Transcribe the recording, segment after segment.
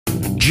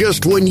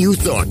just when you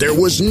thought there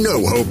was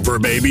no hope for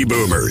baby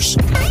boomers.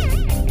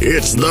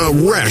 It's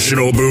the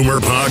Rational Boomer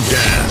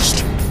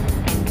Podcast.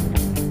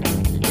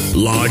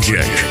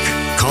 Logic,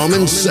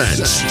 common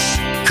sense,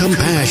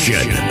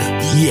 compassion.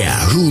 Yeah,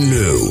 who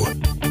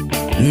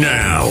knew?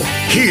 Now,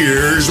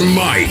 here's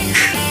Mike.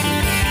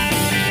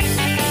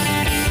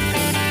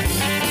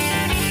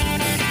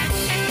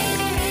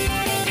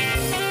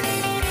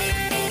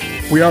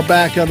 We are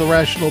back on the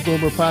Rational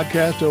Boomer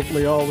Podcast.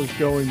 Hopefully all is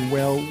going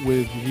well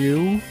with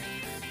you.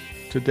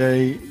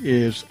 Today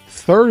is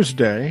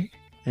Thursday,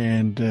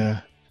 and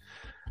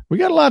we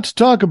got a lot to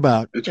talk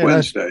about. It's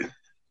Wednesday.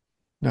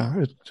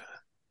 No,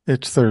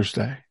 it's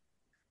Thursday.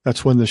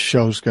 That's when the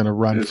show's going to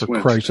run, for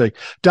Wednesday. Christ's sake.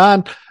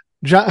 John,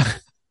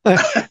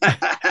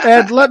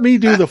 Ed, let me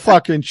do the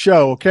fucking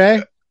show,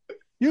 okay?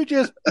 You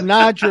just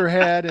nod your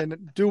head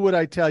and do what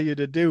I tell you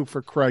to do,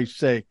 for Christ's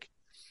sake.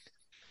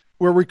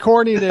 We're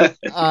recording it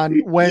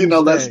on Wednesday. You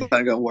know that's not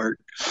going to work.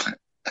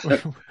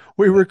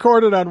 We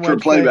recorded on Wednesday. For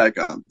playback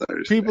on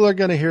Thursday. People are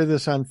going to hear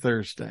this on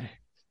Thursday.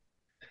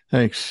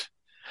 Thanks.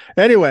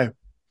 Anyway.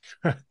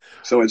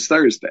 So it's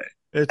Thursday.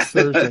 It's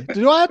Thursday.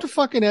 Do I have to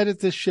fucking edit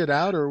this shit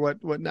out or what?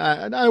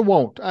 I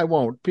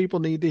won't. People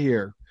need to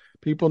hear.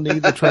 People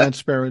need the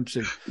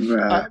transparency.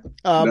 No,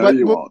 but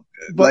you won't.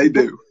 But, they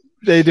do.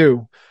 They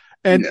do.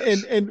 And,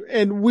 yes.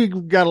 and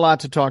we've got a lot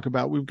to talk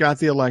about. We've got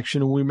the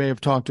election, and we may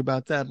have talked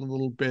about that a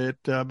little bit.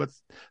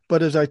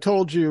 But as I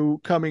told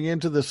you, coming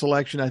into this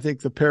election, I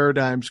think the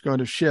paradigm's going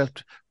to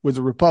shift with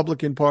the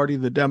Republican Party,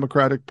 the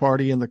Democratic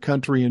Party, and the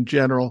country in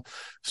general.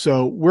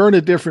 So we're in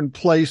a different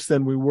place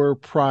than we were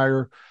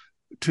prior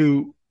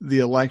to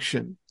the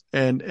election.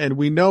 And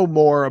we know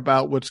more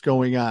about what's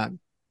going on.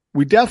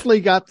 We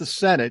definitely got the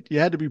Senate. You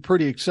had to be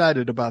pretty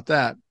excited about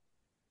that.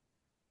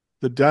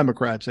 The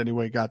Democrats,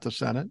 anyway, got the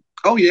Senate.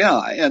 Oh, yeah.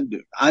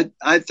 And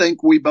I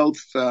think we both,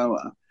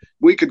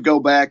 we could go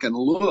back and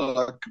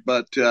look,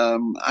 but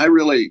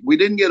we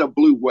didn't get a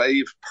blue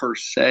wave per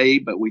se,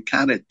 but we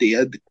kind of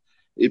did.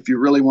 If you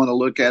really want to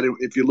look at it,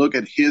 if you look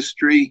at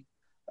history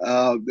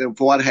of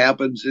what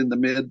happens in the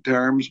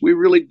midterms, we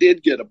really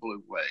did get a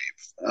blue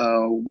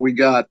wave. We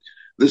got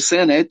the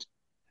Senate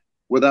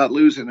without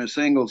losing a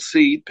single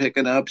seat,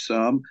 picking up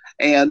some.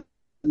 And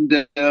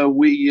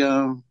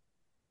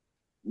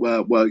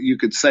well, you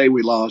could say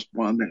we lost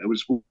one. It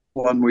was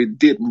one we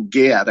didn't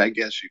get, I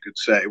guess you could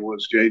say,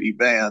 was J.D.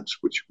 Vance,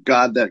 which,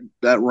 God,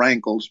 that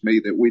rankles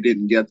me that we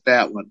didn't get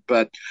that one.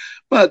 But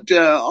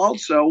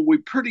also we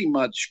pretty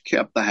much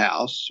kept the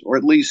House, or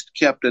at least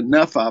kept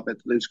enough of it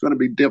that it's going to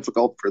be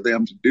difficult for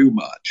them to do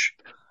much.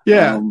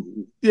 Yeah.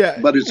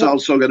 But it's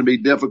also going to be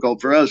difficult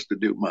for us to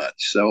do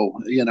much. So,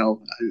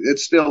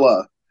 it's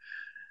still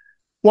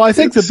I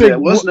think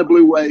it wasn't a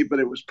blue wave, but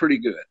it was pretty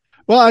good.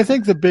 Well, I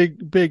think the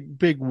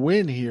big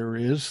win here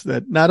is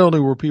that not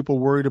only were people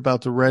worried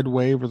about the red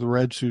wave or the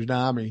red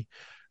tsunami,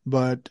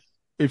 but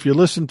if you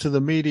listen to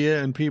the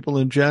media and people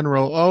in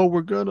general,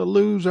 we're going to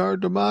lose our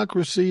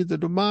democracy. The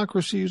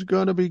democracy is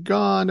going to be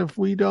gone if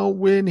we don't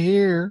win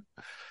here.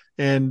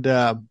 And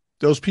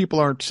those people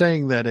aren't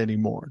saying that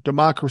anymore.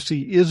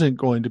 Democracy isn't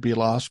going to be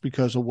lost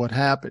because of what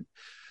happened.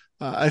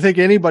 I think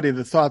anybody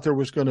that thought there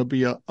was going to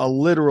be a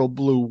literal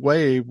blue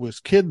wave was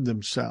kidding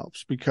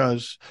themselves,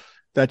 because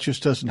that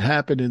just doesn't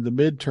happen in the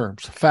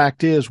midterms. The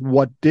fact is,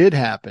 what did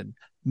happen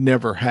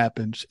never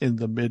happens in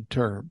the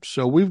midterms.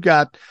 So we've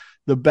got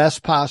the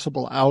best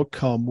possible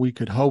outcome we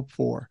could hope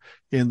for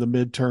in the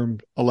midterm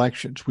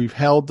elections. We've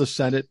held the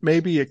Senate,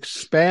 maybe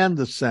expand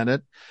the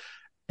Senate,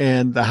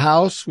 and the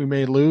House we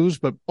may lose,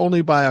 but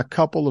only by a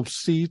couple of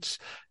seats.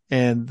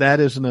 And that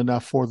isn't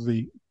enough for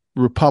the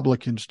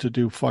Republicans to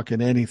do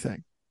fucking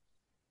anything.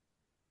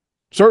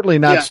 Certainly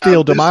not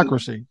steal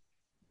democracy.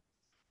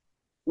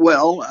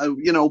 Well,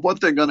 what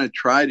they're going to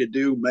try to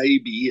do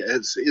maybe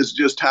is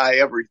just tie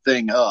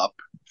everything up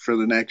for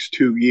the next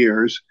 2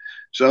 years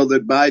so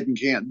that Biden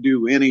can't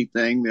do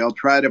anything. They'll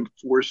try to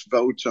force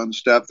votes on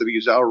stuff that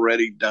he's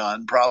already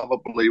done,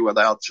 probably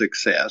without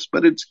success.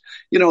 But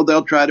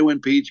they'll try to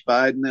impeach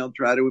Biden. They'll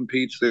try to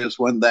impeach this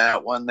one,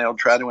 that one. They'll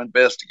try to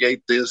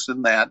investigate this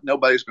and that.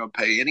 Nobody's going to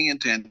pay any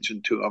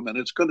attention to them, and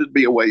it's going to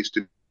be a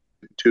wasted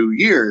 2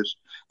 years.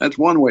 That's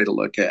one way to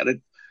look at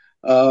it.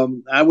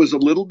 I was a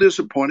little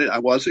disappointed. I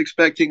was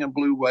expecting a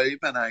blue wave,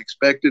 and I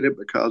expected it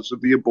because of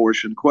the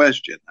abortion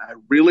question. I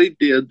really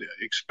did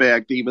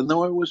expect, even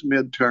though it was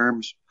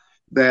midterms,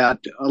 that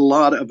a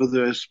lot of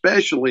the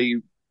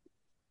especially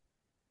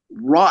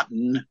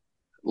rotten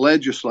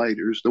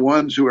legislators, the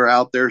ones who are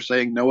out there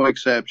saying no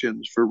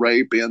exceptions for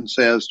rape,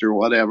 incest, or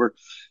whatever,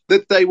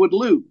 that they would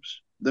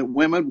lose, that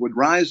women would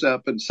rise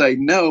up and say,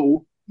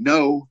 no,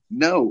 no,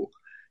 no.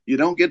 You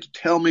don't get to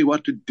tell me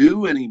what to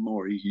do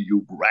anymore,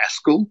 you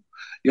rascal.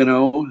 And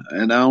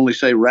I only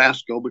say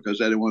rascal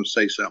because I didn't want to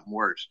say something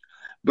worse.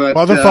 But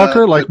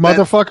motherfucker,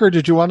 motherfucker.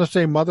 Did you want to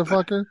say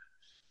motherfucker?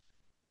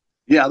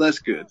 Yeah, that's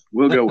good.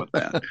 We'll go with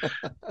that.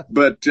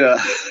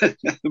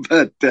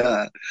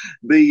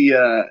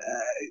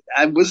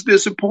 I was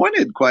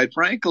disappointed, quite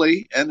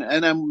frankly, and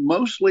I'm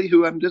mostly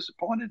who I'm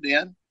disappointed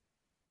in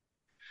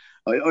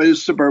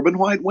is suburban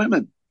white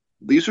women.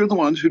 These are the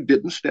ones who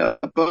didn't step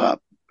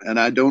up, and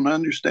I don't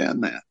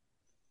understand that.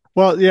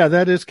 Well, yeah,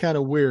 that is kind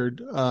of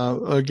weird.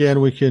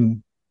 Again, we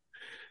can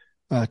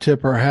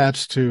tip our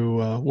hats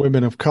to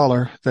women of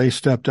color. They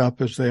stepped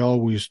up as they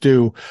always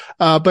do.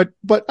 But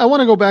I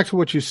want to go back to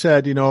what you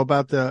said,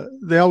 about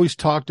they always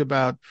talked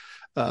about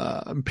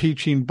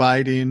impeaching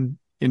Biden,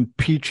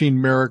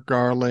 impeaching Merrick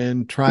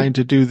Garland, trying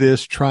to do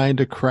this, trying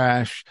to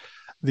crash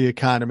the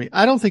economy.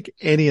 I don't think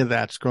any of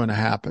that's going to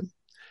happen.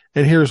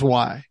 And here's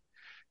why.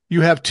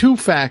 You have two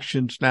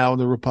factions now in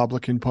the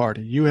Republican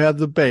Party. You have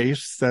the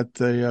base, that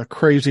the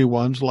crazy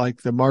ones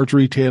like the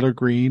Marjorie Taylor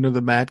Greene or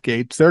the Matt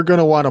Gaetz, they're going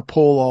to want to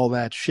pull all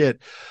that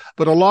shit.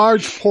 But a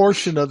large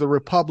portion of the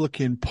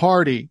Republican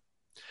Party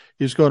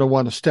is going to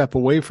want to step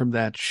away from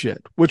that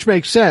shit, which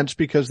makes sense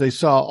because they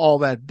saw all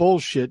that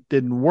bullshit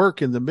didn't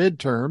work in the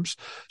midterms.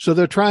 So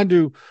they're trying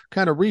to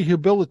kind of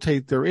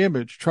rehabilitate their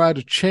image, try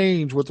to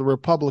change what the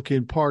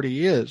Republican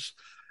Party is.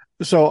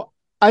 So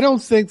I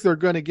don't think they're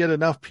going to get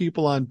enough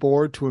people on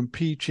board to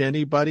impeach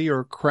anybody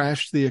or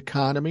crash the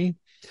economy.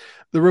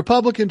 The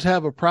Republicans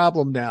have a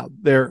problem now.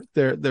 They're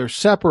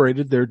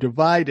separated. They're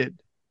divided.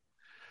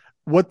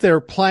 What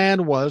their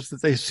plan was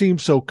that they seemed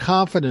so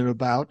confident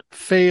about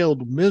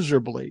failed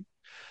miserably.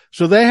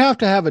 So they have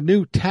to have a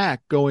new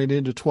tack going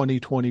into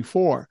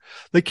 2024.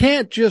 They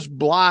can't just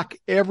block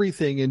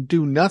everything and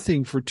do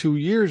nothing for 2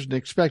 years and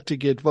expect to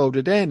get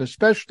voted in,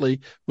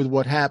 especially with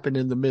what happened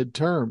in the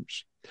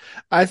midterms.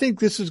 I think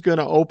this is going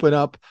to open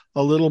up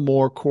a little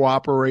more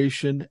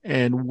cooperation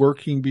and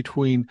working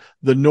between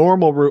the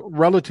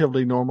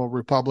relatively normal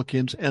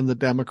Republicans and the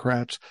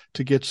Democrats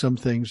to get some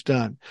things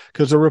done.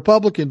 Because the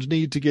Republicans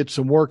need to get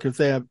some work if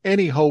they have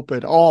any hope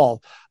at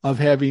all of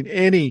having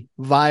any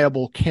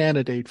viable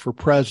candidate for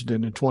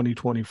president in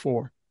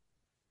 2024.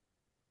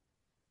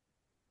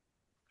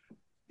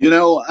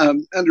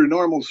 Under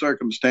normal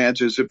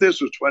circumstances, if this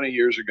was 20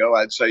 years ago,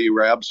 I'd say you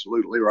were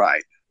absolutely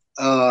right.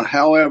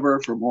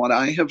 However, from what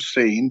I have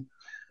seen,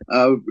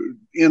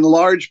 in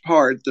large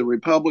part, the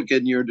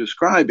Republican you're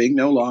describing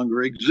no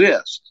longer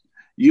exists.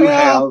 You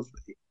either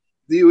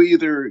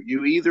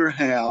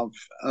have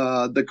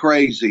the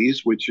crazies,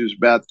 which is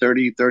about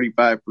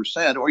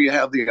 35%, or you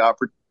have the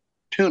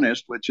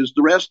opportunist, which is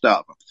the rest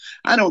of them.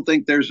 I don't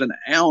think there's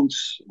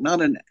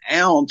not an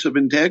ounce of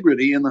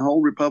integrity in the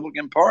whole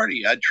Republican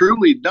Party. I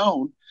truly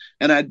don't,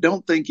 and I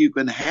don't think you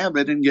can have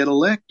it and get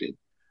elected.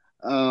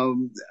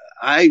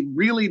 I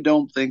really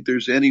don't think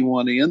there's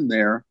anyone in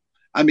there.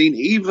 I mean,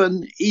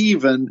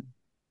 even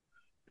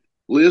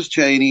Liz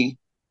Cheney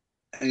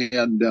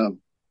and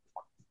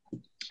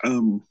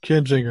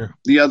Kinzinger,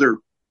 the other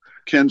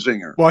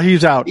Kinzinger. Well,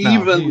 he's out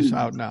now. He's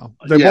out now.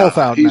 They're both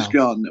out now. He's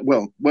gone.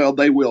 Well,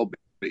 they will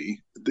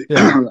be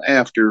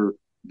after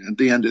at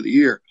the end of the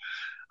year.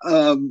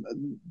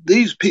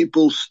 These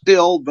people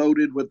still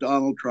voted with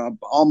Donald Trump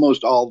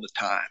almost all the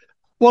time.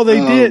 Well,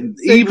 they did.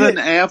 Even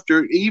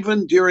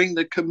during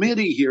the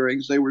committee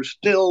hearings, they were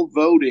still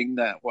voting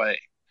that way.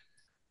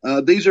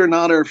 These are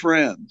not our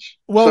friends.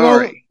 Well,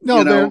 sorry.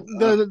 No,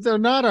 they're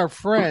not our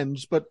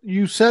friends. But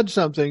you said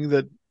something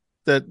that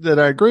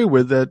I agree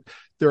with, that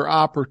they're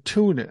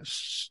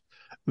opportunists.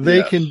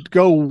 They can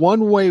go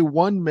one way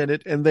 1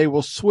 minute and they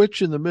will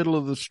switch in the middle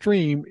of the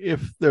stream if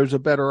there's a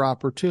better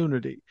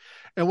opportunity.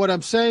 And what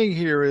I'm saying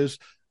here is,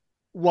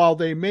 while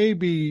they may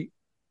be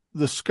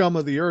the scum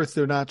of the earth,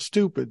 they're not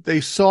stupid. They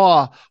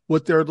saw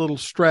what their little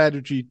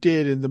strategy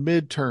did in the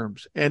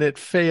midterms, and it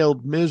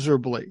failed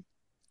miserably.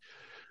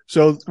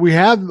 So we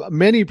have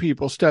many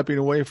people stepping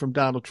away from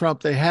Donald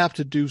Trump. They have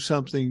to do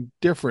something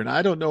different.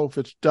 I don't know if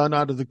it's done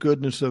out of the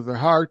goodness of their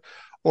heart,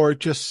 or it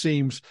just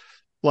seems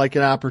like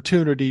an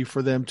opportunity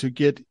for them to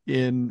get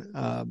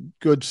in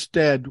good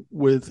stead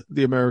with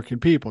the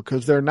American people,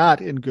 because they're not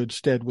in good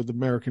stead with the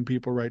American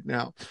people right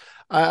now.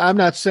 I'm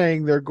not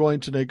saying they're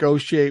going to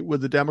negotiate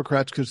with the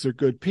Democrats because they're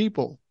good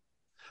people.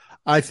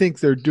 I think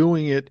they're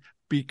doing it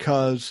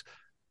because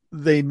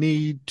they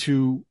need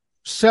to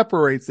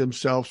separate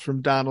themselves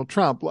from Donald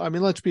Trump. I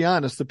mean, let's be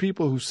honest. The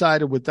people who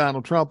sided with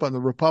Donald Trump on the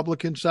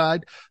Republican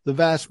side, the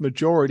vast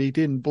majority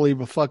didn't believe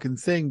a fucking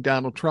thing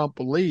Donald Trump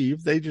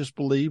believed. They just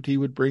believed he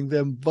would bring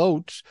them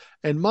votes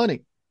and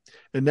money.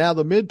 And now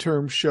the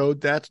midterms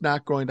showed that's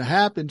not going to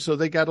happen. So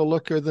they got to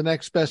look for the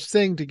next best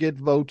thing to get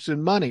votes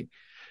and money.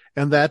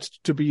 And that's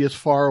to be as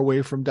far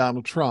away from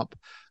Donald Trump.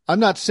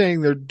 I'm not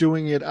saying they're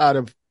doing it out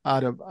of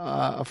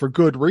for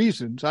good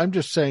reasons. I'm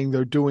just saying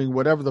they're doing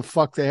whatever the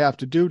fuck they have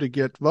to do to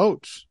get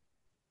votes.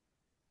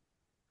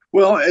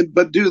 Well,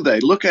 but do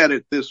they? Look at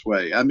it this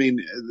way. I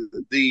mean,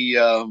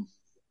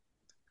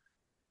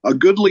 a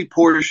goodly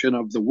portion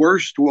of the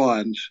worst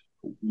ones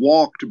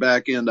walked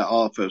back into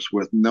office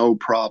with no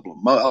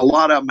problem. A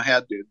lot of them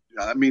had to.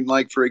 I mean,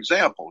 like, for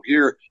example,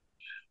 here,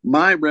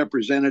 my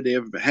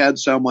representative had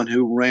someone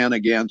who ran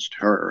against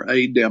her,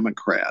 a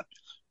Democrat,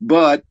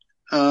 but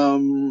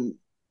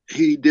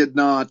he did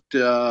not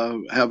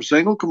have a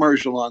single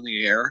commercial on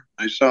the air.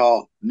 I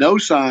saw no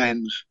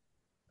signs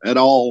at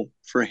all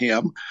for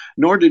him,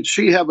 nor did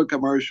she have a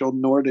commercial,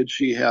 nor did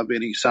she have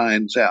any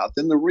signs out.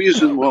 And the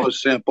reason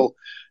was simple.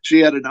 She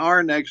had an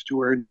R next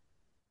to her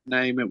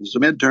name. It was a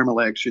midterm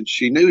election.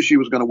 She knew she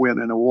was going to win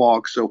in a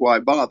walk, so why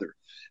bother?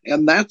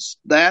 And that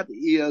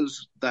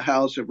is the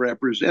House of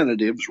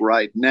Representatives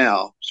right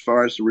now, as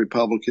far as the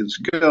Republicans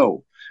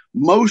go.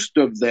 Most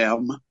of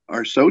them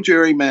are so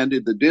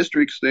gerrymandered. The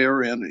districts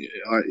they're in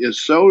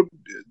is so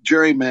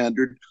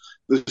gerrymandered.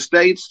 The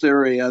states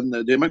they're in,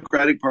 the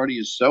Democratic Party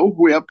is so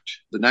whipped.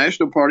 The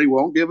National Party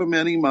won't give them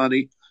any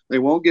money. They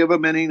won't give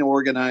them any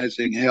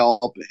organizing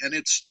help. And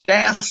it's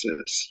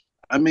stasis.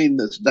 I mean,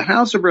 the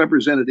House of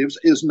Representatives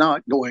is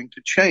not going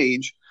to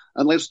change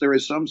unless there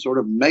is some sort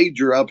of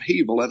major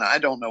upheaval, and I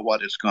don't know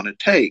what it's going to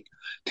take.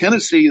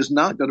 Tennessee is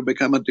not going to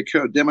become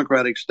a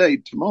Democratic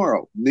state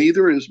tomorrow.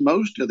 Neither is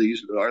most of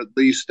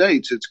these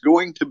states. It's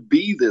going to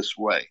be this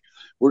way.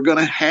 We're going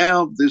to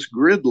have this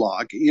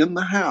gridlock in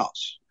the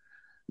House.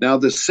 Now,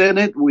 the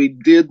Senate, we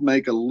did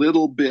make a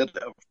little bit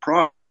of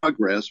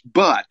progress,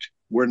 but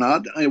we're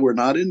not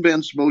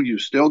invincible.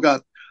 You've still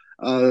got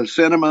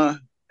Sinema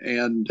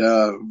and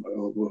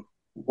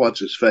what's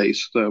his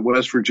face, the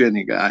West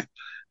Virginia guy,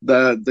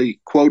 the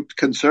quote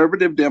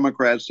conservative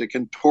Democrats that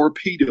can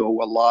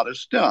torpedo a lot of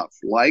stuff,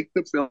 like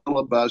the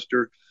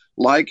filibuster,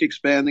 like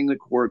expanding the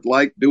court,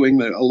 like doing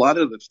a lot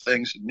of the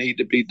things that need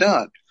to be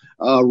done.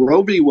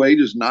 Roe v. Wade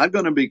is not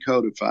going to be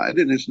codified,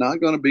 and it's not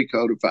going to be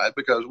codified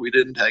because we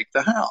didn't take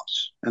the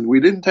House. And we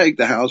didn't take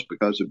the House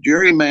because of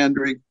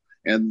gerrymandering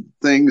and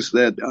things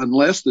that,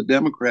 unless the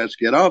Democrats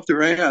get off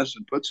their ass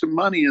and put some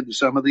money into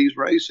some of these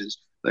races,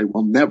 they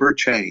will never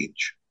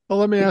change. Well,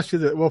 let me ask you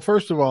that. Well,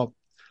 first of all,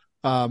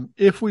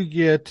 if we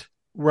get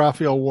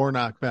Raphael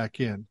Warnock back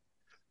in,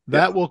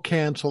 that will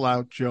cancel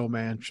out Joe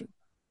Manchin.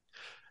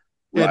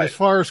 Right. And as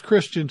far as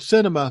Christian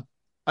Sinema,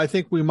 I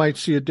think we might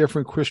see a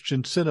different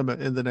Christian Sinema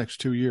in the next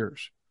 2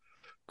 years.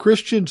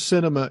 Christian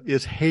Sinema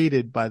is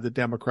hated by the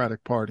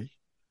Democratic Party.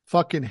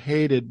 Fucking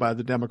hated by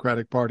the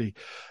Democratic Party.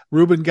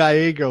 Ruben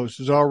Gallegos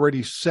is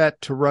already set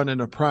to run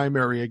in a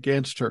primary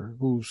against her,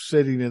 who's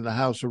sitting in the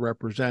House of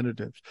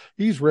Representatives.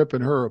 He's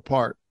ripping her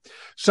apart.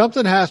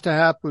 Something has to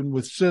happen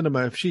with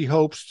Sinema if she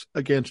hopes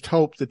against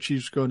hope that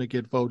she's going to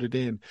get voted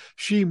in.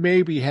 She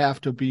maybe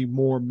have to be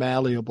more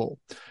malleable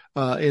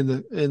in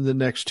the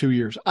next 2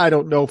 years. I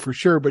don't know for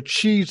sure, but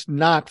she's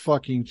not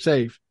fucking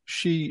safe.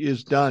 She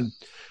is done.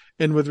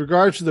 And with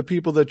regards to the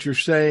people that you're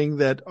saying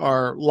that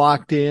are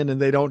locked in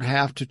and they don't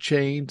have to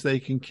change, they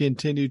can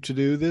continue to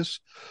do this.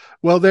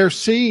 Well,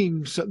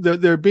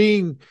 they're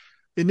being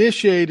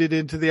initiated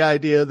into the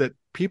idea that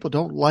people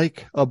don't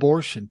like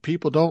abortion.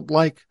 People don't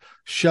like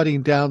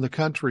shutting down the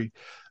country.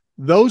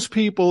 Those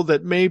people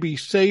that may be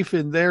safe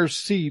in their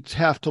seats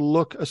have to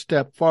look a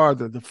step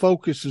farther. The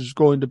focus is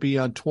going to be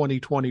on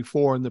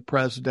 2024 and the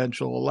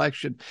presidential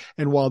election.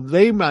 And while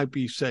they might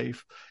be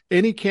safe,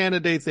 any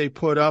candidate they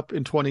put up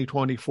in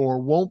 2024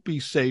 won't be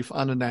safe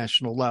on a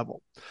national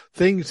level.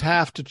 Things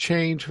have to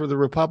change for the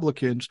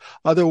Republicans.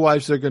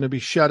 Otherwise, they're going to be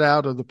shut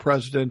out of the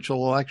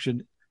presidential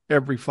election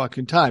every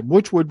fucking time,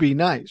 which would be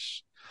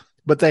nice.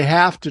 But they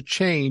have to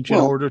change in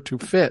order to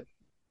fit.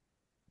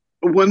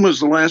 When was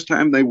the last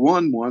time they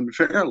won one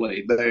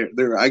fairly?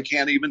 I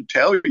can't even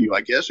tell you. I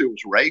guess it was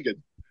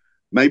Reagan,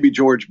 maybe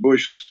George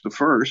Bush the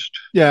first.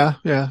 Yeah.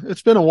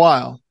 It's been a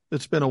while.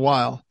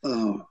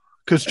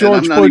 Because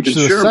George Bush not even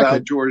sure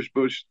about George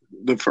Bush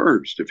the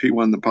first, if he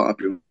won the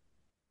popular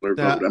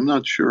vote. I'm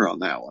not sure on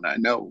that one. I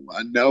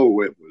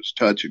know it was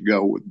touch and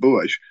go with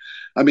Bush.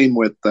 I mean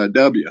with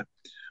W.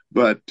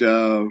 But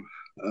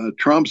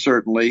Trump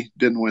certainly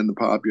didn't win the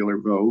popular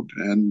vote,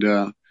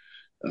 and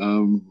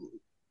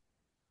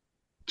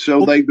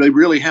so they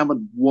really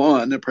haven't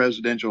won a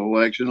presidential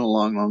election in a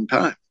long, long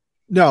time.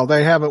 No,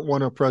 they haven't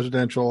won a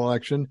presidential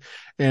election.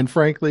 And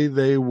frankly,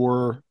 they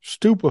were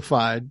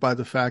stupefied by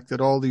the fact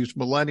that all these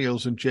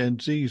millennials and Gen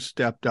Z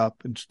stepped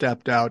up and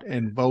stepped out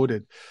and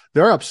voted.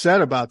 They're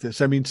upset about this.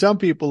 I mean, some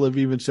people have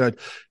even said,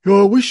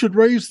 we should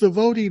raise the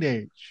voting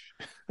age.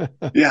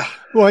 Yeah.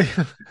 Well,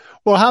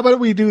 how about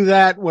we do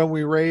that when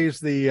we raise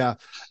the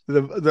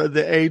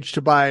age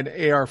to buy an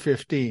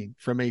AR-15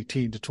 from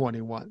 18 to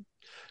 21?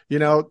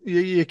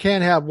 You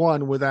can't have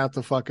one without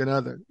the fucking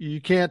other.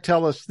 You can't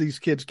tell us these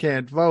kids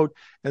can't vote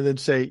and then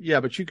say, yeah,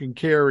 but you can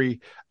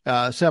carry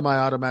a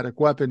semi-automatic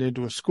weapon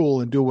into a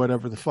school and do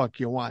whatever the fuck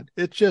you want.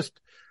 It's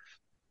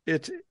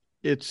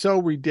so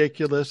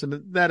ridiculous.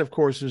 And that, of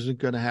course, isn't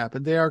going to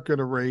happen. They aren't going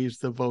to raise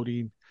the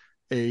voting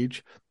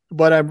age.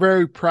 But I'm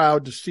very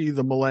proud to see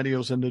the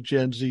millennials and the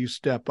Gen Z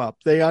step up.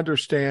 They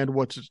understand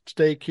what's at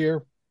stake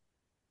here.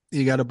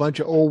 You got a bunch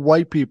of old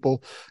white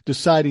people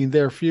deciding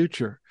their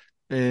future.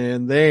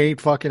 And they ain't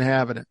fucking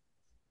having it.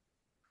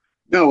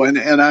 No, and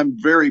I'm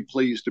very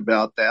pleased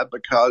about that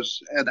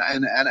because, and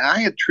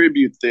I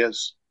attribute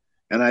this,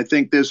 and I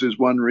think this is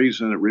one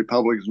reason that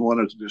Republicans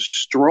want to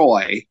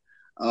destroy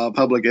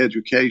public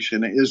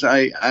education, is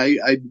I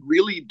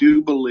really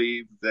do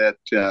believe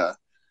that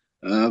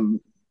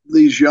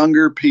these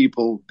younger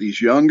people,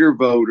 these younger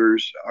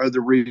voters, are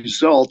the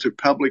result of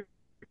public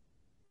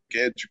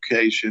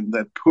education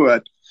that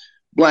put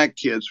black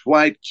kids,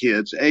 white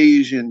kids,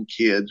 Asian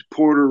kids,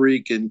 Puerto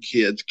Rican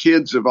kids,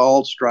 kids of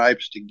all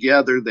stripes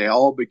together. They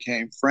all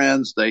became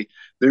friends.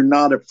 They're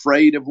not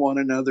afraid of one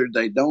another.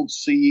 They don't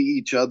see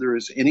each other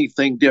as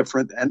anything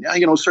different. And,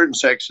 certain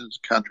sections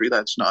of the country,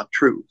 that's not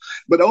true.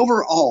 But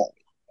overall,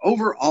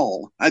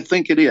 I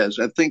think it is.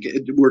 I think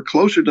we're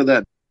closer to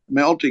that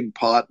melting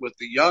pot with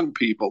the young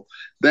people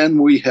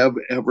than we have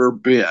ever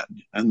been.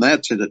 And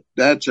that's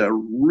a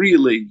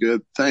really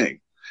good thing.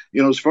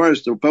 As far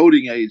as the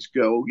voting age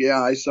go,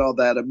 yeah, I saw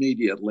that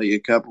immediately. A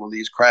couple of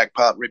these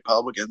crackpot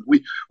Republicans,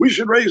 we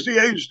should raise the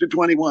age to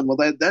 21. Well,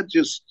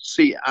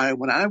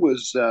 when I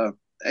was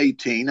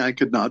 18, I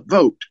could not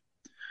vote.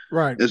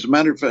 Right. As a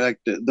matter of fact,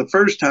 the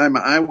first time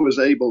I was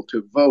able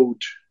to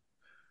vote,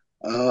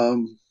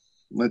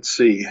 let's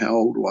see, how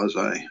old was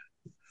I?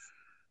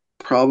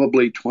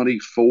 Probably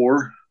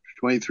 23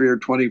 or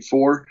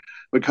 24,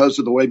 because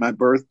of the way my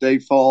birthday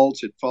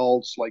falls. It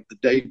falls like the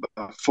day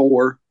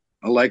before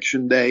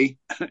Election Day.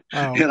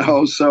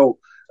 Oh.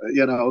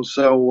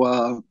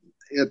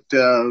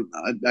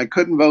 I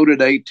couldn't vote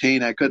at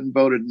 18. I couldn't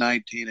vote at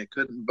 19. I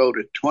couldn't vote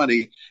at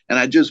 20. And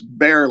I just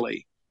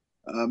barely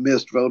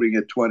missed voting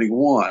at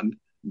 21.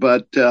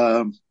 But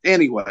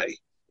anyway,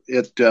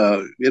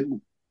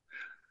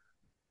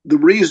 the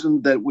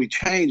reason that we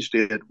changed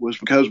it was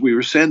because we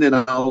were sending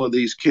all of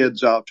these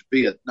kids off to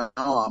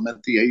Vietnam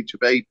at the age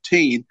of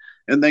 18,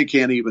 and they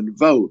can't even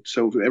vote.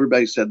 So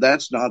everybody said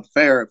that's not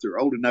fair. If they're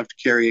old enough to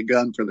carry a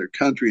gun for their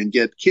country and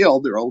get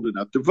killed, they're old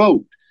enough to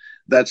vote.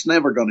 That's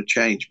never going to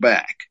change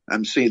back.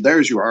 I'm seeing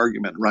there's your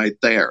argument right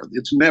there.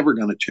 It's never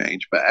going to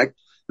change back.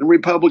 And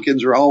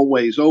Republicans are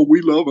always,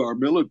 we love our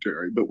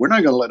military, but we're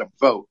not going to let them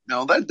vote.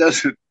 No, that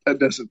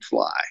doesn't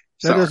fly.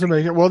 That doesn't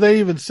make it. Well, they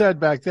even said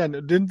back then,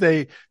 didn't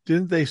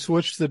they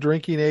switch the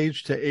drinking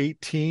age to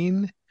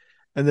 18?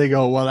 And they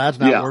go, well, that's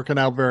not working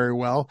out very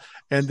well.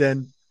 And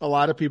then a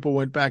lot of people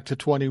went back to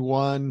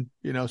 21,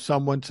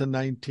 some went to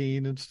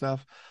 19 and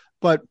stuff.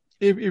 But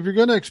if you're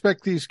going to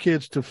expect these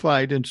kids to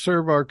fight and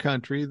serve our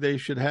country, they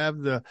should have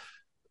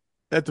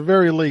at the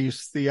very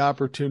least, the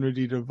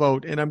opportunity to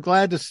vote. And I'm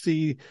glad to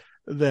see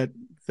that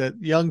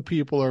young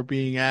people are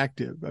being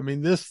active. I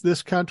mean,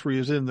 this country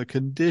is in the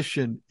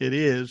condition it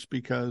is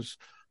because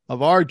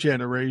of our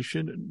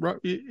generation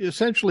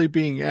essentially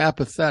being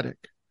apathetic.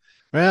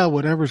 Well,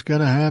 whatever's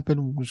going to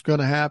happen was going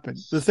to happen.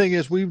 The thing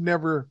is, we've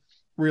never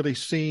really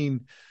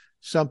seen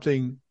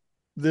something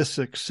this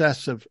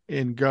excessive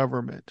in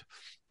government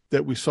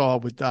that we saw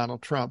with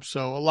Donald Trump.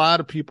 So a lot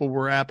of people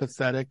were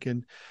apathetic,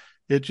 and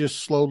it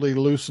just slowly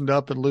loosened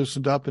up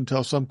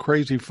until some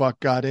crazy fuck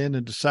got in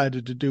and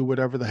decided to do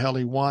whatever the hell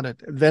he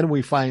wanted. Then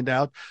we find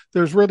out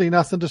there's really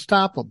nothing to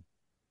stop him.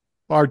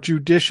 Our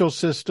judicial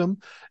system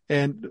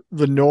and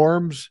the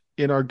norms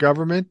in our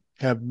government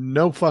have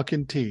no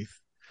fucking teeth.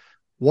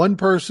 One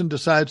person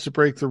decides to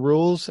break the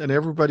rules and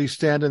everybody's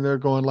standing there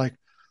going like,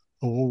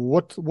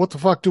 what the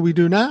fuck do we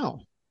do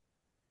now?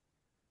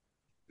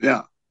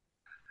 Yeah.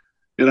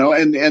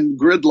 And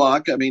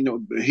Gridlock, I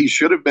mean, he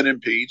should have been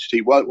impeached.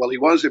 He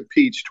was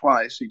impeached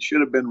twice. He should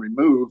have been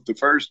removed the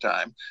first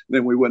time.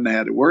 Then we wouldn't have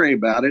had to worry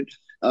about it.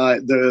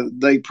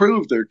 They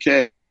proved their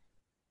case.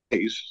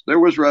 There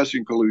was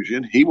Russian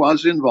collusion. He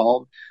was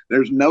involved.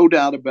 There's no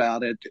doubt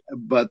about it.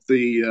 But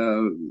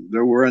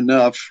there were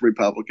enough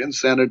Republican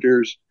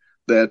senators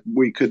that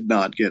we could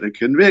not get a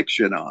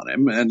conviction on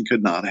him and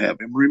could not have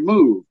him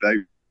removed. They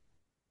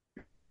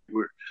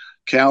were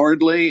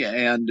cowardly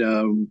and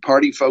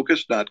party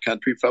focused, not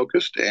country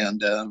focused.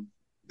 And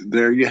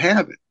there you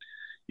have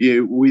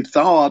it. We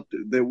thought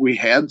that we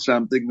had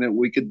something that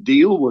we could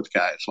deal with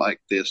guys like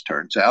this.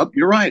 Turns out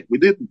you're right. We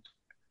didn't,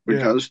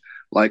 because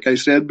like I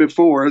said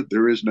before,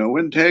 there is no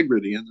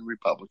integrity in the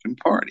Republican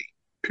Party,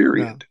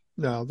 period.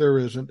 No, there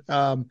isn't.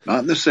 Not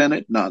in the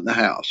Senate, not in the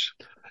House.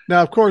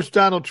 Now, of course,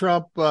 Donald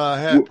Trump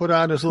had put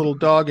on his little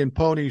dog and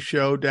pony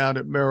show down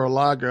at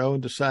Mar-a-Lago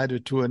and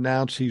decided to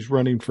announce he's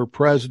running for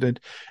president.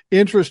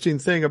 Interesting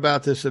thing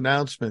about this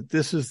announcement,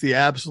 this is the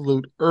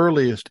absolute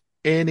earliest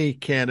any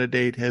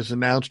candidate has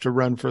announced to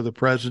run for the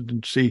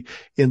presidency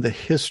in the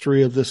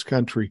history of this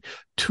country,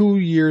 2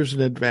 years in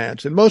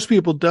advance. And most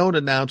people don't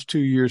announce 2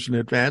 years in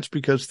advance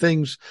because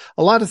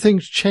a lot of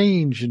things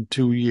change in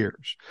 2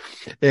 years.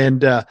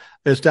 And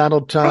as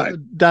Donald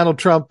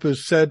Trump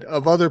has said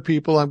of other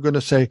people, I'm going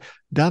to say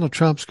Donald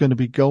Trump's going to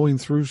be going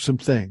through some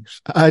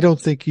things. I don't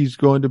think he's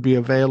going to be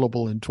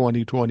available in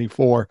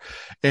 2024.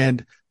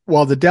 And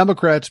while the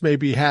Democrats may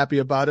be happy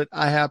about it,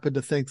 I happen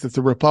to think that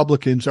the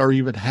Republicans are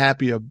even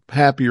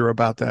happier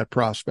about that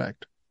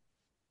prospect.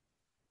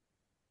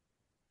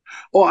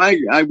 Well,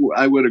 I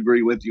would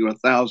agree with you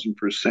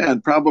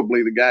 1,000%.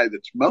 Probably the guy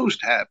that's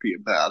most happy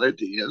about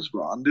it is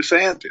Ron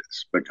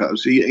DeSantis,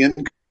 because in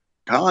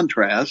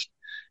contrast,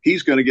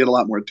 he's going to get a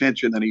lot more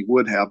attention than he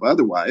would have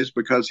otherwise,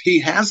 because he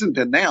hasn't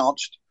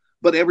announced,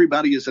 but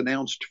everybody has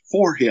announced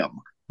for him.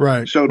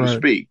 Right, so to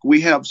speak.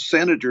 We have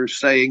senators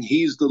saying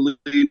he's the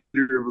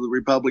leader of the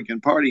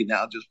Republican Party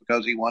now just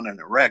because he won an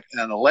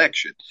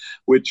election,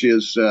 which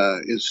is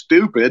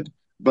stupid.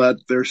 but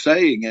they're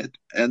saying it,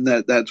 and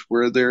that's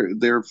where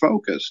they're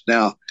focused.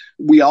 Now,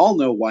 we all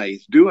know why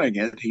he's doing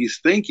it. He's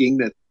thinking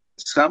that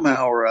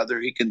somehow or other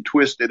he can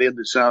twist it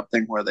into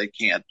something where they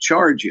can't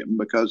charge him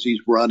because he's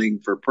running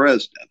for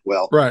president.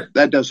 Well, Right.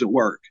 that doesn't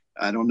work.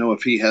 I don't know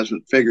if he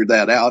hasn't figured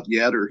that out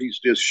yet, or he's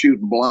just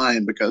shooting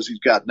blind because he's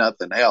got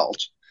nothing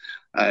else.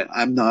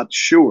 I'm not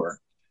sure.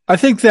 I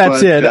think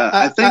that's it.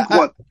 I think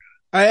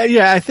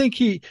I think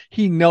he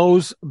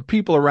knows,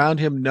 people around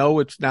him know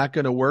it's not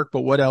going to work,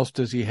 but what else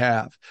does he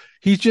have?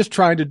 He's just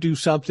trying to do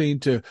something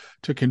to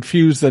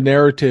confuse the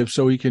narrative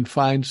so he can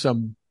find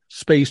some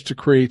space to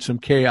create some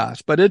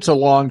chaos. But it's a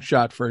long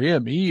shot for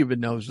him. He even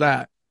knows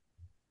that.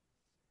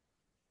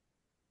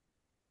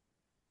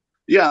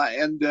 Yeah,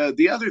 and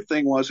the other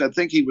thing was, I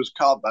think he was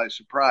caught by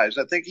surprise.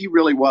 I think he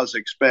really was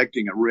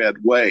expecting a red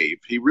wave.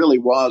 He really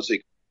was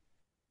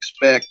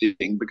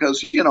expecting,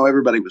 because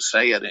everybody was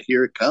saying it,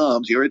 here it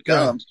comes,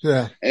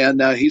 Yeah.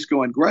 And he's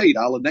going, great,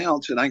 I'll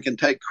announce and I can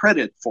take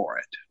credit for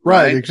it.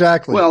 Right.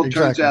 Exactly. Well, it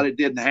exactly. turns out it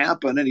didn't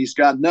happen, and he's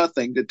got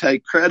nothing to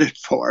take credit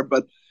for.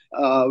 But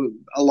a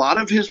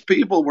lot of his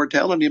people were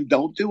telling him,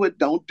 don't do it,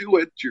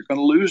 you're going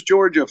to lose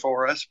Georgia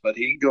for us. But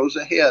he goes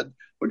ahead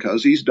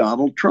because he's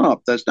Donald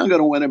Trump. That's not going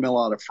to win him a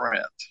lot of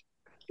friends.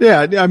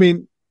 Yeah, I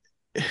mean,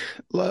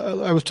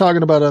 I was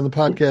talking about it on the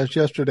podcast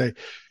yesterday.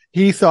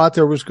 He thought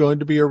there was going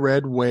to be a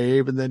red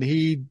wave, and then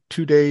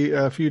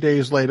a few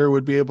days later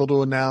would be able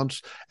to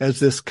announce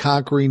as this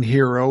conquering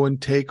hero and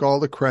take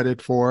all the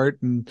credit for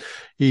it. And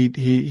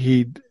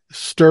he'd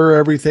stir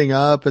everything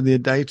up and the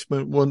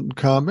indictment wouldn't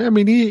come. I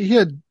mean, he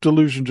had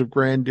delusions of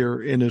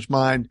grandeur in his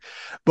mind.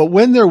 But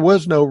when there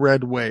was no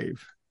red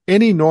wave,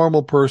 any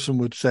normal person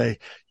would say,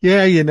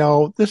 yeah,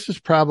 this is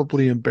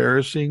probably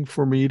embarrassing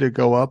for me to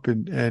go up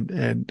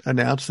and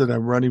announce that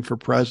I'm running for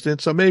president.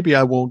 So maybe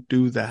I won't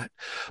do that.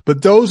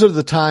 But those are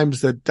the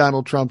times that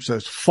Donald Trump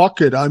says,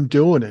 fuck it, I'm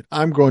doing it.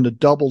 I'm going to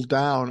double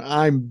down.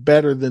 I'm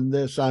better than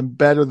this. I'm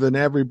better than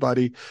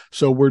everybody.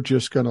 So we're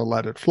just going to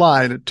let it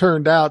fly. And it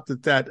turned out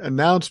that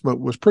announcement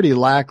was pretty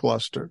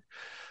lackluster.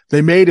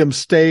 They made him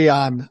stay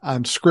on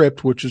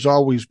script, which is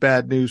always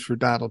bad news for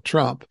Donald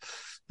Trump.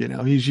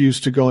 He's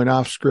used to going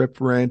off script,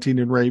 ranting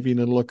and raving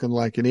and looking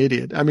like an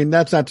idiot. I mean,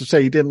 that's not to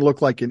say he didn't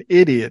look like an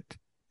idiot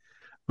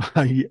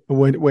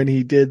when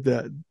he did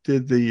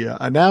the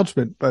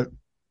announcement, but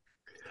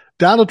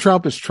Donald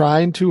Trump is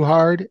trying too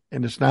hard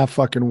and it's not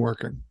fucking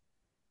working.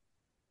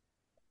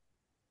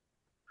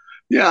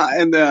 Yeah.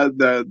 And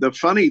the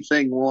funny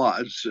thing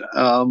was,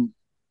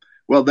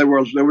 well, there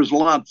was a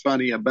lot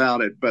funny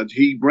about it, but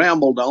he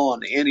rambled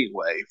on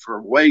anyway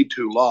for way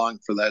too long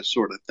for that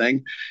sort of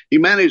thing. He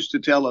managed to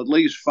tell at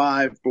least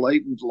 5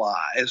 blatant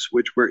lies,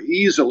 which were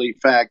easily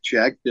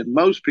fact-checked, and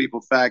most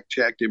people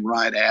fact-checked him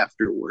right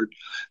afterward.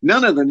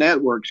 None of the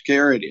networks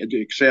carried it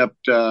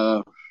except,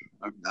 I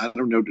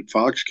don't know, did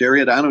Fox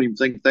carry it? I don't even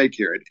think they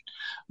carried it.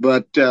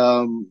 But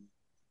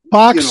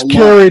Fox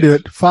carried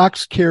it.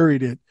 Fox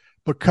carried it,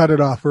 but cut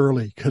it off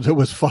early because it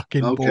was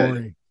fucking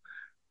boring.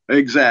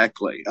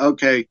 Exactly.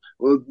 Okay.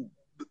 Well,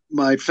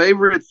 my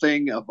favorite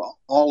thing of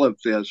all of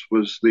this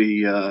was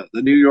the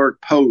New York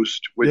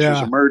Post, which is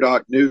a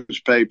Murdoch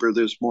newspaper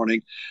this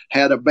morning,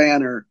 had a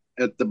banner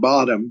at the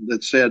bottom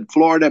that said,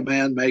 Florida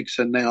man makes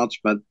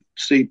announcement.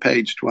 See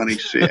page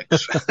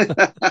 26. Which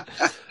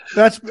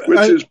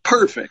is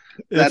perfect.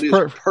 That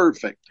is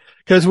perfect.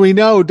 Because we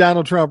know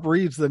Donald Trump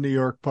reads the New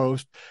York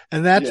Post,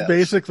 and that's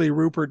basically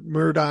Rupert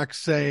Murdoch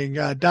saying,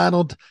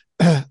 Donald,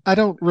 I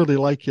don't really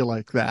like you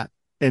like that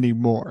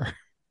anymore.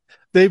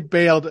 They've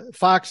bailed.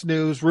 Fox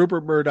News,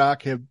 Rupert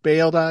Murdoch have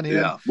bailed on him.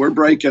 Yeah, we're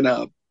breaking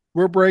up.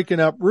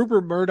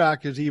 Rupert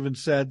Murdoch has even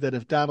said that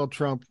if Donald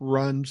Trump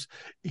runs,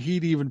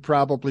 he'd even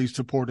probably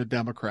support a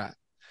Democrat.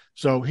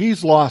 So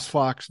he's lost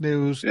Fox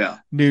News,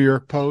 New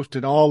York Post,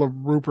 and all of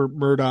Rupert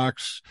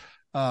Murdoch's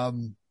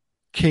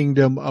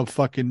kingdom of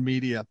fucking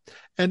media.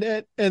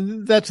 And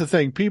that's the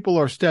thing. People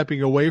are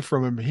stepping away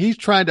from him. He's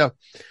trying to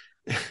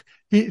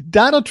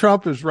Donald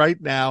Trump is right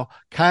now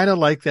kind of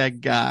like that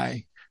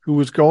guy who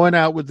was going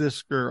out with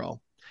this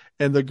girl,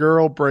 and the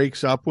girl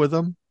breaks up with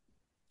him,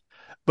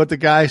 but the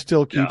guy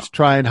still keeps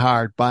trying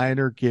hard, buying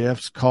her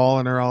gifts,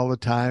 calling her all the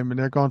time, and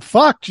they're going,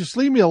 fuck, just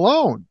leave me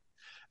alone.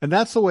 And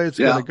that's the way it's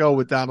going to go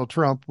with Donald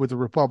Trump, with the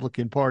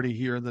Republican Party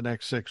here in the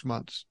next 6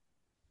 months.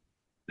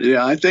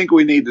 Yeah, I think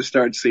we need to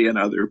start seeing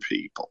other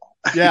people.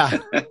 Yeah.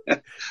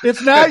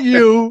 It's not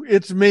you,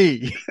 it's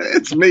me.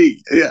 It's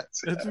me. Yes.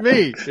 It's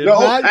me.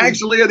 It's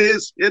actually it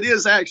is. It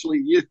is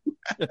actually you.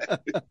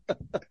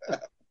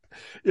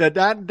 Yeah,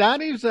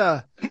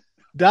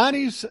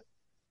 Donnie's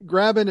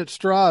grabbing at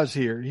straws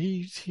here.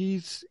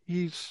 He's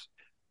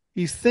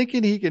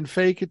thinking he can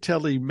fake it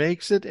till he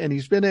makes it, and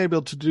he's been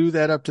able to do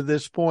that up to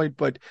this point,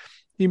 but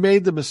he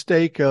made the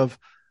mistake of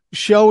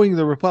showing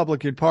the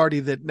Republican Party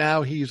that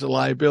now he's a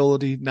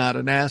liability, not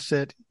an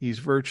asset. He's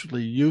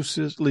virtually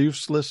useless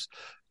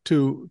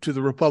to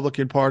the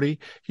Republican Party.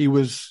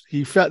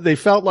 They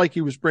felt like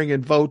he was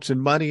bringing votes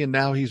and money, and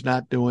now he's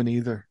not doing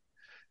either.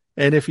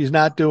 And if he's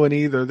not doing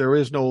either, there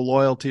is no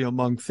loyalty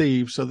among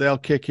thieves, so they'll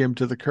kick him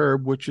to the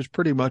curb, which is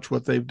pretty much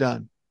what they've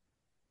done.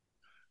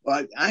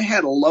 Well, I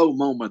had a low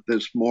moment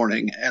this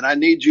morning, and I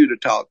need you to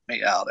talk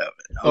me out of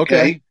it.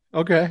 Okay.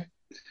 Okay.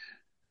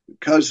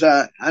 Because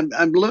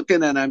I'm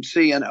looking and I'm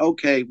seeing,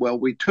 okay, well,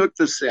 we took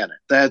the Senate.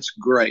 That's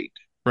great.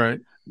 Right.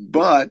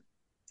 But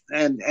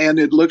and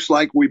it looks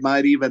like we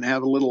might even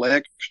have a little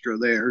extra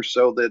there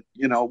so that,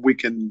 we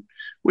can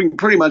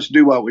pretty much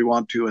do what we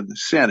want to in the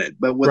Senate.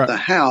 But with the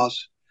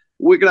House,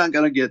 we're not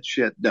going to get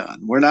shit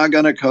done. We're not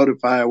going to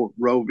codify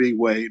Roe v.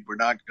 Wade. We're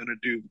not going to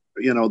do,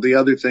 the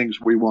other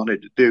things we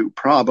wanted to do,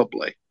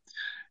 probably.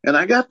 And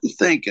I got to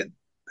thinking,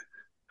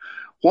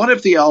 what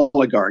if the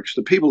oligarchs,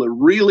 the people that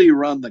really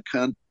run the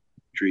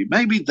country,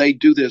 maybe they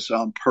do this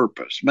on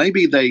purpose.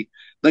 Maybe they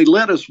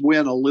let us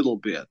win a little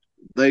bit.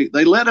 They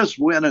let us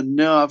win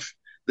enough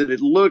that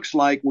it looks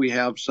like we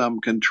have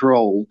some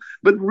control.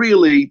 But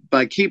really,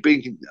 by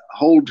keeping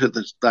hold to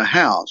the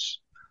House,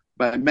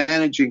 by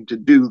managing to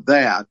do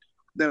that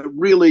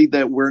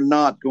we're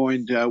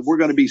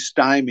going to be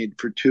stymied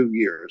for 2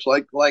 years,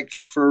 like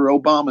for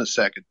Obama's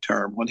second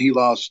term when he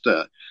lost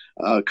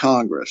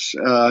Congress.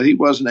 He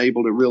wasn't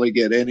able to really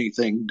get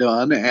anything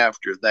done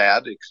after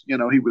that.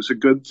 He was a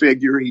good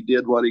figure. He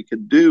did what he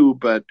could do,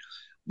 but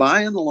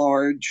by and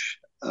large,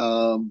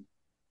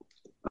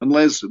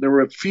 unless there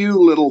were a few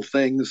little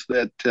things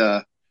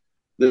that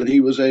he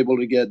was able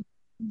to get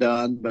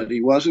done, but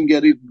he wasn't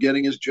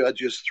getting his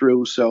judges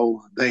through,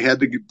 so they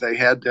had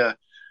to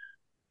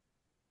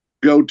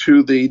go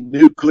to the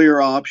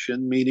nuclear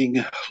option,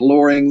 meaning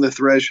lowering the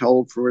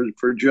threshold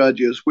for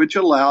judges, which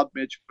allowed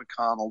Mitch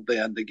McConnell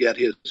then to get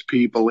his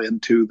people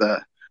into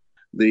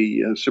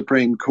the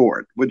Supreme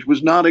Court, which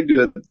was not a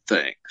good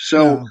thing.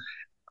 So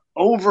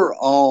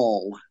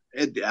overall,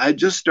 I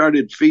just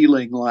started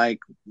feeling like,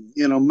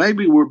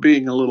 maybe we're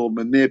being a little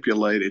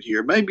manipulated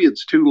here. Maybe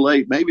it's too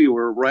late. Maybe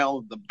we're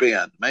around the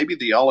bend. Maybe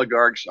the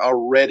oligarchs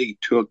already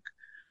took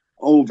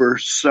over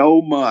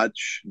so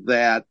much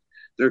that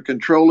they're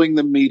controlling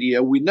the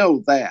media. We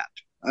know that.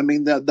 I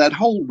mean, that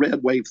whole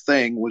red wave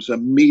thing was a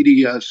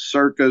media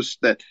circus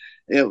that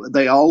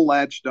they all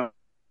latched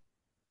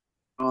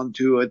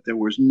onto it. There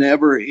was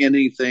never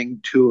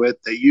anything to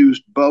it. They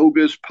used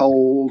bogus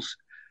polls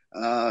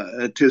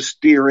to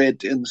steer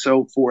it and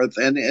so forth.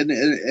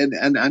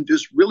 And I'm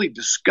just really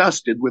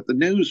disgusted with the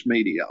news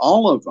media,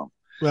 all of them,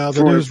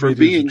 for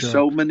being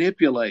so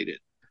manipulated.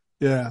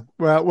 Yeah.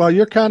 Well,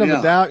 you're kind of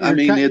a doubt. I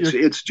mean,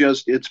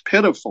 it's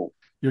pitiful.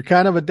 You're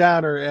kind of a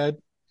downer, Ed.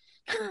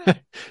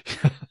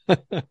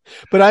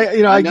 But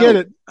I get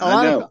it.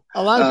 A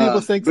lot of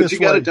people think this way. But you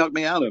got to talk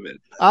me out of it.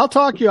 I'll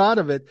talk you out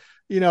of it.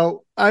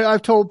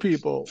 I've told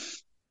people,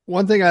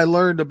 one thing I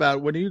learned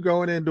about when you're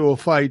going into a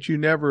fight, you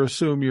never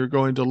assume you're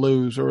going to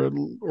lose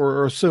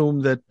or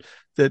assume that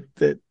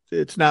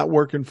it's not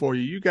working for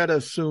you. You got to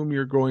assume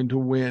you're going to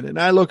win. And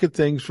I look at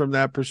things from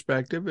that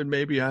perspective, and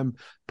maybe I'm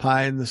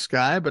pie in the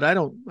sky, but I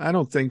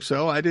don't think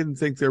so. I didn't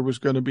think there was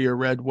going to be a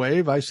red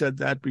wave. I said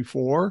that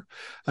before.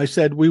 I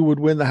said we would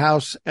win the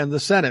House and the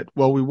Senate.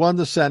 Well, we won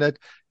the Senate,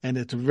 and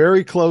it's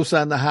very close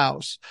on the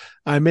House.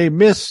 I may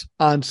miss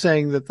on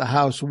saying that the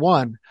House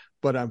won,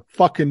 but I'm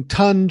fucking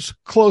tons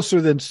closer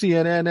than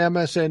CNN,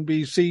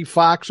 MSNBC,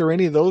 Fox, or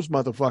any of those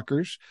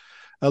motherfuckers.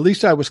 At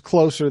least I was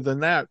closer than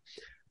that.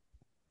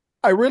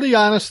 I really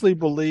honestly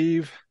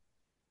believe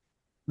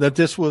that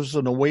this was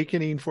an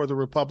awakening for the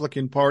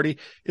Republican Party.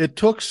 It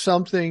took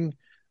something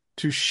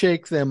to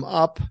shake them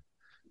up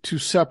to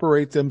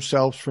separate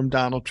themselves from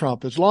Donald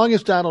Trump. As long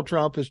as Donald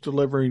Trump is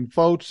delivering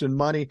votes and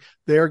money,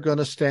 they're going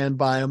to stand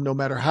by him no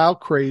matter how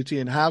crazy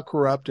and how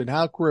corrupt and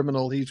how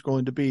criminal he's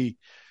going to be.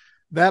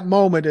 That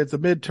moment at the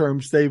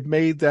midterms, they've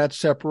made that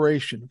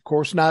separation. Of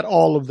course, not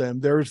all of them.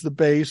 There's the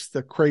base,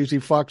 the crazy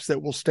fucks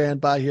that will stand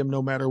by him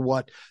no matter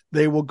what.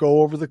 They will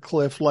go over the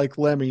cliff like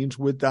lemmings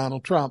with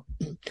Donald Trump.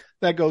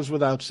 That goes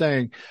without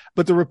saying.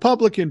 But the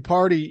Republican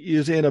Party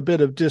is in a bit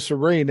of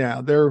disarray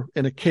now. They're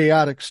in a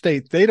chaotic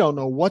state. They don't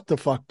know what the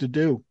fuck to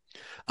do.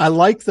 I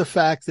like the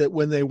fact that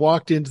when they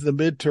walked into the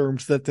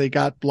midterms that they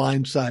got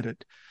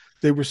blindsided.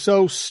 They were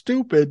so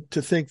stupid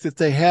to think that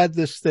they had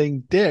this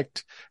thing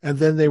dicked, and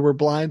then they were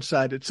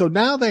blindsided. So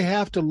now they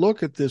have to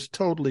look at this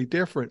totally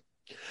different.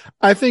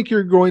 I think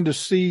you're going to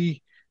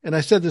see, and I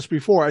said this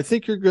before, I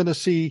think you're going to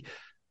see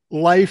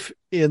life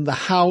in the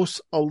House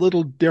a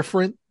little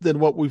different than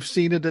what we've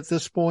seen it at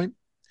this point.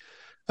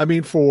 I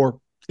mean, for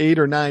 8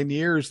 or 9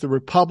 years, the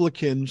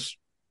Republicans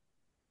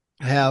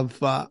have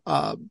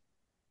done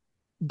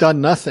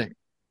nothing.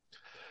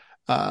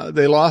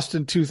 They lost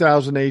in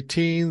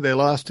 2018. They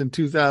lost in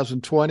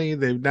 2020.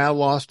 They've now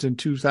lost in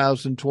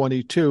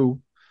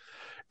 2022.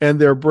 And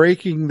they're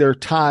breaking their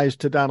ties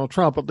to Donald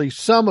Trump. At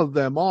least some of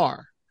them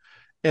are.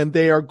 And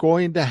they are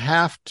going to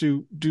have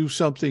to do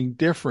something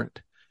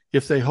different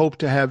if they hope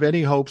to have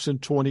any hopes in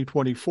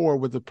 2024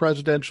 with the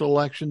presidential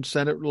elections,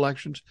 Senate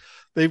elections.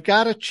 They've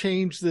got to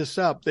change this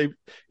up.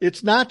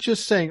 It's not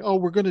just saying, oh,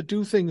 we're going to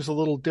do things a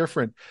little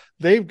different.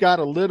 They've got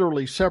to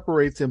literally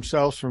separate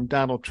themselves from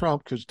Donald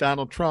Trump because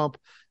Donald Trump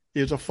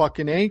is a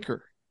fucking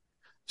anchor.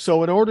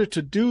 So in order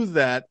to do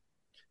that,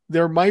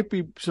 there might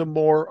be some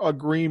more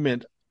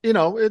agreement.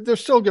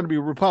 There's still going to be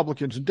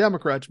Republicans and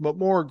Democrats, but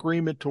more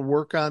agreement to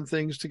work on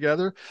things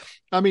together.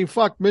 I mean,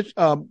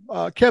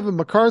 Kevin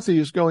McCarthy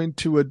is going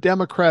to a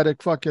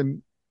Democratic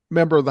fucking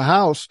member of the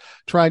House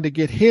trying to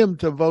get him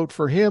to vote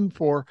for him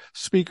for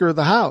Speaker of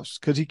the House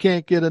because he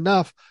can't get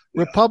enough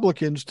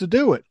Republicans to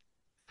do it.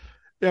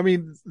 I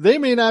mean, they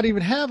may not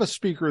even have a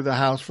Speaker of the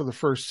House for the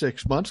first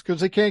 6 months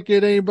because they can't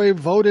get anybody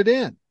voted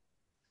in.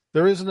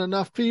 There isn't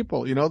enough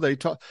people.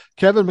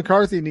 Kevin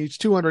McCarthy needs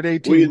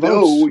 218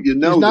 votes. He's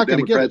not the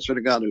Democrats are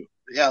going to.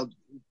 Yeah.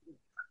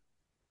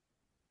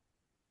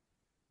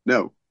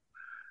 No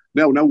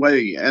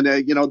way. And,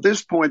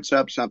 this points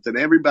up something.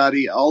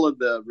 Everybody, all of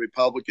the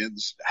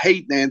Republicans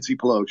hate Nancy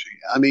Pelosi.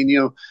 I mean,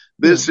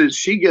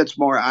 she gets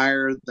more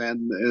ire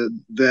than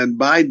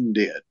Biden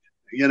did,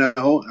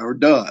 or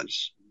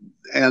does.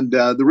 And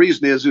the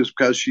reason is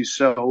because she's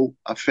so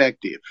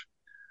effective.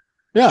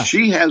 Yeah.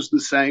 She has the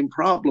same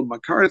problem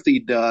McCarthy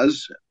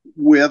does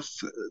with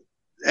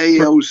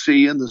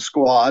AOC and the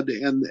squad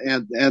and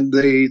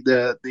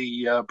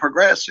the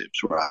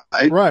progressives,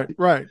 right?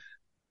 Right.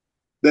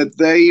 That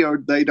they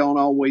don't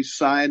always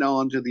sign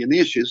on to the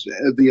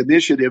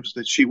initiatives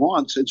that she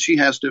wants, and she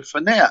has to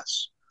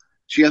finesse.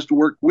 She has to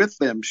work with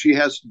them. She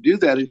has to do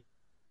that.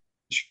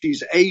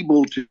 She's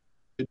able to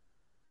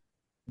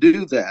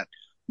do that.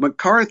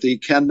 McCarthy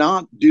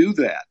cannot do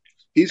that.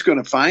 He's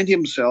going to find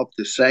himself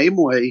the same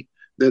way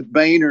that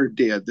Boehner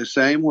did, the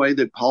same way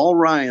that Paul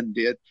Ryan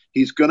did.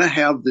 He's going to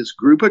have this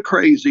group of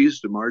crazies,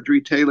 the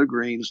Marjorie Taylor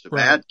Greens, the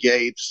Matt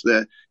Gaetz,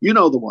 the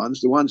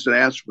ones that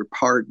ask for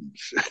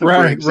pardons.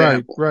 Right,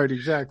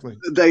 exactly.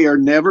 They are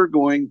never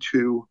going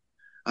to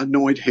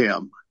anoint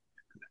him,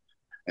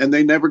 and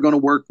they're never going to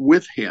work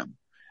with him.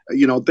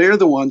 They're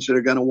the ones that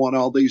are going to want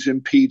all these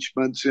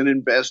impeachments and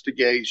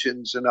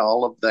investigations and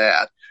all of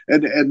that.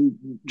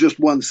 And just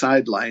one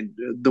sideline,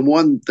 the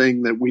one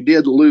thing that we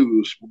did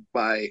lose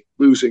by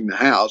losing the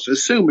House,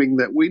 assuming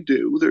that we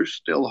do, there's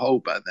still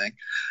hope, I think,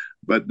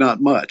 but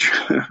not much.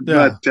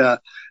 Yeah.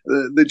 But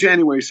the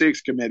January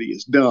 6th committee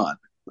is done.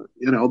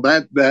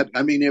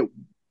 It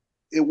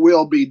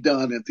will be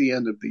done at the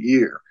end of the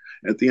year,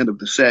 at the end of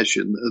the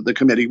session. The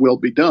committee will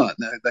be done.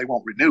 They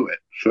won't renew it.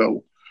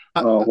 So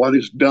what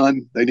is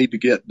done, they need to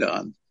get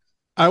done.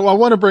 I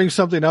want to bring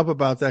something up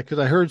about that because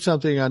I heard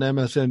something on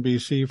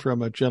MSNBC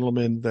from a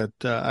gentleman that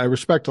I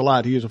respect a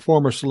lot. He is a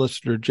former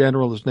Solicitor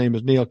General. His name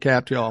is Neil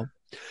Katyal,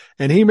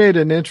 and he made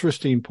an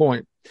interesting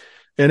point.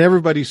 And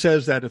everybody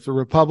says that if the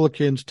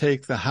Republicans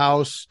take the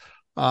House,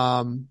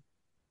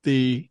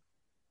 the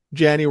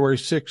January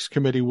 6th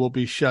committee will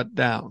be shut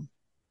down.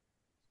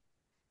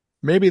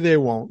 Maybe they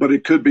won't. But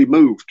it could be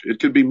moved. It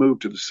could be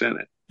moved to the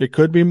Senate. It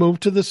could be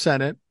moved to the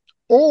Senate.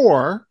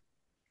 Or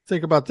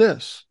think about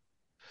this.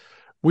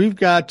 We've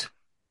got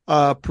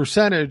a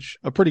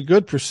pretty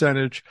good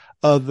percentage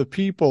of the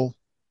people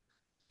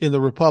in the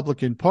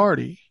Republican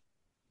Party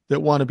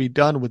that want to be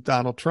done with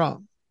Donald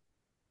Trump.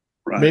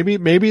 Right.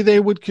 Maybe they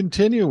would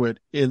continue it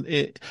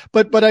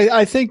but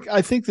I think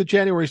the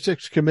January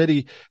 6th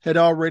committee had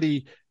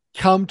already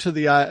come to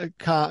the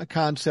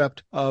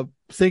concept of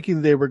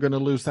thinking they were going to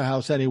lose the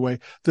House anyway,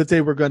 that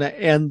they were going to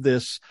end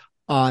this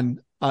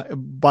on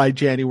by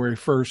January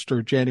 1st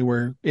or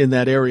January in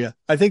that area.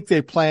 I think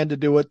they plan to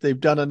do it. They've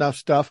done enough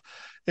stuff.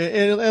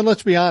 And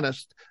let's be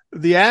honest,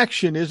 the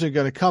action isn't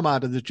going to come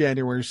out of the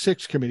January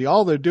 6th committee.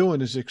 All they're doing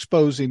is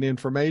exposing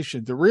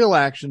information. The real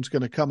action is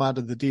going to come out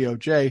of the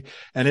DOJ,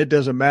 and it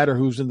doesn't matter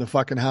who's in the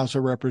fucking House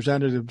of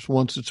Representatives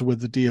once it's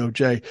with the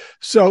DOJ.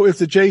 So if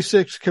the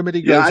J6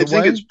 committee goes away,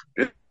 I think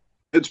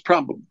it's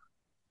probably.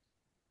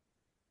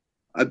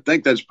 I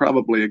think that's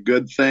probably a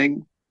good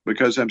thing,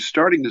 because I'm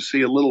starting to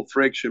see a little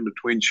friction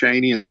between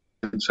Cheney and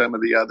some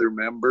of the other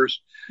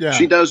members. Yeah.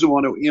 She doesn't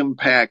want to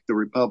impact the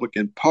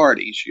Republican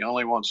Party. She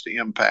only wants to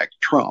impact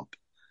Trump.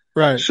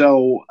 Right.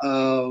 So,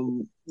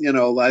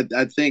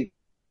 I think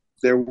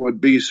there would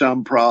be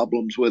some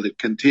problems with it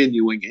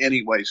continuing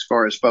anyway, as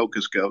far as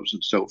focus goes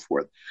and so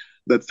forth.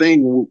 The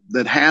thing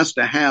that has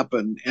to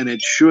happen, and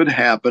it should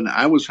happen,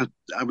 I was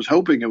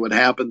hoping it would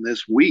happen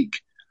this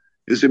week,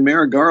 is that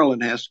Merrick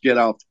Garland has to get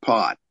off the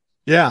pot.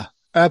 Yeah.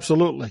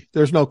 Absolutely.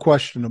 There's no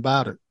question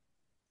about it.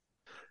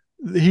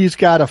 He's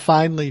got to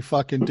finally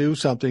fucking do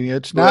something.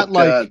 It's not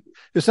like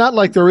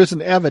there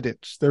isn't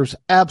evidence. There's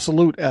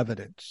absolute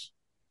evidence.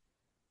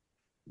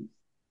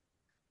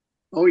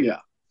 Oh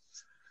yeah.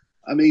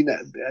 I mean,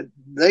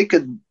 they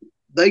could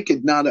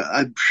not,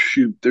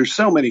 shoot. There's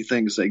so many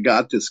things they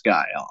got this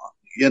guy on,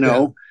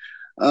 Yeah.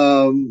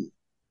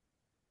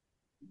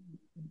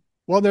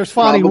 Well, there's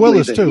Fonnie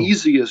Willis too. The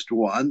easiest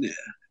one.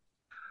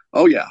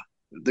 Oh yeah.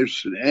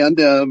 There's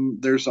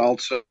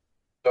also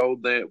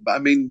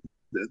the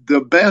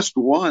best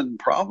one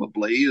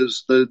probably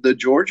is the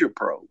Georgia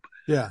probe.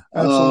 Yeah,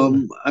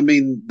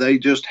 absolutely. They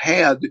just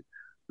had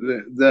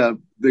the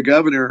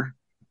governor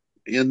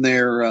in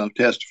there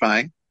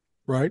testifying.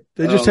 Right.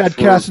 They just had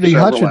Cassidy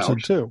Hutchinson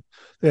too.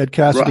 They had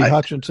Cassidy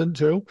Hutchinson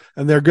too,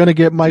 and they're going to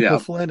get Michael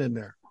Flynn in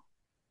there.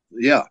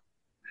 Yeah.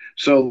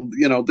 So,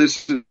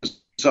 this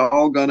is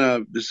all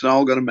gonna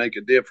make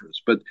a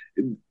difference. But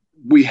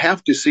we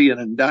have to see an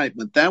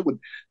indictment that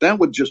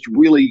would just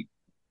really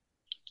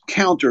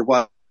counter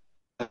what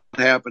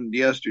happened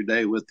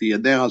yesterday with the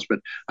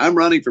announcement. I'm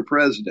running for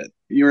president.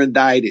 You're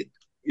indicted.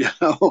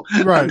 I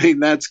Right. mean,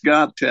 that's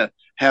got to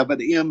have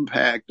an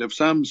impact of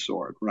some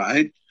sort,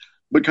 right?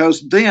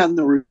 Because then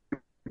the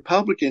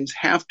Republicans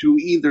have to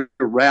either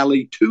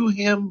rally to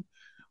him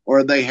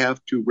or they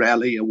have to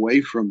rally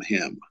away from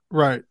him.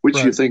 Right. Which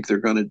you Right. think they're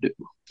going to do?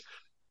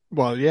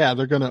 Well, yeah,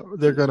 they're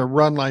gonna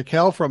run like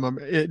hell from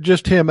him.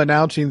 Just him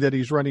announcing that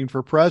he's running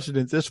for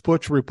president, this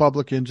puts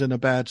Republicans in a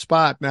bad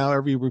spot. Now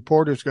every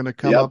reporter's going to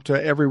come Yep. up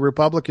to every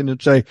Republican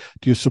and say,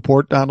 "Do you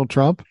support Donald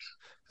Trump?"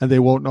 And they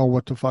won't know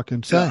what to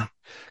fucking say Yeah.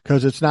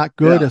 because it's not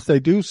good Yeah. if they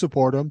do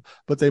support him,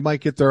 but they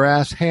might get their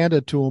ass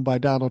handed to them by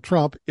Donald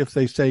Trump if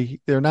they say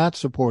they're not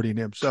supporting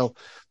him. So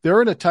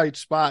they're in a tight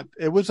spot.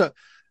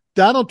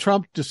 Donald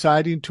Trump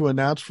deciding to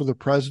announce for the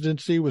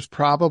presidency was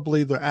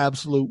probably the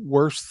absolute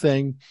worst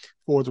thing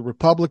for the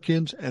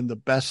Republicans and the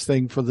best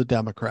thing for the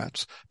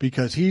Democrats,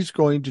 because he's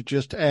going to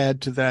just add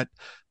to that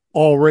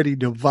already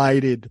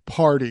divided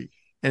party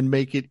and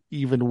make it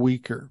even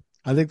weaker.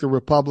 I think the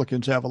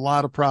Republicans have a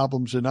lot of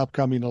problems in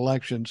upcoming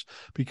elections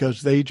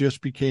because they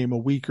just became a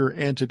weaker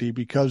entity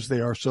because they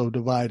are so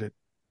divided.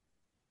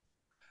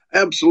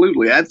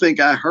 Absolutely. I think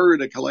I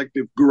heard a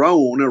collective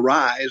groan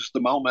arise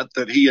the moment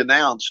that he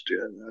announced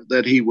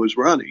that he was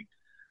running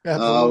uh,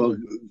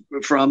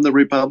 Absolutely. from the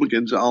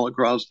Republicans all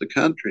across the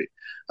country.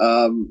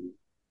 Um,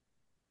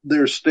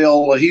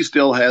 he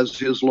still has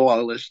his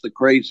loyalists, the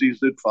crazies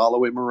that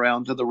follow him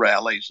around to the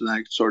rallies and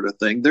that sort of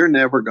thing. They're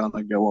never going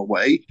to go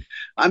away.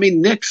 I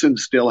mean, Nixon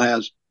still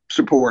has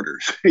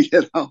supporters,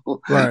 Right,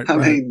 I right.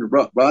 mean,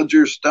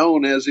 Roger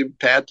Stone has him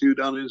tattooed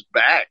on his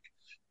back.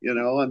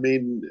 I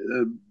mean,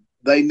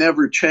 they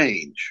never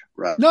change,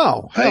 right?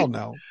 No, hell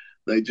no.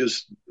 They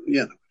just,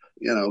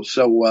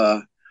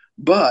 so,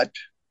 but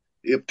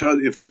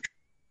if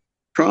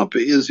Trump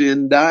is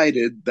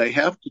indicted, they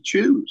have to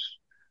choose.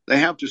 They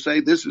have to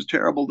say, this is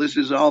terrible, this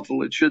is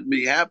awful, it shouldn't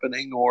be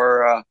happening,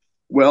 or,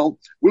 well,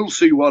 we'll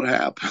see what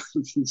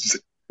happens.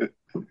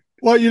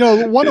 Well,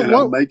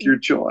 Make your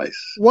choice.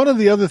 one of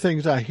the other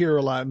things I hear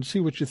a lot, and see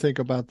what you think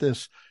about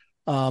this.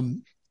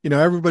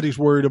 Everybody's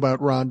worried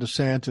about Ron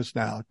DeSantis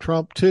now.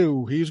 Trump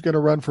too. He's going to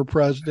run for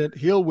president.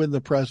 He'll win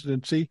the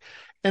presidency.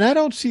 And I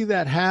don't see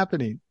that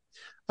happening.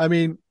 I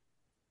mean,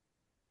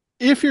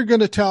 if you're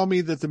going to tell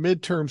me that the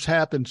midterms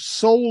happened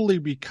solely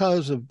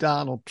because of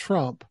Donald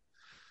Trump,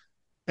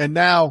 and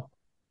now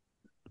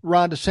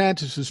Ron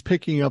DeSantis is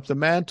picking up the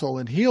mantle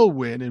and he'll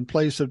win in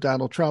place of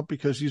Donald Trump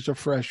because he's a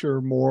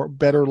fresher,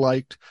 better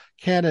liked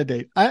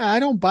candidate. I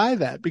don't buy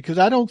that because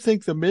I don't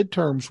think the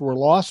midterms were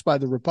lost by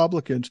the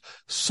Republicans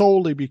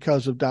solely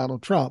because of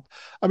Donald Trump.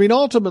 I mean,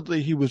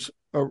 ultimately he was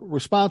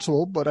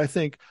responsible, but I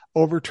think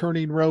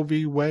overturning Roe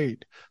v.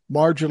 Wade,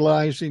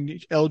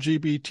 marginalizing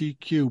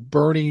LGBTQ,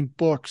 burning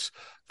books,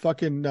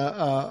 fucking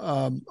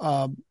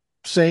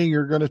saying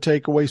you're going to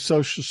take away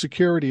Social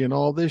Security and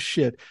all this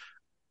shit.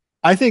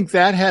 I think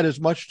that had as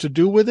much to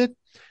do with it.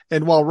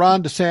 And while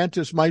Ron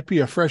DeSantis might be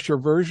a fresher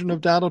version of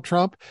Donald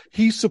Trump,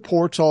 he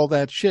supports all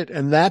that shit,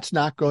 and that's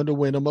not going to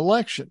win him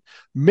election.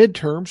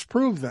 Midterms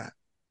prove that.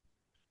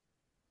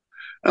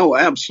 Oh,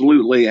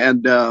 absolutely.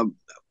 And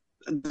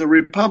the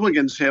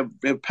Republicans have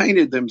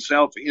painted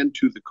themselves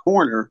into the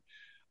corner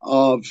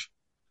of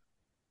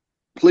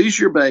please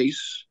your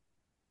base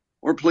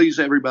or please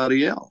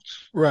everybody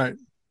else. Right.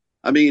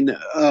 I mean,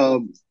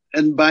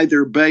 and by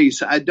their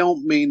base, I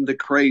don't mean the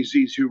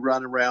crazies who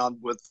run around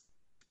with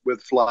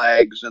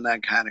flags and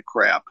that kind of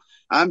crap.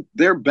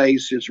 Their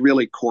base is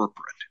really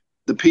corporate.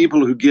 The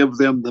people who give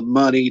them the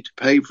money to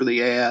pay for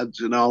the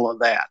ads and all of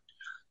that.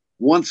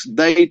 Once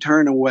they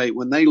turn away,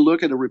 when they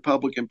look at a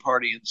Republican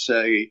Party and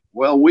say,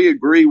 well, we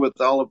agree with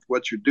all of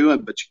what you're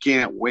doing, but you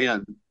can't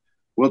win.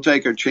 We'll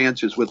take our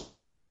chances with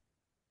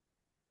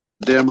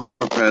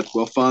Democrats.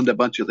 We'll fund a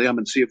bunch of them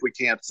and see if we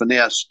can't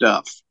finesse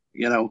stuff.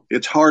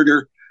 It's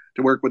harder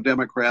to work with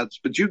Democrats,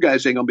 but you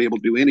guys ain't going to be able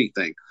to do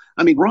anything.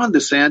 I mean, Ron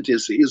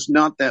DeSantis is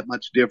not that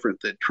much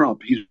different than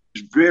Trump. He's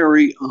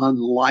very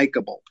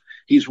unlikable.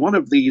 He's one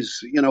of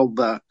these,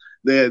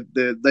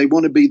 they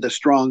want to be the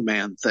strong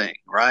man thing,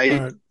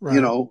 right?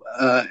 Right.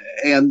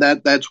 And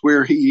that's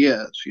where he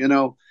is.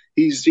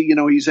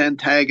 He's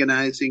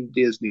antagonizing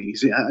Disney.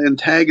 He's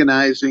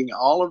antagonizing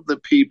all of the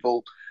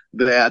people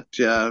that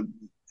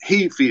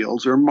he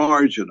feels are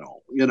marginal.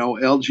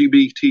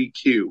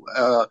 LGBTQ,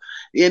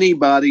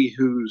 anybody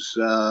who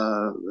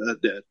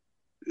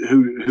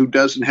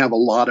doesn't have a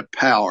lot of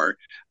power.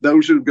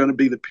 Those are going to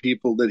be the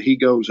people that he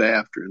goes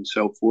after and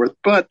so forth.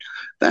 But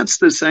that's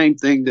the same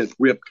thing that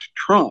ripped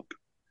Trump.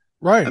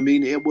 Right. I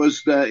mean, it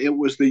was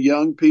the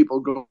young people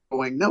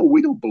going, no,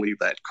 we don't believe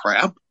that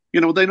crap. They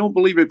don't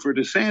believe it for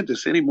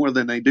DeSantis any more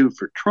than they do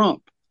for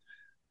Trump.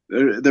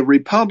 The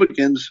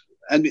Republicans,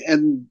 and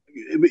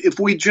if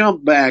we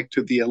jump back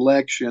to the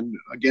election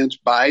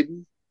against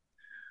Biden,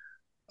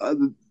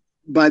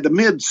 by the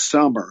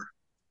midsummer,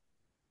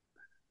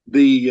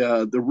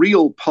 the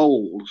real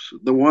polls,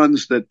 the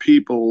ones that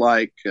people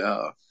like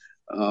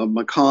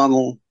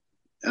McConnell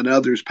and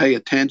others pay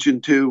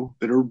attention to,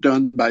 that are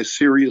done by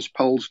serious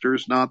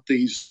pollsters, not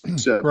these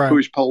Right.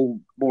 push poll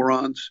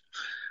morons,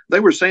 they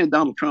were saying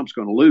Donald Trump's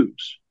going to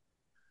lose.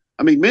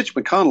 I mean, Mitch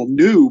McConnell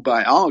knew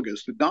by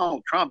August that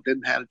Donald Trump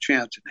didn't have a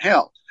chance in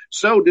hell.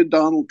 So did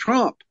Donald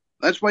Trump.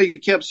 That's why he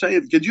kept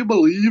saying, "Could you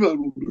believe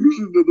I'm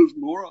losing to this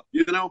moron?"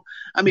 You know,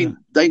 I mean,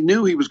 They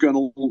knew he was going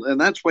to,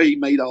 and that's why he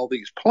made all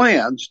these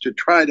plans to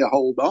try to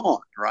hold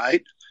on,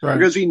 right?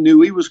 Because he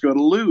knew he was going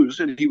to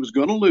lose, and he was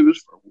going to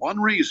lose for one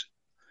reason: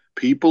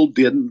 people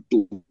didn't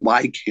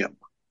like him,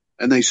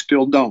 and they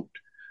still don't.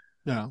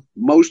 Yeah.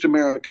 Most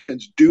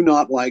Americans do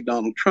not like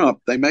Donald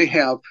Trump. They may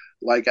have,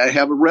 like I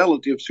have a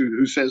relative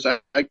who says,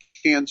 I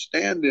can't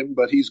stand him,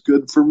 but he's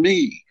good for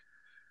me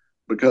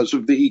because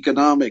of the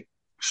economic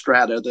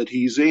strata that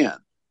he's in,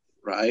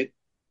 right?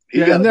 He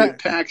got a big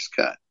tax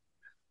cut.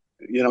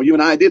 You know, you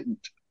and I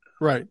didn't.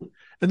 Right.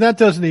 And that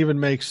doesn't even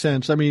make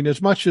sense. I mean,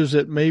 as much as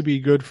it may be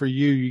good for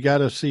you, you got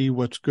to see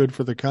what's good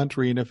for the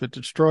country. And if it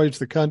destroys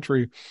the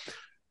country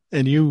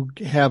and you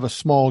have a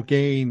small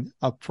gain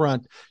up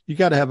front, you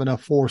got to have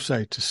enough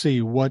foresight to see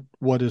what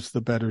is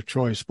the better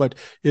choice. But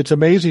it's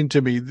amazing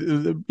to me,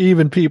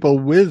 even people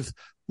with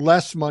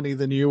less money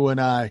than you and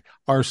I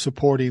are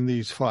supporting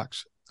these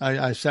fucks.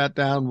 I sat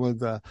down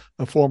with a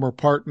former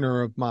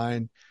partner of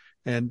mine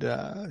and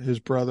his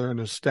brother and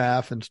his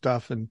staff and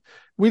stuff, and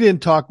we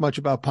didn't talk much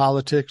about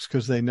politics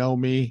because they know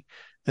me.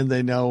 And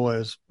they know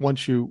as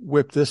once you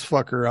whip this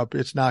fucker up,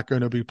 it's not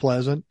going to be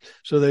pleasant.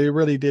 So they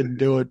really didn't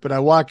do it. But I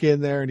walk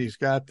in there and he's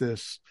got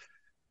this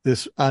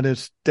on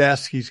his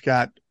desk. He's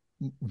got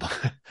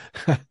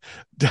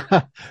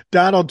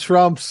Donald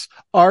Trump's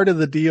Art of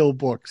the Deal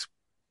books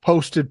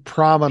posted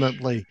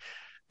prominently.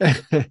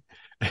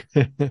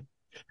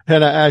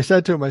 And I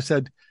said to him, I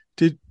said,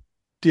 do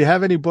you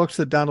have any books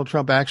that Donald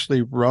Trump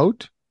actually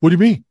wrote? What do you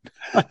mean?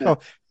 I go,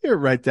 you didn't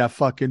write that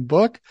fucking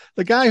book.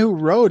 The guy who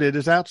wrote it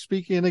is out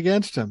speaking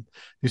against him.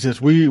 He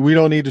says, we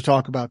don't need to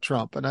talk about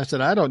Trump. And I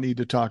said, I don't need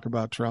to talk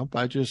about Trump.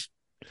 I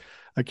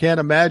can't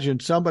imagine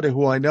somebody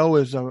who I know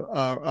is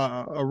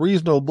a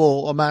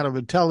reasonable amount of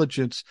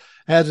intelligence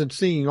hasn't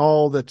seen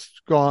all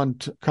that's come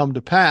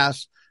to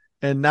pass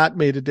and not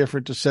made a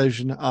different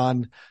decision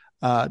on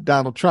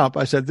Donald Trump.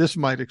 I said, this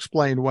might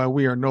explain why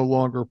we are no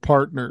longer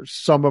partners.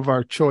 Some of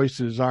our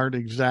choices aren't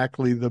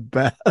exactly the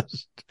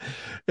best.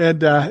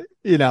 And,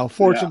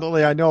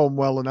 fortunately, I know him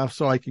well enough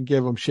so I can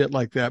give him shit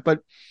like that. But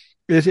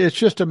it's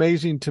just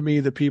amazing to me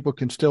that people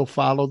can still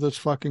follow this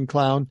fucking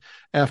clown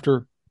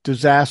after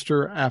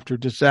disaster after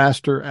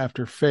disaster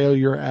after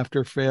failure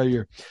after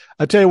failure.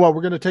 I tell you what,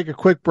 we're going to take a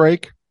quick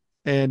break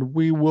and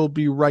we will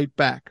be right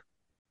back.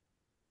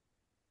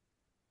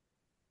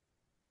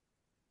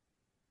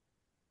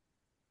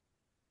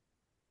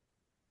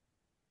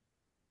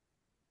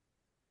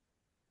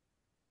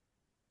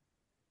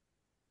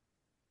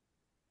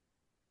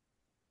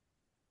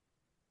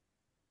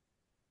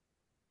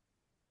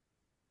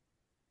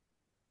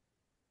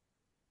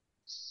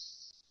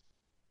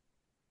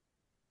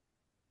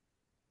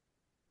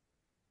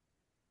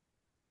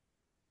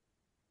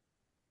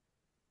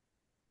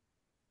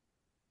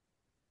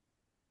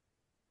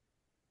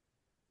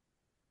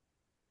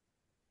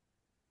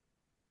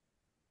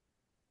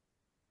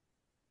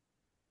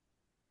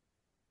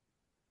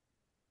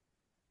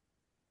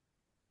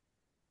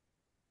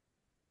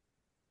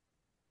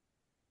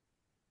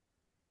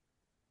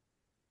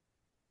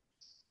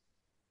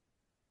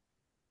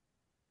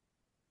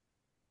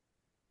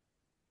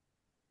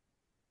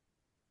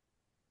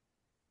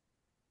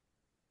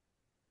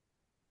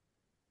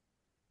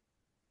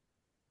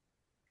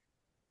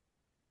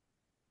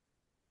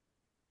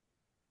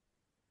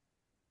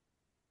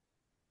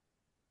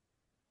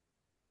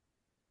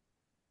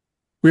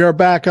 We are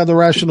back on the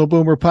Rational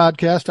Boomer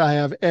podcast. I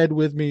have Ed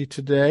with me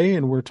today,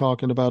 and we're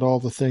talking about all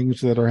the things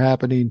that are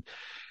happening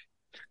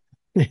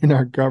in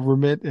our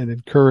government and in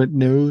current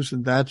news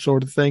and that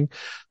sort of thing.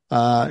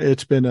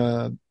 It's been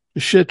a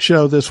shit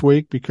show this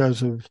week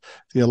because of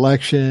the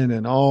election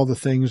and all the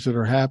things that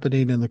are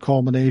happening and the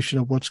culmination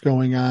of what's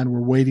going on. We're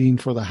waiting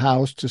for the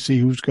House to see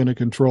who's going to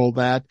control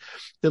that.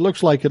 It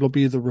looks like it'll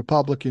be the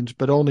Republicans,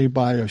 but only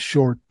by a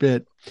short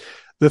bit.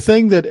 The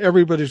thing that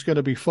everybody's going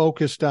to be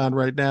focused on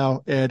right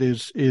now, Ed,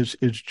 is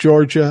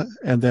Georgia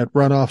and that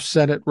runoff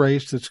Senate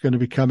race that's going to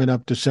be coming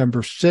up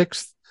December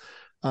 6th.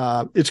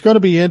 It's going to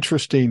be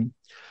interesting.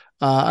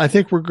 I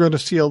think we're going to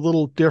see a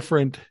little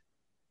different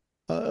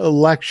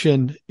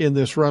election in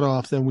this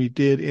runoff than we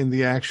did in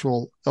the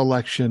actual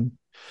election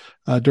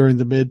during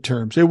the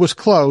midterms. It was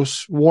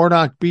close.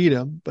 Warnock beat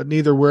him, but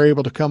neither were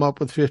able to come up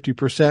with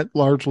 50%,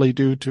 largely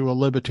due to a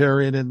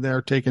libertarian in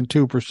there taking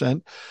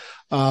 2%.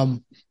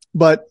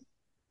 But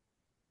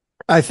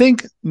I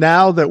think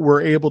now that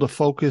we're able to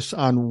focus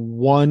on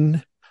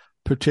one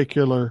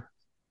particular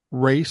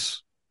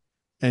race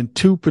and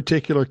two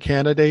particular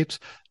candidates,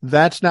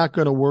 that's not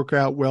going to work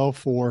out well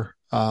for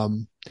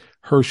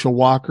Herschel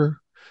Walker.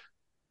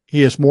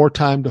 He has more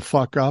time to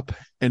fuck up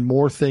and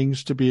more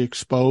things to be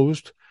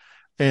exposed.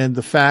 And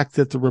the fact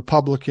that the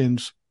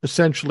Republicans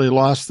essentially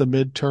lost the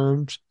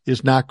midterms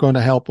is not going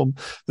to help them.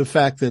 The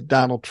fact that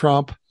Donald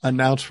Trump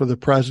announced for the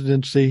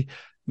presidency,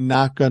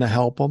 not going to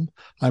help them.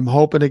 I'm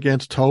hoping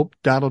against hope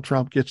Donald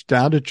Trump gets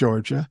down to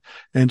Georgia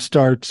and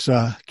starts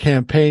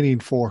campaigning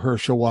for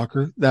Herschel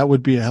Walker. That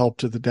would be a help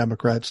to the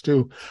Democrats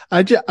too.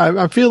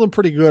 I'm feeling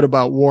pretty good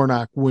about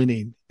Warnock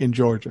winning in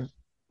Georgia.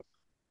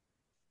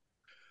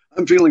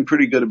 I'm feeling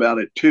pretty good about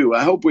it too.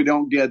 I hope we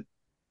don't get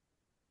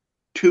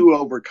too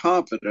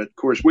overconfident. Of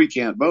course, we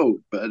can't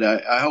vote, but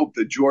I hope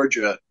the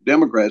Georgia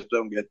Democrats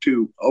don't get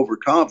too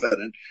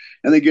overconfident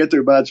and they get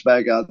their butts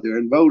back out there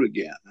and vote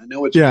again. I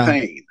know it's a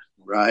pain,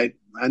 right?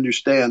 I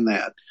understand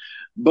that.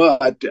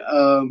 But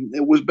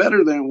it was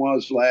better than it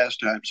was last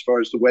time as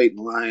far as the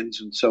waiting lines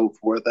and so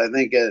forth. I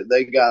think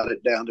they got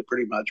it down to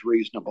pretty much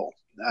reasonable.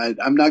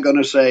 I'm not going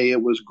to say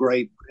it was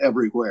great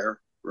everywhere,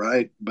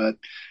 right? But it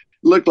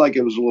looked like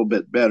it was a little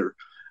bit better.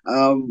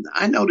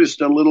 I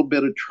noticed a little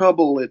bit of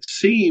trouble. It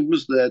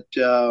seems that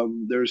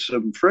there's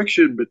some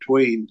friction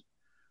between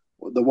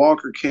the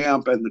Walker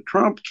camp and the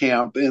Trump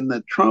camp, and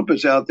that Trump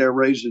is out there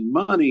raising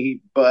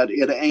money, but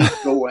it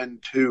ain't going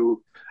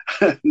to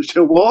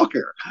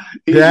Walker.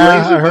 He's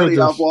raising money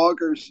off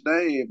Walker's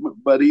name,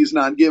 but he's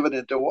not giving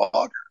it to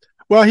Walker.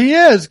 Well, he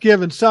is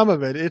giving some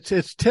of it.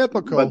 It's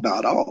typical, but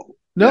not all.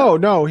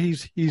 No,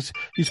 he's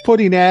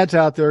putting ads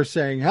out there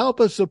saying, help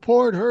us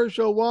support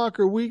Herschel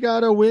Walker. We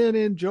got to win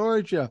in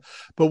Georgia.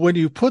 But when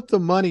you put the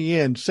money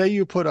in, say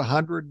you put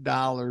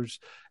 $100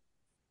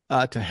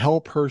 to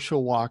help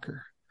Herschel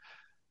Walker,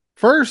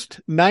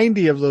 first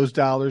 90 of those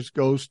dollars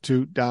goes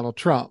to Donald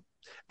Trump.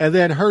 And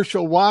then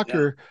Herschel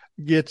Walker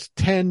gets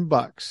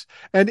 $10.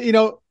 And,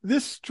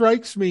 this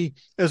strikes me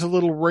as a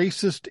little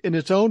racist in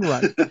its own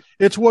right.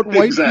 It's what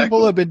white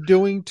people have been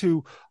doing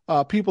to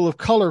people of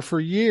color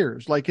for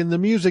years, like in the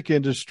music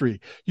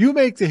industry. You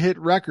make the hit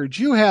records,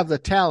 you have the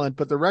talent,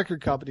 but the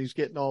record company's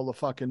getting all the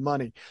fucking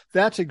money.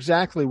 That's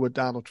exactly what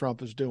Donald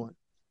Trump is doing.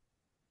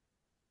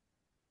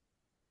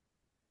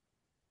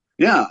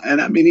 Yeah, and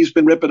I mean, he's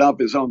been ripping off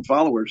his own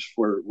followers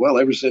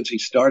ever since he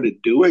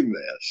started doing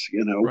this,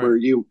 right. Where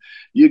you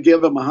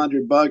give him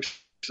 $100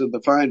 in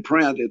the fine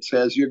print, it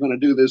says you're going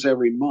to do this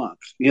every month,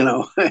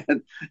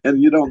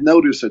 and you don't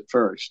notice at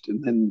first.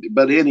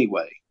 But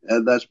anyway,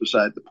 that's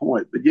beside the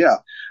point. But yeah,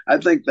 I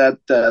think that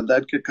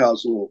that could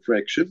cause a little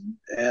friction,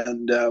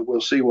 and we'll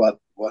see what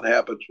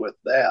happens with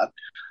that.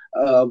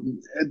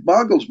 It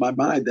boggles my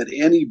mind that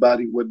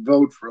anybody would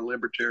vote for a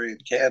libertarian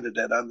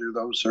candidate under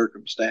those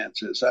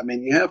circumstances. I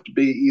mean, you have to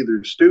be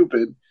either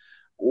stupid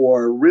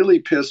or really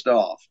pissed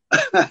off.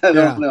 I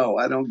don't know.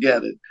 I don't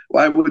get it.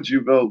 Why would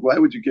you vote? Why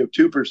would you give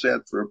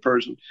 2% for a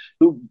person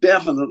who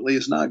definitely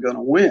is not going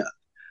to win?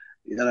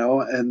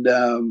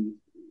 And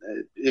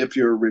if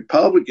you're a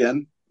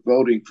Republican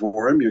voting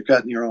for him, you're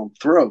cutting your own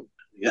throat.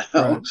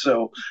 Right.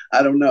 So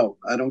I don't know.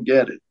 I don't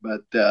get it.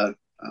 But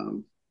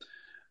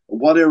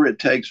whatever it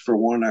takes for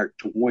Warnock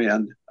to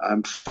win,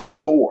 I'm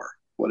for.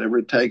 Whatever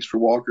it takes for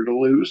Walker to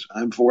lose,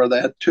 I'm for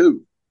that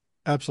too.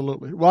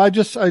 Absolutely. Well, I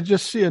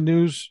just see a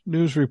news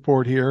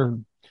report here.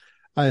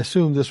 I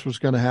assume this was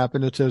going to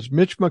happen. It says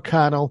Mitch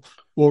McConnell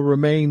will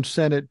remain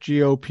Senate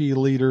GOP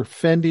leader,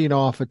 fending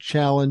off a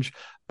challenge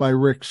by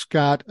Rick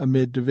Scott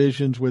amid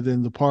divisions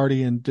within the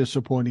party and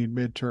disappointing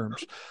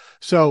midterms.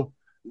 So,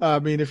 I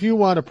mean, if you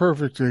want a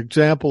perfect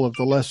example of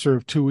the lesser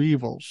of two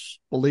evils,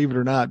 believe it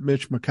or not,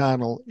 Mitch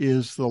McConnell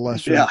is the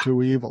lesser of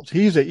two evils.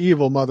 He's an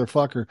evil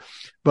motherfucker,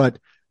 but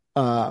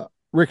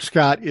Rick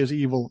Scott is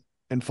evil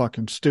and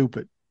fucking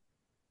stupid.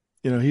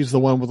 He's the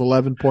one with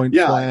 11-point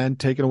plan,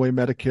 taking away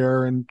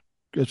Medicare and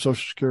Social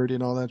Security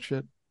and all that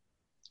shit.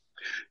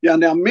 Yeah,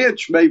 now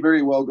Mitch may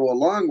very well go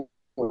along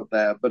with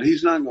that, but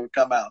he's not going to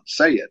come out and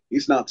say it.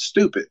 He's not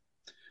stupid.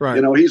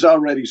 Right. He's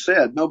already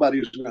said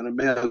nobody's going to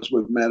mess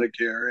with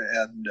Medicare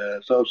and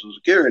Social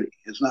Security.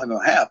 It's not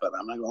going to happen.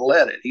 I'm not going to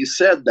let it. He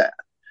said that.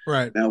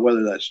 Right. Now,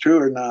 whether that's true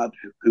or not,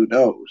 who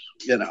knows?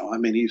 I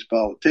mean, he's a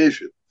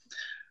politician.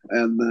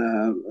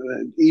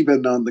 And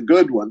even on the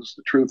good ones,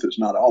 the truth is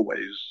not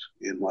always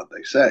in what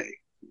they say,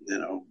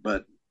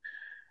 but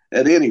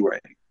at any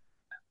rate.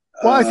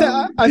 Well,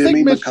 I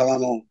think Mitch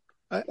McConnell.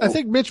 I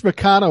think Mitch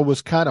McConnell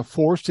was kind of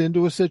forced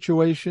into a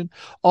situation.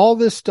 All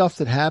this stuff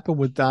that happened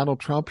with Donald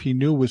Trump, he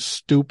knew was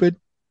stupid,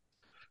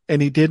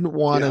 and he didn't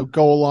want to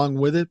go along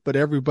with it, but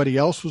everybody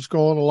else was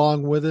going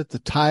along with it. The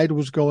tide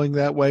was going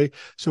that way,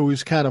 so he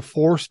was kind of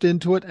forced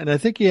into it, and I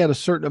think he had a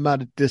certain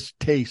amount of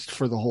distaste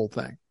for the whole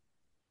thing.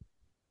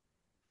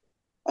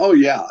 Oh,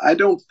 yeah. I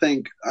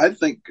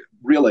think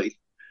really,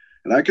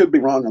 and I could be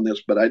wrong on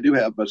this, but I do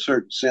have a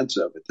certain sense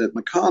of it, that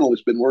McConnell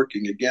has been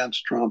working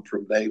against Trump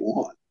from day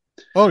one.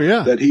 Oh,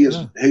 yeah. That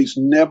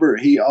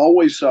he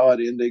always saw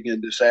it ending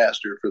in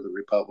disaster for the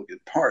Republican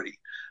Party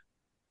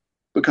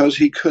because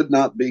he could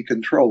not be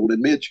controlled.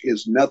 And Mitch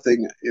is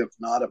nothing if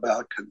not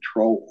about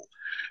control.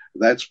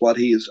 That's what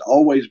he has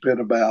always been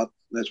about.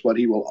 That's what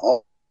he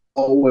will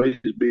always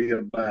be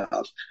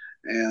about.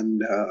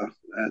 And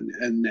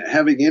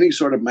having any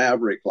sort of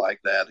maverick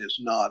like that is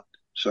not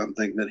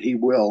something that he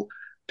will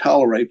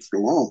tolerate for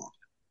long.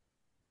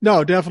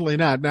 No, definitely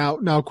not. Now,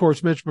 of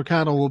course, Mitch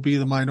McConnell will be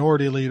the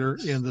minority leader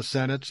in the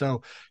Senate,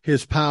 so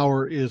his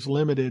power is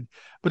limited.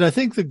 But I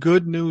think the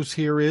good news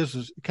here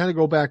is kind of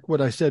go back what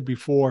I said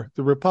before.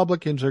 The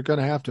Republicans are going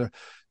to have to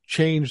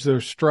change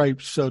their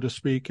stripes, so to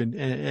speak,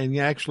 and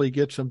actually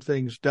get some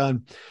things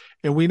done.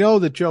 And we know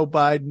that Joe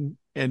Biden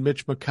and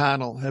Mitch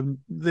McConnell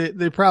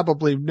they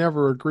probably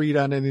never agreed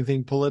on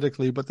anything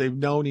politically, but they've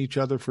known each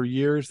other for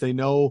years. They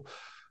know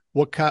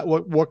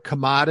what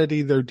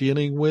commodity they're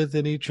dealing with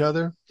in each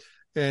other.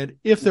 And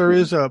if there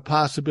is a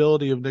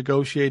possibility of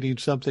negotiating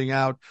something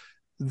out,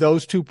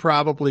 those two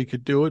probably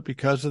could do it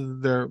because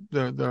of their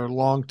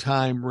long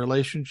time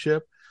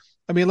relationship.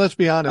 I mean, let's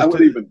be honest.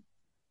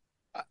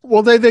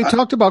 Well, they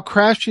talked about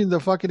crashing the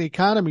fucking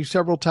economy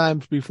several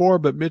times before,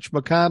 but Mitch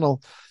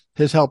McConnell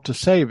has helped to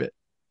save it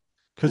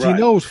because he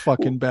knows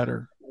fucking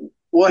better.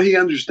 Well, he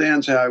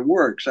understands how it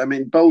works. I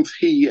mean, both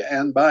he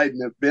and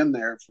Biden have been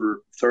there for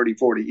 30,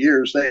 40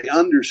 years. They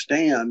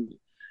understand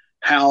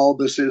how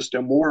the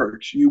system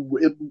works.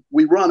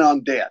 We run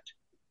on debt.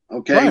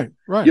 Okay.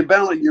 Right.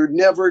 You're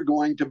never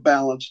going to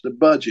balance the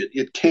budget.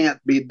 It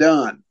can't be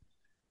done.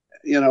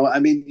 I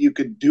mean, you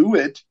could do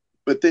it,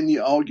 but then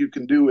all you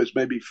can do is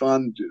maybe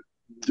fund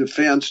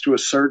defense to a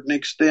certain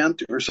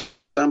extent or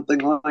something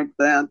like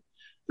that.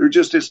 There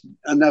just is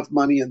enough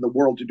money in the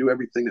world to do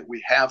everything that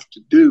we have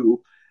to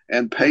do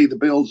and pay the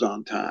bills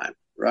on time.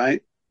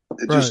 Right.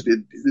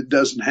 It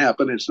doesn't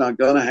happen. It's not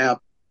going to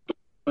happen.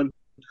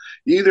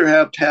 You either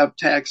have to have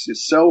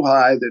taxes so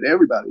high that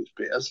everybody's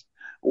pissed,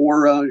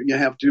 or you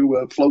have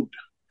to float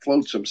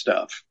some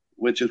stuff,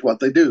 which is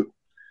what they do.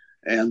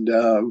 And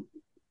well,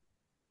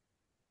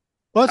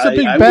 it's a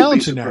big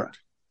balancing act.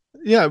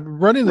 Yeah,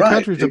 running the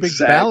country is a big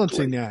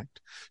balancing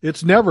act.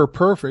 It's never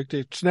perfect.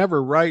 It's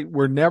never right.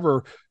 We're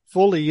never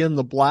fully in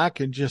the black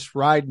and just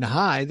riding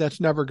high.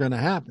 That's never going to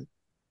happen.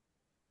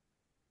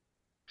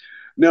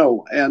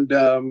 No, and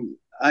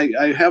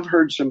I have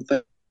heard some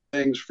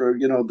things for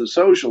the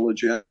social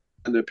agenda.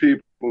 And the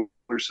people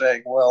are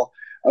saying, well,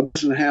 it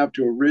doesn't have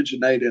to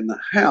originate in the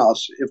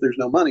House if there's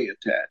no money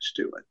attached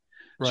to it.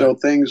 Right. So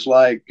things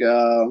like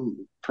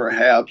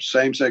perhaps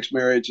same-sex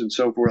marriage and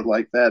so forth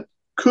like that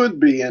could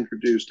be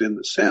introduced in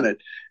the Senate.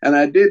 And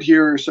I did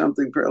hear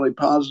something fairly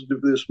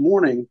positive this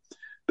morning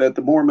that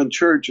the Mormon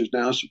Church is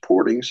now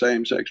supporting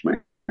same-sex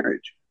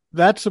marriage.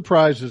 That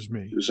surprises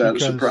me. Is that a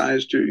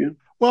surprise to you?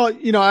 Well,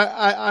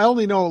 I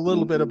only know a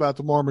little bit about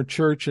the Mormon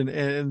Church,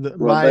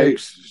 my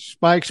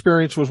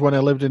experience was when I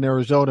lived in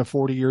Arizona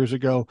 40 years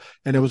ago,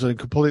 and it was a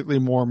completely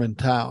Mormon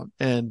town.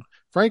 And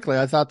frankly,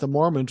 I thought the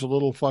Mormons a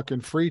little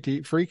fucking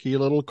freaky, a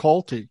little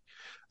culty.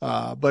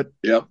 But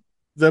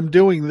them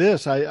doing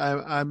this,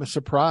 I'm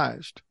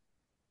surprised.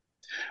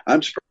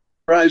 I'm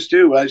surprised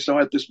too. I saw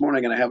it this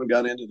morning, and I haven't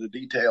got into the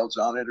details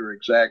on it or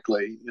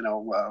exactly,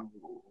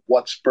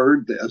 what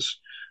spurred this.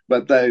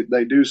 But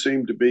they do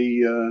seem to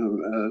be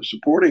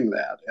supporting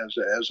that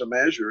as a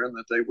measure, and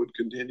that they would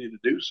continue to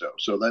do so.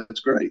 So that's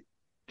great.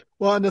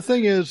 Well, and the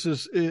thing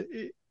is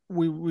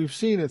we've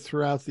seen it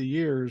throughout the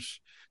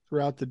years,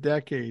 throughout the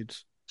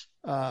decades.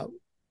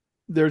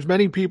 There's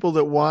many people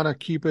that want to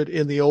keep it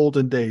in the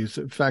olden days.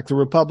 In fact, the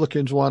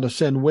Republicans want to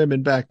send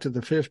women back to the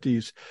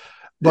 50s.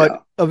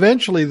 But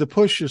eventually the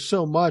push is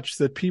so much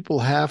that people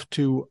have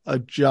to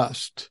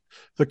adjust.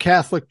 The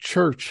Catholic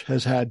Church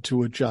has had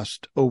to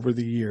adjust over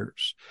the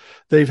years.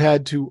 They've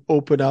had to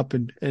open up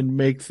and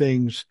make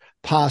things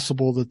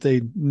possible that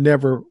they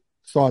never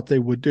thought they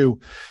would do.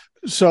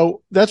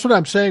 So that's what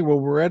I'm saying. Well,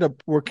 we're at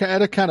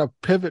a kind of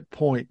pivot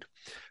point.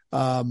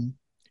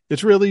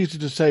 It's really easy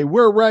to say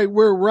we're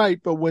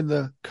right. But when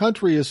the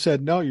country has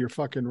said, no, you're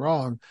fucking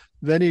wrong,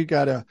 then you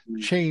got to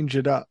change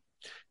it up.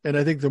 And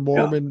I think the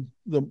Mormon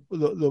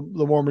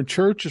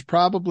Church is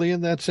probably in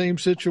that same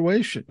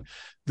situation.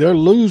 They're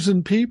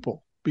losing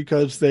people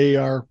because they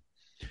are,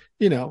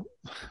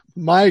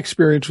 my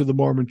experience with the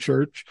Mormon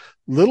Church,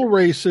 little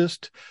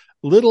racist,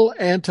 little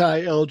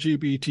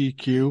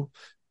anti-LGBTQ,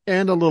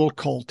 and a little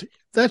culty.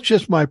 That's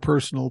just my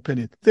personal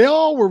opinion. They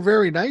all were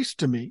very nice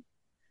to me,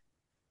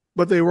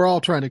 but they were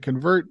all trying to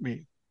convert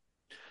me.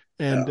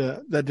 And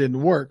that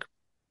didn't work.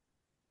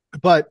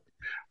 But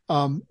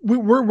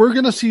we're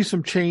going to see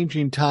some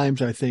changing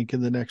times, I think,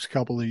 in the next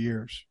couple of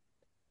years.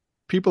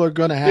 People are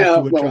going to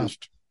have to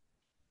adjust.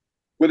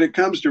 When it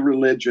comes to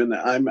religion,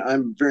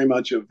 I'm very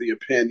much of the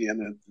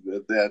opinion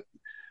that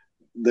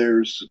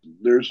there's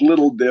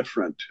little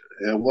different.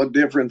 What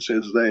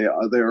differences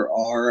there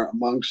are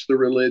amongst the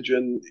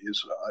religion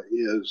is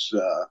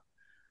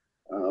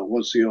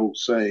what's the old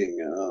saying?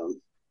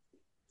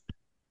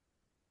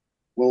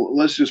 Well,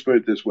 let's just put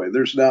it this way: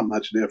 there's not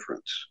much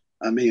difference.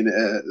 I mean,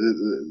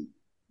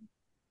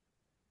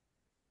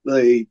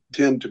 they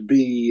tend to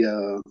be.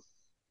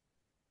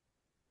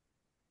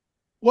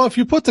 Well, if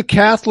you put the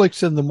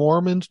Catholics and the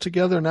Mormons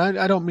together, and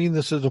I don't mean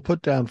this as a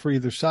put down for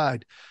either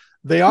side,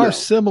 they are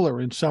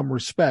similar in some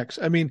respects.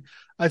 I mean,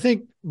 I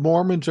think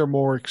Mormons are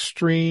more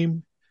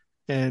extreme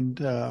and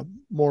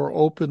more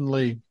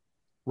openly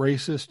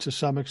racist to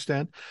some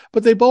extent,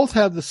 but they both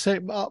have the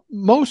same.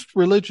 Most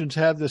religions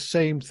have the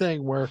same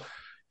thing where,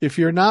 if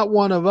you're not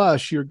one of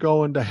us, you're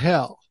going to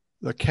hell.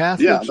 The Yeah,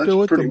 Catholics that's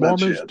do it. The pretty much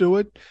Mormons it. do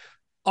it.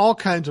 All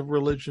kinds of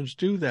religions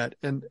do that.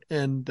 And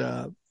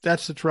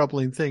that's the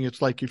troubling thing.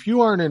 It's like, if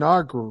you aren't in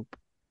our group,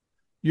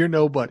 you're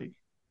nobody.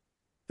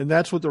 And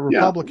that's what the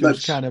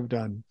Republicans kind of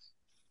done.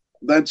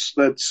 That's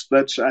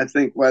I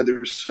think why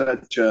there's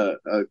such a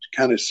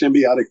kind of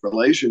symbiotic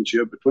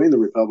relationship between the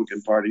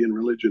Republican Party and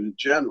religion in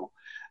general.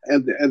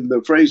 And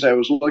the phrase I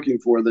was looking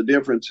for, the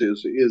difference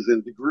is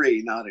in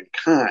degree, not in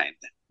kind,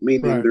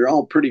 meaning Right. they're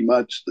all pretty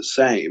much the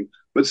same,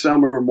 but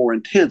some are more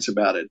intense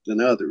about it than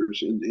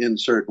others in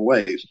certain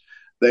ways.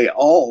 They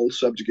all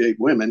subjugate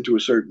women to a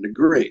certain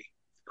degree.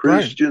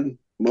 Christian,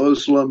 right.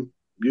 Muslim,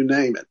 you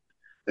name it.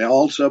 They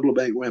all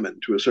sublimate women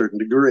to a certain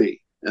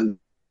degree and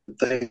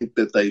think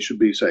that they should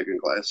be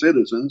second-class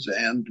citizens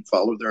and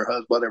follow their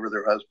husband, whatever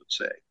their husbands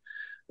say.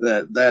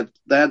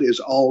 That is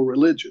all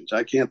religions.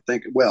 I can't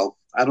think. Well,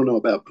 I don't know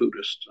about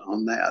Buddhists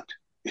on that,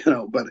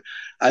 but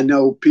I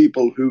know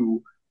people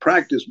who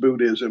practice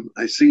Buddhism.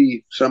 I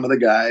see some of the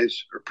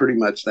guys are pretty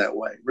much that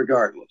way,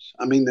 regardless.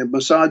 I mean, the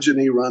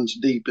misogyny runs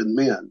deep in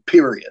men.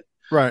 Period.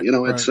 Right. It's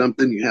right.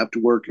 something you have to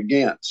work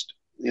against.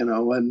 And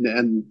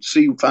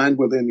find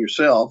within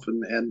yourself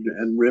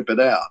and rip it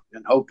out,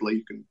 and hopefully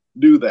you can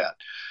do that.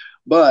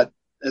 But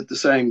at the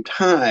same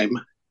time,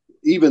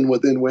 even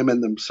within women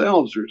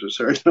themselves, there's a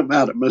certain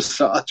amount of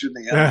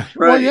misogyny.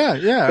 Well, yeah,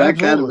 that absolutely.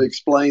 kind of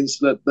explains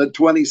that the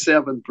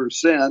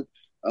 27%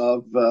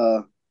 of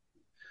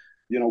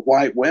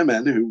white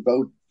women who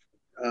vote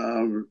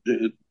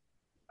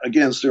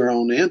against their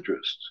own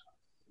interests.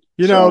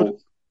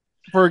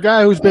 For a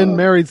guy who's been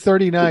married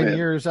 39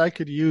 years, I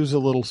could use a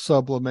little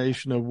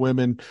sublimation of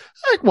women,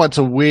 like once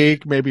a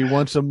week, maybe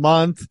once a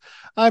month.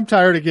 I'm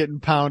tired of getting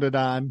pounded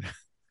on,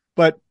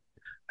 but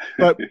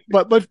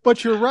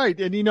you're right.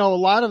 And, a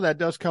lot of that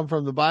does come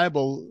from the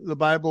Bible. The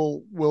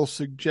Bible will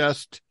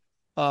suggest,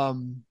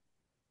 that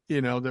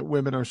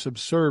women are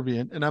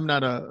subservient, and I'm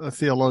not a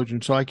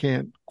theologian, so I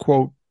can't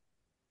quote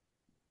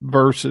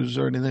verses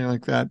or anything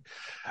like that.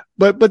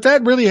 But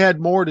that really had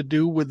more to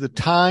do with the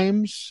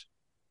times.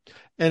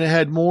 And it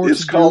had more.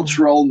 It's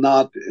cultural,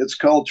 it's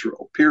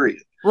cultural,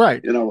 period.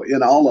 Right. In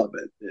all of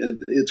it,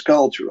 it's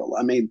cultural.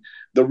 I mean,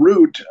 the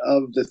root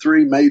of the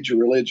three major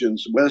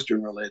religions,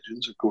 Western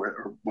religions, of course,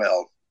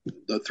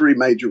 the three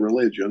major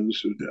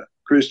religions,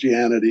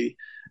 Christianity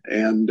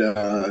and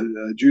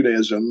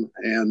Judaism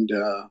and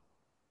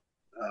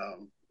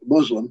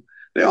Muslim,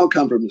 they all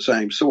come from the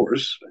same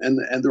source, and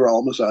they're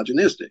all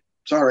misogynistic.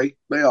 Sorry,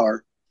 they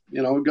are.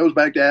 It goes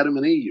back to Adam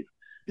and Eve,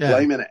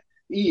 blaming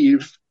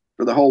Eve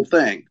for the whole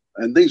thing.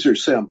 And these are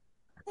symbols,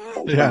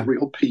 not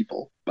real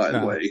people, by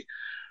the way.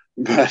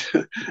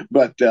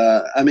 But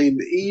I mean,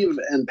 Eve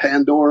and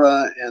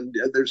Pandora, and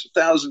there's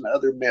 1,000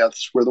 other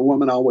myths where the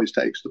woman always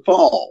takes the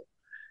fall.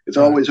 It's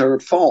always her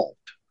fault,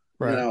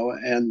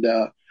 and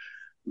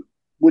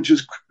which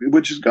is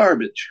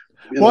garbage.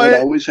 It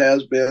always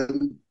has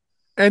been.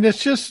 And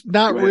it's just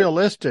not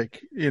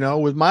realistic.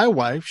 With my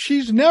wife,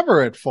 she's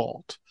never at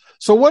fault.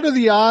 So what are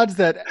the odds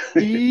that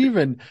Eve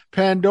and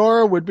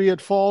Pandora would be at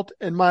fault,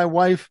 and my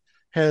wife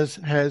has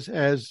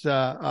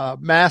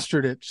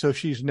mastered it, so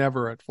she's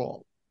never at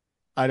fault?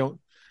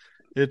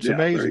 It's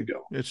amazing. There you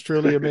go. It's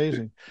truly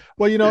amazing.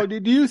 Well,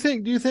 do you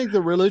think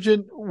the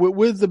religion,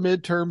 with the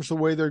midterms, the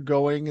way they're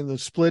going and the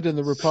split in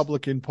the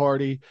Republican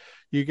Party,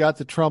 you got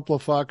the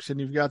Trump-la-fucks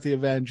and you've got the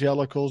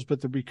evangelicals, but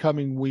they're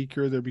becoming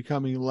weaker. They're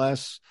becoming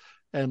less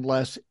and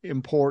less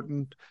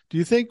important. Do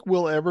you think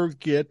we'll ever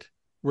get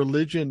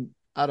religion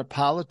out of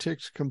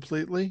politics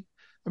completely?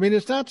 I mean,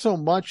 it's not so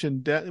much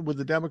with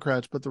the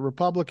Democrats, but the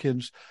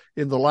Republicans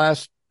in the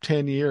last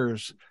 10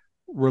 years,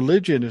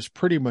 religion has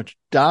pretty much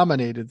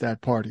dominated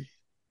that party.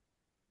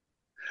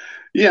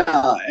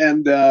 Yeah,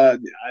 and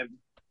I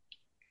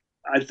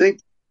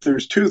think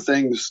there's two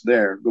things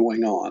there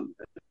going on.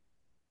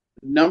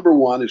 Number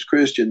one is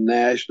Christian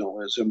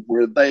nationalism,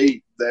 where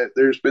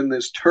there's been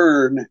this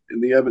turn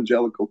in the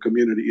evangelical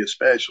community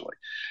especially,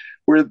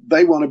 where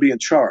they want to be in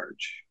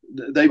charge.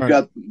 They've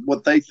got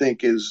what they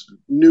think is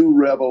new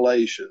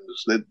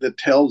revelations that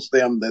tells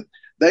them that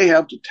they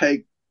have to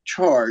take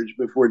charge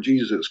before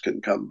Jesus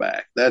can come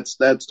back. That's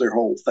their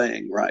whole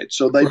thing, right?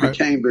 So they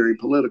became very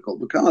political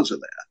because of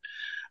that.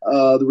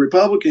 The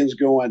Republicans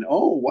going,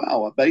 oh,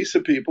 wow, a base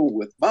of people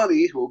with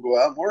money who will go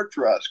out and work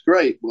for us.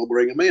 Great, we'll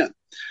bring them in.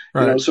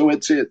 So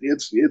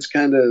it's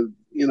kind of,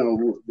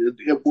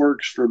 it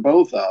works for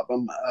both of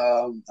them.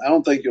 I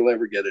don't think you'll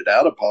ever get it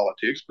out of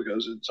politics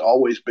because it's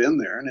always been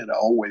there and it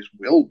always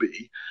will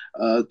be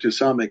to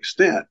some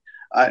extent.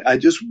 I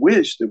just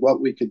wish that what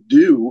we could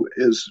do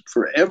is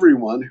for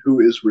everyone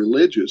who is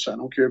religious, I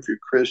don't care if you're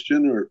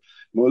Christian or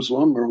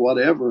Muslim or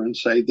whatever, and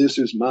say, this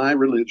is my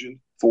religion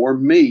for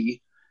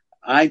me.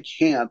 I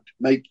can't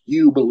make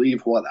you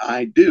believe what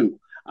I do.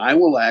 I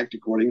will act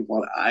according to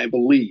what I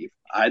believe.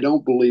 I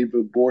don't believe in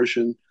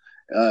abortion,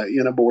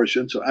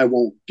 so I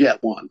won't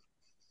get one.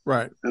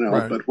 Right.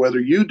 But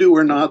whether you do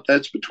or not,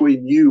 that's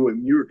between you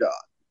and your God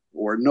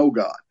or no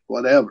God,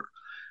 whatever.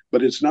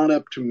 but it's not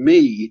up to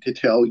me to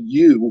tell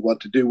you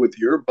what to do with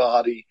your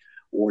body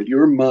or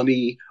your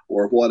money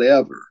or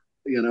whatever.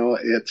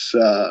 It's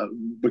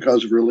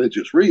because of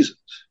religious reasons.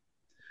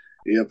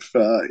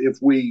 If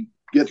we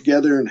get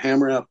together and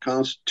hammer out the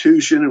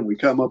Constitution and we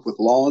come up with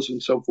laws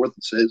and so forth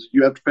that says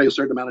you have to pay a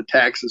certain amount of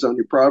taxes on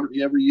your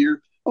property every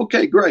year,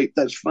 okay, great,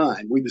 that's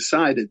fine. We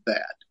decided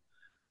that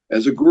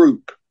as a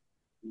group.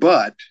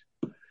 But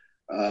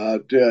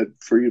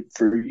for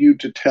you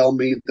to tell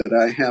me that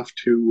I have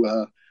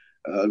to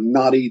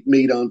not eat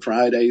meat on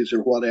Fridays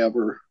or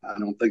whatever, I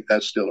don't think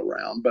that's still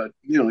around. But,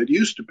 it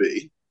used to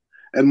be.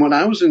 And when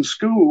I was in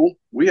school,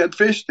 we had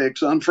fish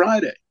sticks on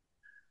Friday.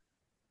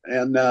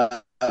 And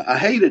I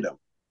hated them.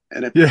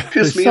 And it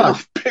pissed me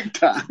off big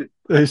time.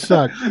 They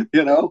suck.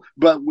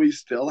 But we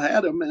still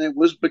had them. And it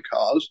was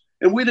because,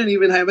 and we didn't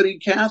even have any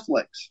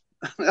Catholics.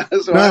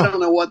 So I don't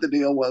know what the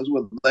deal was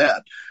with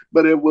that.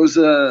 But it was,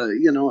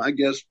 I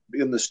guess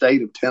in the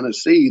state of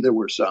Tennessee, there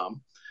were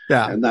some.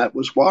 Yeah. And that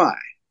was why,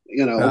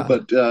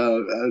 but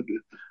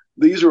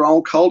these are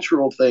all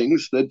cultural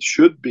things that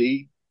should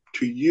be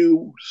to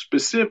you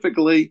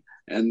specifically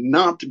and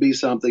not to be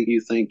something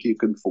you think you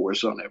can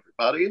force on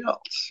everybody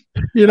else.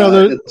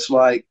 It's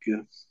like,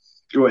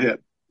 go ahead.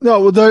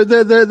 No,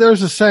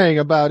 there's a saying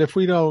about if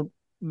we don't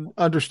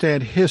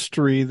understand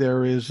history,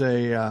 there is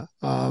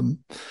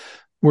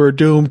we're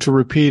doomed to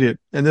repeat it.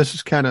 And this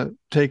is kind of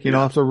taking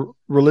off the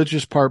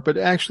religious part, but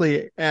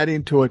actually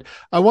adding to it.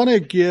 I want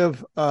to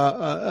give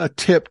a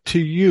tip to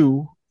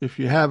you, if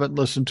you haven't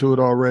listened to it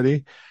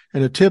already,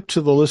 and a tip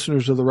to the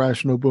listeners of the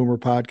Rational Boomer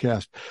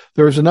podcast.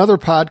 There's another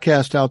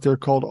podcast out there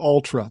called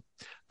Ultra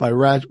by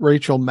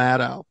Rachel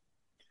Maddow.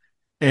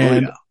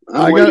 And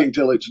I'm waiting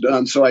till it's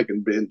done so I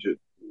can binge it.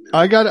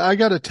 I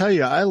got to tell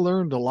you, I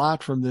learned a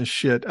lot from this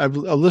shit. I've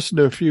listened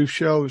to a few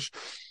shows.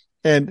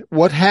 And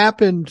what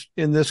happened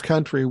in this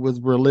country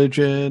with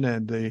religion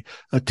and the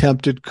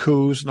attempted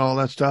coups and all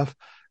that stuff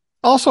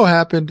also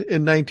happened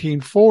in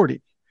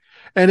 1940.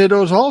 And it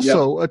was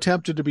also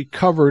attempted to be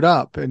covered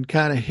up and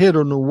kind of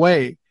hidden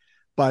away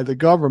by the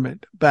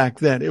government back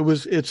then.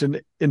 It's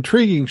an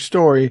intriguing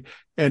story,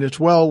 and it's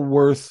well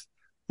worth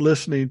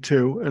listening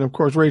to. And of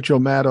course, Rachel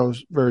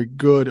Maddow's very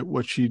good at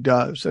what she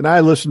does. And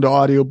I listen to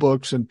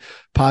audiobooks and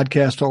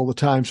podcasts all the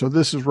time. So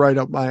this is right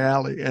up my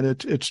alley. And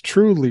it's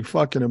truly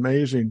fucking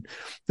amazing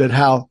that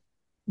how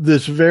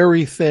this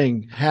very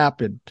thing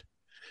happened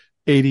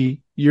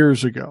 80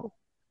 years ago.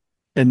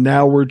 And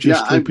now we're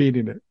just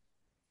repeating it.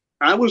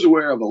 I was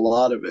aware of a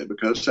lot of it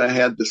because I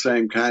had the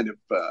same kind of,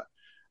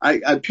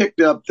 I picked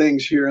up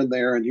things here and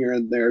there and here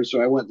and there.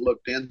 So I went and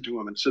looked into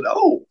them and said,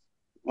 oh,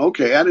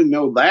 okay, I didn't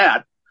know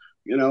that.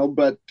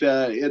 But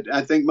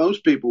I think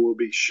most people will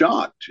be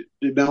shocked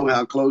to know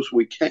how close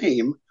we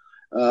came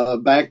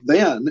back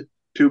then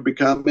to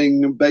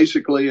becoming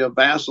basically a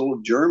vassal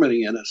of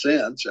Germany in a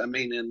sense. I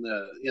mean,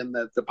 in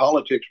that the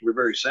politics were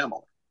very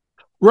similar.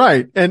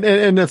 Right.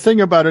 And the thing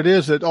about it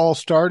is it all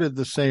started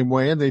the same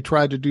way, and they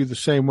tried to do the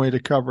same way to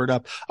cover it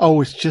up. Oh,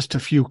 it's just a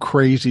few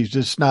crazies.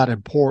 It's not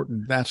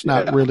important. That's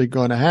not really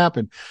going to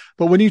happen.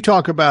 But when you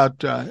talk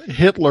about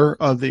Hitler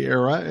of the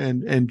era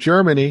and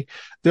Germany,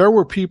 there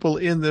were people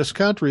in this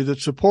country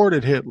that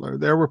supported Hitler.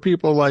 There were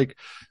people like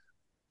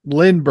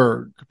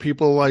Lindbergh,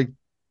 people like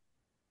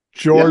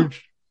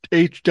George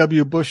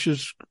H.W.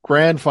 Bush's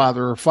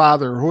grandfather or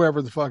father, or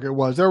whoever the fuck it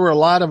was. There were a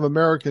lot of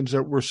Americans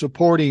that were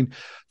supporting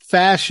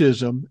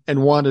fascism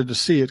and wanted to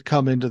see it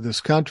come into this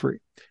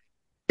country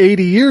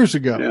 80 years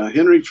ago. Yeah,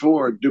 Henry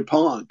Ford,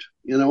 DuPont,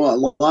 a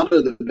lot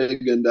of the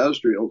big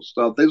industrials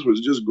thought this was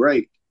just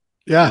great.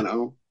 Yeah,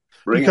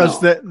 because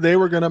they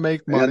were going to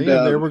make money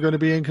and they were going to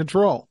be in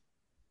control.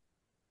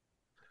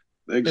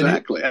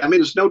 Exactly. I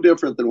mean, it's no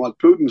different than what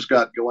Putin's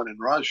got going in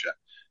Russia.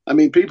 I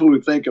mean, people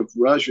who think of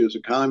Russia as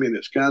a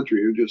communist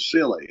country are just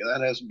silly.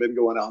 That hasn't been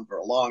going on for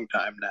a long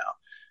time now.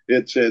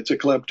 It's a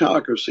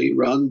kleptocracy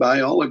run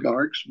by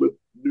oligarchs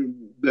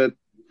that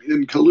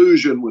in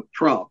collusion with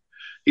Trump.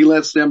 He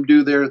lets them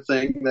do their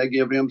thing. They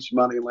give him some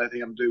money, let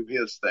him do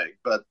his thing.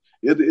 But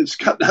it's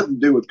got nothing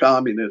to do with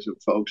communism,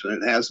 folks,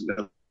 and it hasn't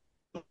in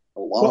a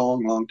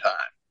long time.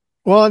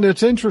 Well, and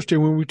it's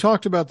interesting when we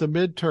talked about the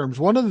midterms,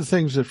 one of the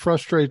things that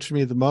frustrates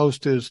me the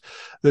most is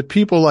that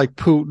people like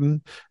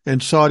Putin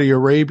and Saudi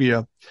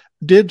Arabia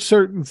did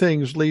certain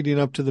things leading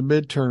up to the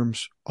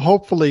midterms,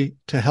 hopefully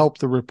to help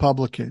the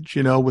Republicans,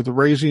 with the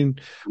raising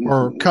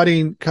or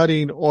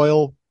cutting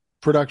oil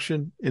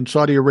production in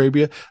Saudi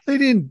Arabia. They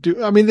didn't do,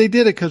 they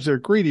did it because they're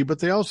greedy, but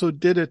they also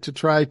did it to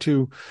try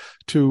to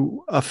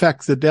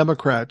affect the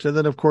Democrats. And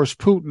then, of course,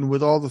 Putin,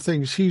 with all the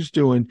things he's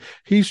doing,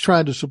 he's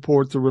trying to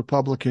support the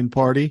Republican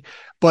Party.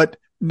 But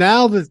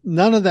now that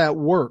none of that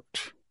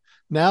worked,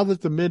 now that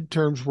the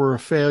midterms were a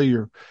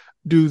failure,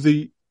 do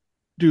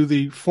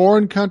the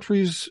foreign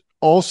countries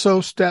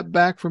also step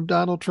back from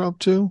Donald Trump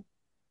too?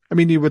 I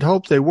mean, you would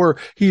hope they were.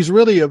 He's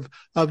really of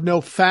no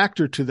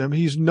factor to them.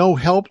 He's no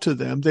help to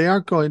them. They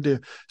aren't going to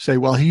say,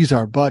 well, he's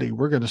our buddy.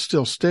 We're going to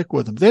still stick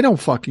with him. They don't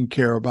fucking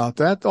care about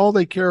that. All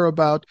they care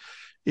about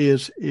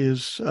is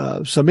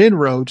some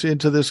inroads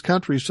into this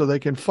country so they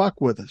can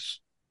fuck with us.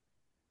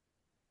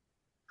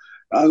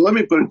 Let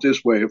me put it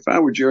this way: if I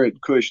were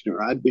Jared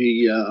Kushner, I'd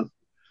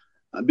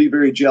be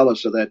very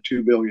jealous of that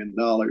 $2 billion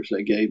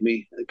they gave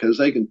me because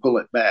they can pull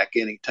it back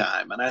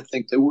anytime, and I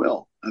think they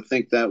will. I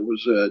think that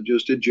was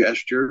just a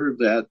gesture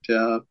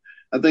that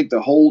I think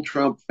the whole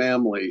Trump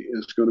family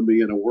is going to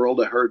be in a world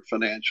of hurt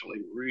financially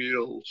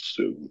real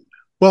soon.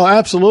 Well,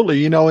 absolutely.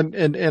 You know,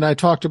 and I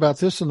talked about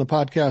this in the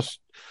podcast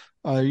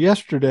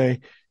yesterday,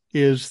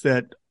 is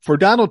that for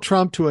Donald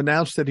Trump to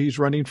announce that he's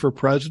running for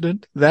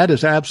president, that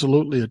is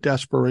absolutely a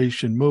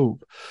desperation move,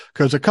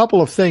 because a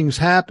couple of things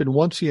happen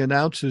once he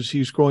announces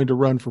he's going to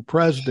run for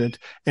president,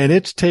 and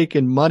it's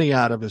taken money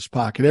out of his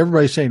pocket.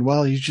 Everybody's saying,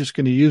 well, he's just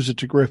going to use it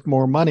to grift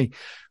more money.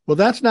 Well,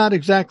 that's not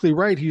exactly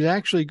right. He's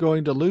actually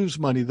going to lose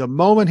money. The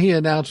moment he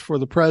announced for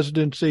the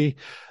presidency,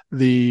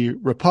 the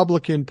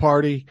Republican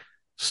Party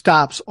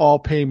stops all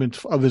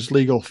payments of his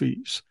legal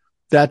fees.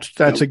 That's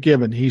a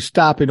given. He's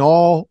stopping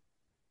all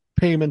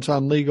payments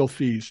on legal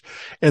fees.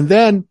 And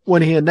then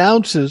when he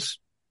announces,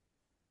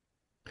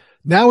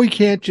 now he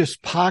can't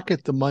just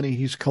pocket the money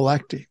he's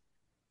collecting.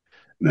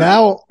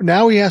 No.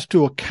 Now he has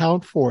to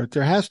account for it.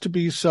 There has to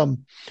be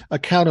some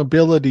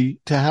accountability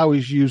to how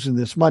he's using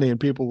this money. And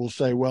people will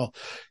say, well,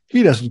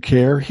 he doesn't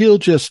care. He'll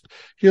just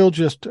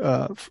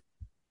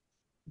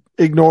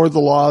ignore the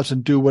laws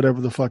and do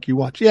whatever the fuck he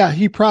wants. Yeah,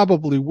 he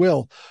probably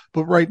will.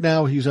 But right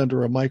now he's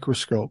under a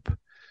microscope.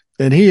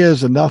 And he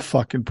has enough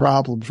fucking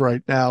problems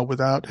right now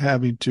without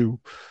having to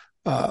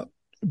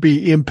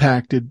be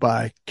impacted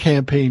by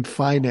campaign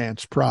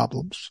finance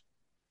problems.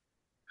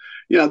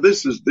 Yeah,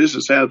 this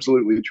is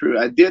absolutely true.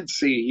 I did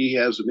see he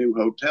has a new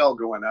hotel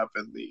going up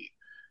in the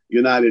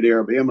United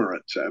Arab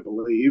Emirates, I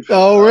believe.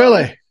 Oh,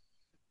 really?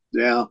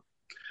 Yeah.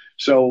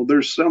 So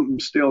there's something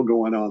still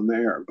going on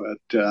there, but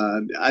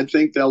I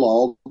think they'll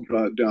all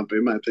dump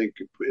him. I think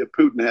if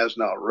Putin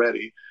hasn't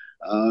already,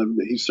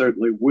 he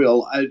certainly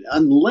will,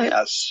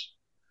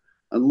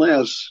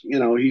 unless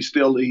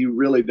he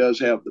really does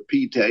have the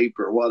P tape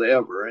or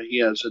whatever. He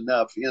has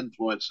enough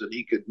influence that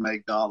he could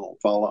make Donald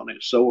fall on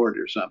his sword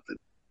or something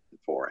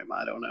for him.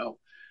 I don't know.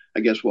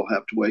 I guess we'll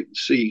have to wait and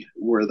see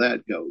where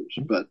that goes.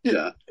 But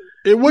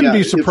it wouldn't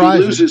be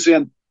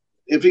surprising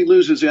if he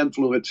loses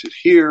influence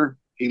here,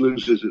 he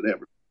loses it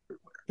everywhere.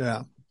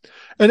 Yeah.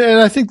 And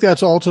I think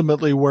that's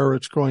ultimately where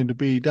it's going to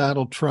be.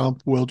 Donald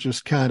Trump will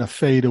just kind of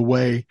fade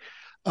away.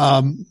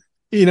 The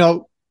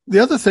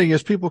other thing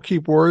is people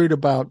keep worried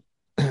about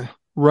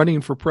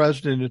running for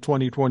president in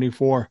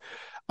 2024.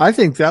 I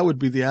think that would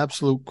be the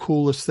absolute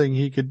coolest thing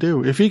he could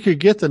do. If he could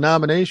get the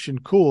nomination,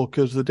 cool,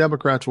 because the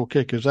Democrats will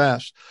kick his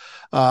ass.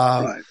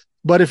 Right.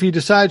 But if he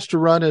decides to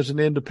run as an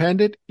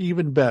independent,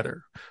 even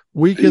better.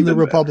 Weaken the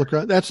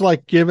Republican. That's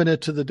like giving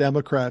it to the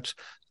Democrats.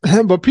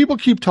 But people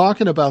keep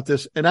talking about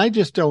this, and I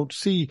just don't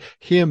see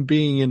him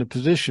being in a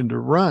position to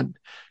run.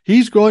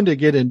 He's going to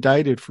get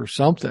indicted for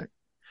something,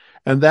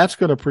 and that's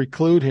going to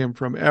preclude him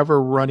from ever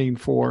running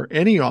for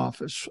any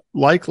office,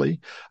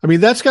 likely. I mean,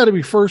 that's got to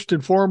be first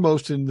and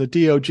foremost in the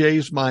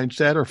DOJ's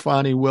mindset, or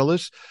Fani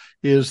Willis,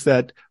 is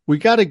that we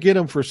got to get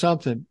him for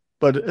something.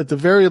 But at the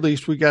very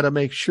least, we got to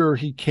make sure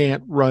he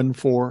can't run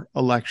for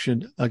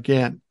election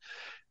again.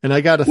 And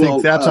I got to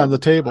think that's on the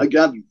table.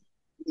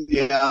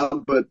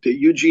 But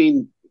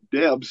Eugene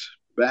Debs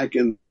back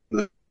in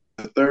the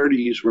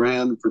 30s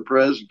ran for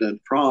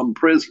president from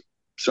prison.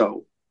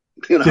 So,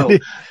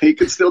 he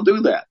could still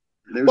do that.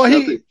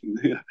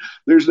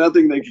 There's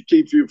nothing that could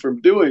keep you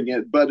from doing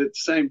it. But at the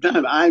same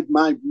time,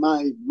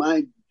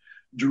 my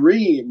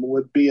dream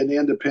would be an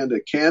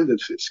independent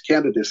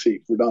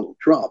candidacy for Donald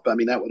Trump. I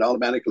mean, that would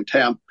automatically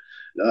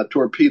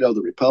torpedo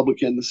the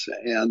Republicans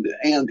and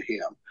him.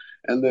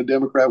 And the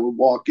Democrat would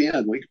walk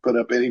in. We could put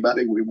up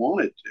anybody we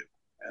wanted to,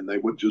 and they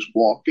would just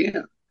walk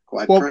in,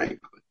 quite frankly.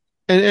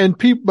 And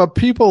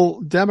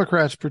people,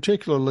 Democrats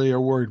particularly,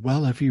 are worried,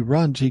 well, if he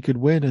runs, he could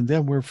win, and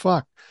then we're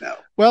fucked. No.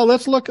 Well,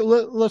 let's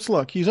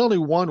look. He's only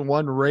won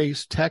one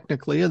race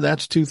technically, and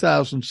that's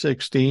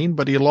 2016,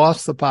 but he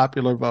lost the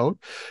popular vote.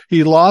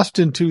 He lost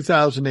in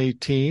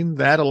 2018,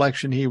 that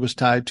election he was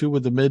tied to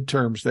with the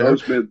midterms there.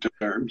 Those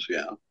midterms,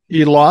 yeah.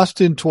 He lost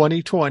in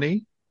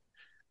 2020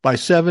 by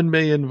 7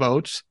 million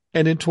votes,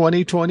 and in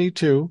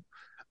 2022,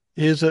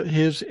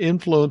 his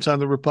influence on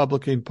the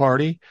Republican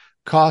Party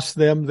cost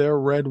them their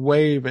red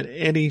wave and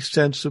any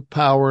sense of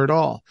power at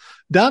all.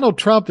 Donald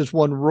Trump has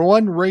won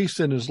one race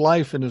in his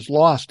life and has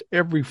lost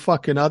every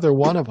fucking other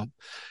one of them.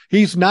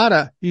 He's not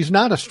a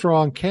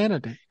strong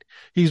candidate.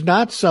 He's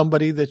not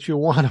somebody that you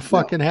want to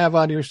fucking have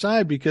on your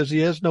side because he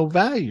has no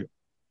value.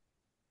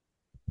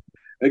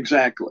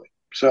 Exactly.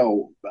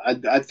 So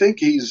I think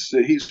he's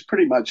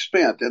pretty much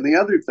spent. And the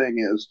other thing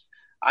is,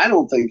 I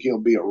don't think he'll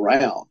be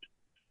around.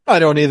 I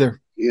don't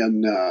either.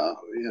 In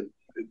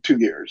 2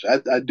 years.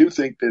 I do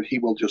think that he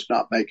will just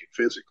not make it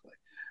physically.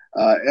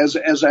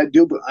 As I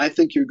do, but I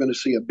think you're going to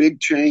see a big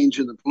change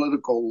in the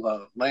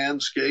political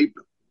landscape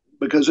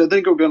because I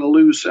think we're going to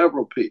lose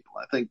several people.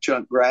 I think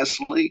Chuck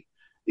Grassley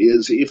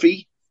is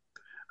iffy.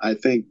 I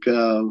think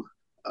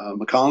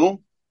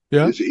McConnell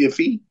is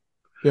iffy.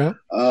 Yeah.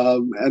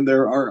 And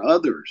there are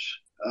others.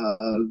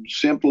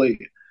 Simply,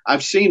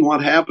 I've seen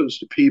what happens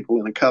to people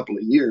in a couple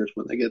of years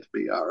when they get to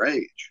be our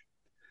age,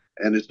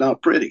 and it's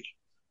not pretty.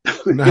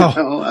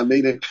 No. I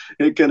mean,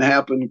 it can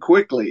happen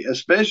quickly,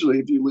 especially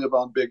if you live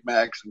on Big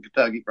Macs and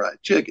Kentucky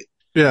Fried Chicken.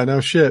 Yeah,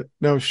 no shit.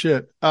 No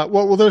shit.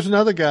 Well, there's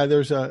another guy.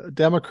 There's a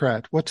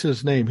Democrat. What's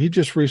his name? He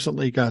just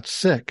recently got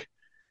sick.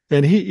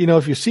 And he,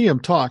 if you see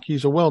him talk,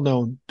 he's a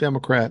well-known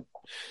Democrat,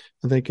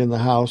 I think, in the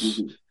House.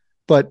 Mm-hmm.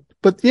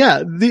 But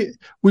yeah,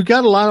 we've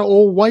got a lot of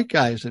old white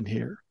guys in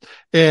here.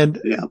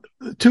 And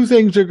two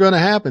things are going to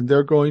happen.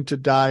 They're going to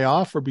die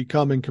off or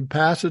become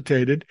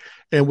incapacitated.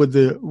 And with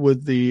the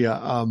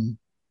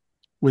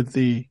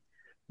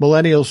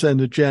millennials and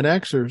the Gen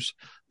Xers,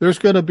 there's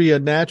going to be a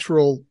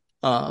natural,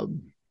 what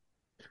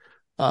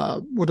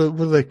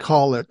do they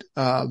call it?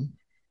 I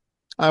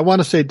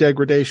want to say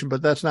degradation,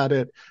 but that's not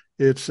it.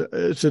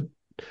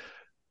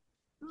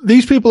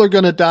 These people are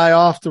going to die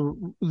off,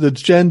 the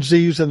Gen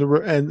Zs and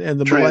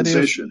the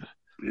transition. Millennials.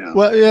 Yeah.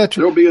 Well, yeah.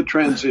 There'll be a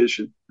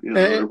transition,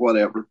 or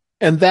whatever.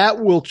 And that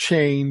will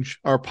change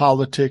our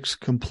politics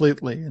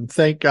completely. And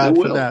thank God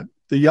for that.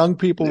 The young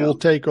people will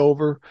take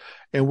over,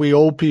 and we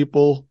old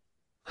people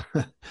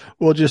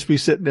will just be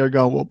sitting there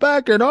going, well,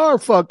 back in our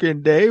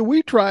fucking day,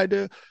 we tried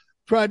to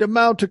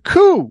mount a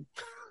coup.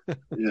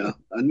 Yeah.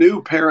 A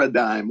new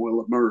paradigm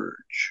will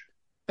emerge.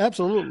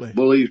 Absolutely.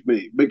 Believe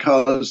me,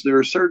 because there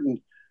are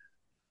certain,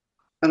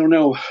 I don't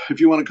know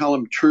if you want to call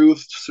them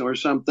truths or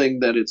something,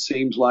 that it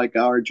seems like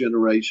our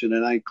generation,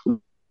 and I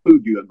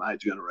include you in my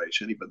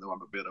generation, even though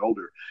I'm a bit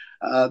older,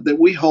 that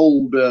we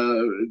hold,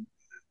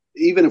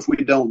 even if we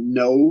don't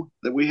know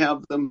that we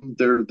have them,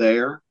 they're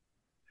there,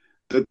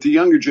 that the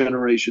younger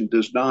generation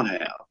does not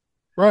have.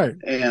 Right.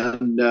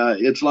 And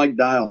it's like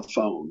dial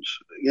phones.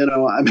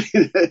 I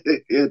mean,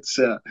 it's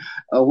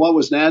what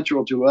was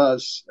natural to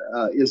us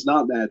is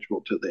not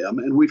natural to them.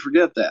 And we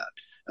forget that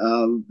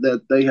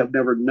they have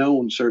never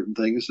known certain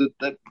things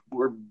that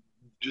were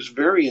just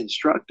very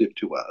instructive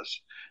to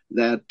us,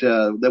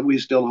 that we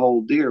still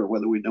hold dear,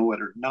 whether we know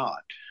it or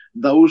not.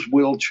 Those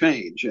will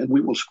change, and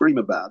we will scream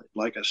about it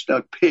like a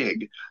stuck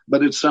pig,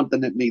 but it's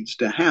something that needs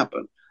to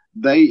happen.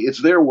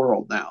 It's their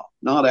world now,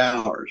 not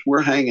ours.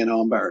 We're hanging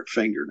on by our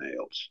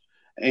fingernails.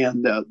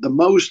 And the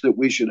most that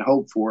we should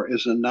hope for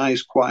is a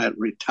nice, quiet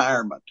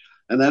retirement.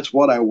 And that's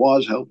what I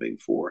was hoping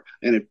for.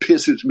 And it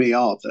pisses me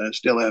off that I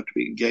still have to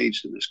be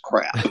engaged in this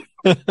crap.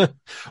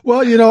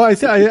 Well,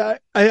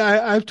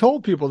 I've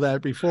told people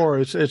that before.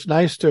 It's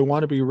nice to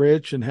want to be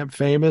rich and have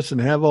famous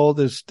and have all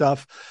this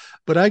stuff.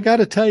 But I got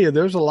to tell you,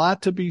 there's a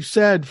lot to be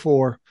said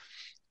for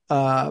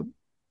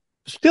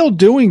still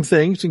doing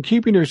things and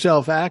keeping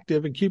yourself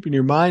active and keeping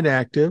your mind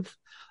active.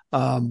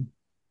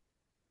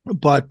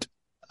 But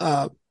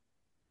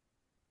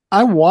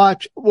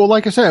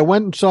like I say, I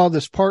went and saw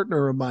this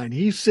partner of mine.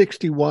 He's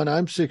 61.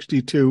 I'm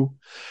 62.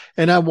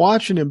 And I'm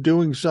watching him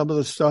doing some of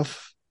the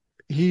stuff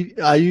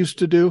I used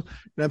to do.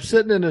 And I'm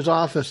sitting in his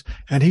office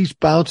and he's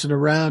bouncing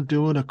around,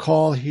 doing a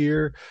call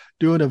here,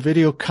 doing a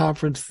video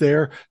conference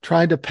there,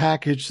 trying to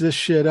package this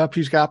shit up.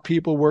 He's got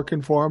people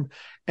working for him.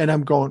 And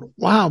I'm going,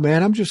 wow,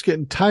 man, I'm just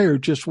getting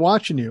tired just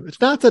watching you.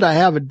 It's not that I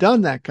haven't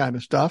done that kind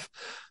of stuff,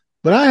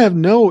 but I have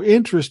no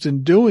interest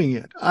in doing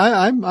it.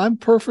 I'm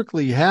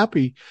perfectly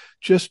happy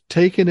just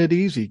taking it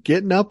easy,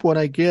 getting up when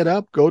I get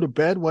up, go to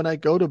bed when I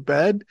go to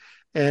bed,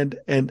 and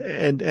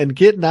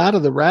getting out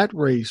of the rat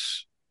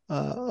race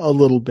a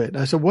little bit. And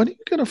I said, when are you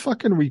going to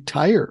fucking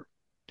retire?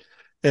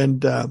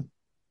 And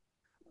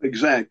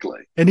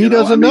exactly. And he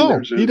doesn't know.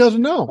 He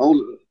doesn't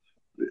know.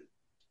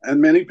 And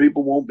many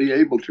people won't be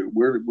able to.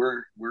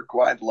 We're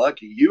quite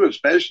lucky. You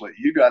especially.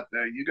 You got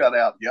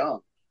out young.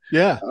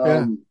 Yeah.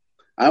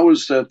 I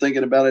was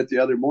thinking about it the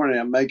other morning.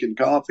 I'm making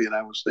coffee, and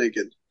I was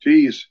thinking,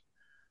 geez,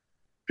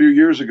 a few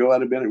years ago,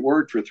 I'd have been at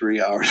work for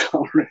 3 hours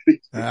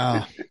already.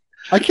 Wow.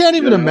 I can't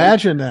even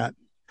imagine that.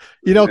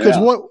 Because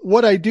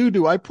what I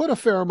do, I put a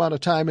fair amount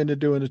of time into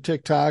doing the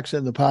TikToks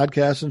and the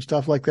podcasts and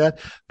stuff like that,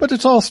 but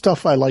it's all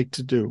stuff I like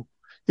to do.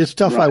 It's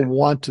stuff I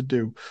want to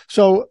do.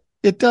 So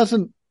it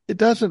doesn't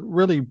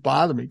really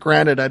bother me.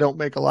 Granted, I don't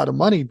make a lot of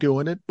money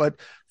doing it, but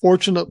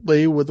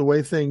fortunately with the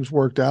way things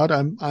worked out,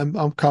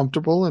 I'm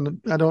comfortable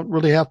and I don't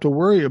really have to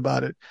worry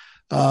about it.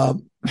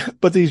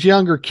 But these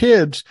younger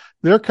kids,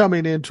 they're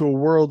coming into a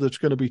world that's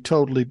going to be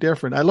totally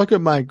different. I look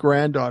at my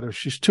granddaughter.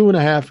 She's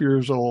 2.5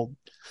 years old.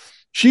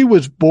 She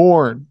was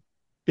born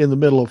in the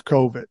middle of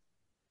COVID.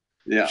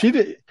 Yeah. She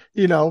did,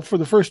 for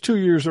the first 2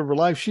 years of her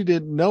life, she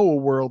didn't know a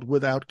world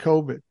without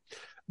COVID.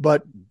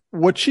 But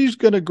what she's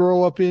going to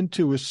grow up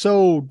into is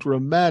so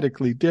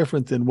dramatically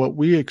different than what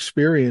we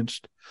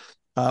experienced.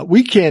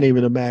 We can't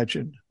even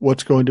imagine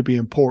what's going to be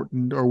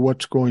important or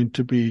what's going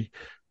to be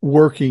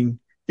working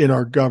in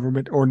our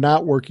government or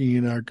not working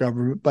in our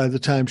government by the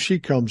time she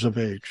comes of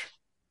age.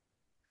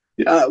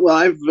 Yeah, well,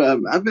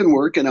 I've been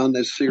working on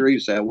this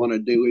series I want to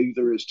do,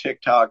 either as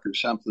TikTok or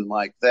something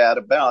like that,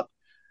 about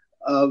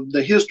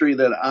the history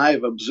that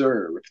I've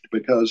observed,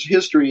 because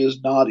history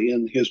is not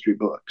in history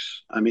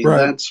books. I mean,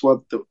 that's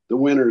what the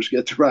winners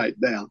get to write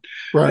down.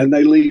 Right. And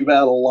they leave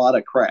out a lot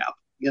of crap.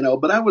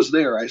 but I was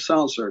there. I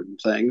saw certain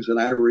things and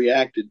I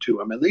reacted to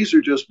them. And these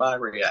are just my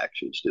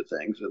reactions to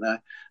things. And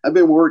I've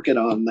been working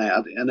on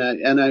that.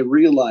 And I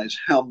realize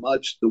how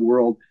much the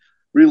world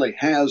really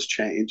has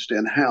changed,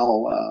 and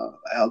how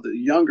the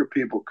younger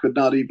people could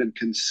not even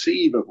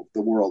conceive of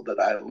the world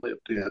that I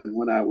lived in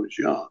when I was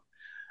young.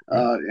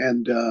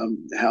 And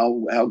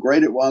how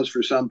great it was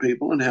for some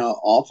people and how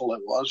awful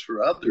it was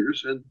for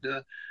others. And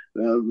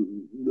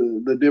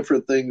the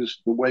different things,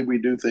 the way we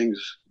do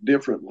things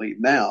differently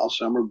now.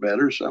 Some are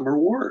better, some are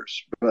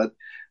worse, but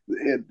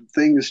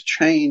things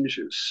change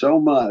so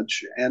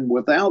much. And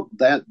without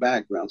that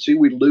background, see,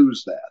 we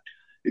lose that.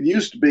 It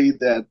used to be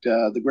that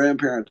the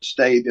grandparents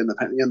stayed in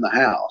the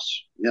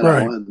house,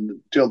 Right.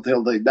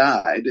 until they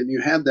died, and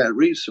you had that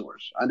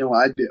resource. I know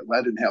I did.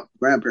 I didn't have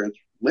grandparents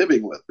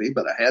living with me,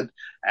 but I had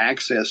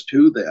access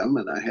to them,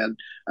 and I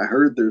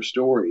heard their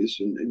stories.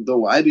 And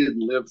though I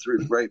didn't live through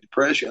the Great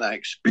Depression, I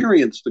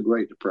experienced the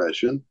Great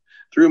Depression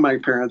through my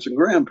parents and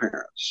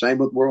grandparents. Same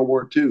with World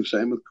War II,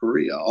 same with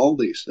Korea, all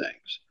these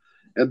things.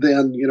 And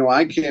then,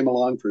 I came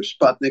along for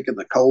Sputnik and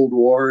the Cold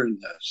War in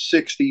the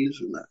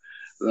 60s, and the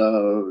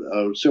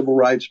civil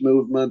rights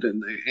movement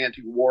and the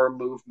anti-war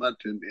movement,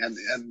 and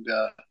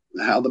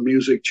how the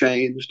music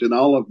changed and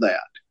all of that.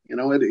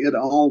 It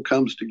all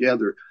comes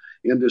together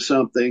into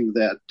something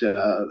that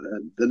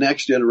the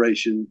next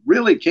generation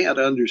really can't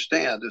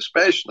understand,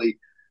 especially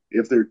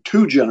if they're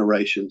 2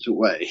 generations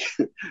away.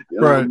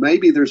 Right.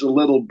 Maybe there's a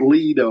little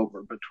bleed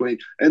over between,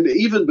 and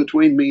even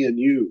between me and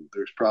you,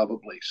 there's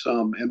probably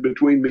some, and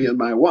between me and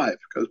my wife,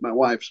 because my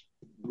wife's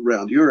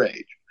around your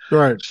age.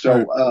 Right.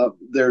 So right.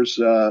 There's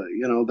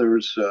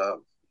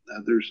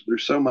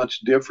so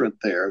much different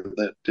there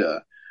that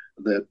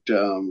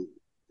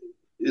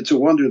it's a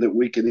wonder that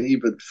we can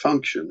even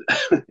function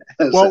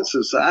as a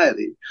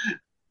society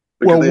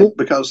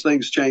because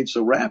things change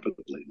so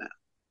rapidly now.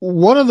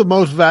 One of the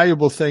most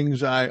valuable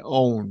things I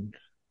own,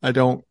 I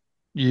don't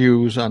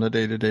use on a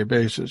day-to-day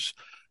basis.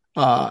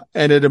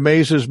 And it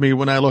amazes me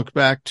when I look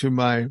back to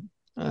I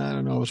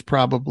don't know, it was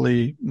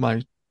probably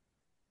my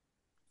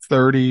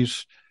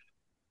 30s.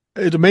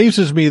 It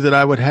amazes me that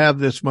I would have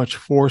this much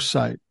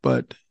foresight,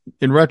 but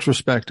in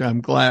retrospect,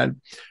 I'm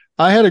glad.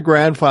 I had a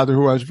grandfather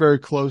who I was very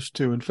close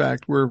to. In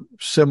fact, we're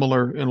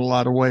similar in a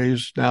lot of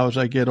ways now as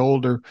I get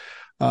older.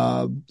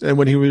 And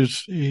when he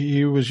was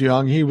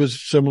young, he was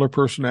similar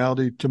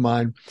personality to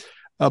mine.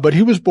 But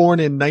he was born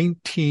in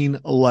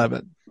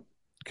 1911.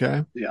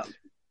 Okay. Yeah.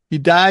 He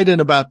died in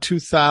about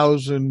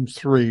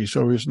 2003.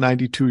 So he was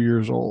 92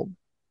 years old.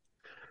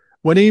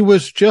 When he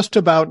was just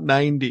about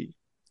 90,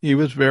 he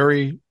was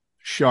very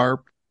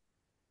sharp,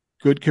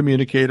 good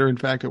communicator. In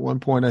fact, at one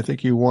point, I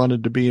think he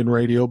wanted to be in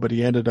radio, but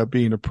he ended up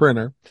being a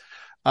printer.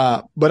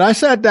 But I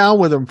sat down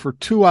with him for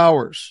 2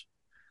 hours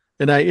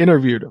and I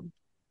interviewed him.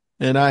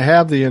 And I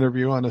have the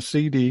interview on a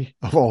CD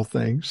of all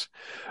things,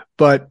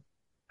 but,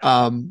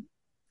 I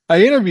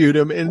interviewed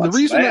him, and What's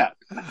the reason, that?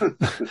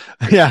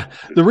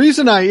 the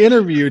reason I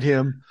interviewed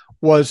him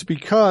was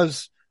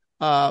because,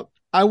 I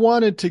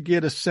wanted to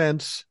get a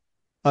sense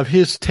of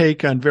his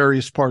take on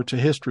various parts of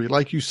history.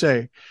 Like you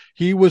say,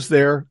 he was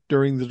there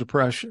during the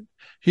Depression.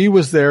 He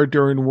was there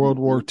during World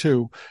War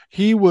II.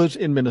 He was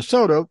in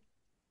Minnesota.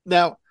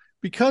 Now,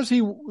 because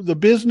the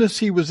business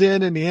he was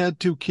in and he had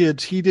 2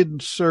 kids, he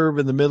didn't serve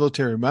in the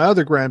military. My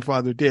other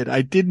grandfather did.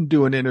 I didn't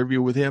do an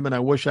interview with him, and I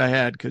wish I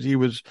had, because he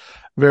was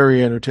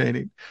very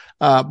entertaining.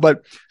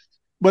 But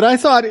I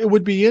thought it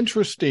would be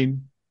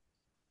interesting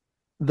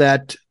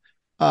that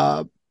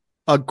a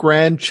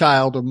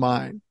grandchild of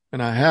mine,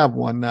 and I have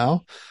one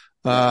now,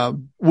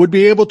 would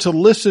be able to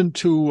listen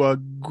to a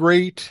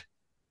great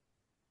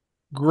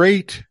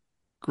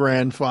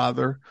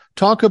grandfather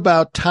talk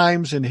about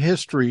times in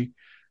history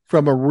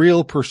from a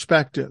real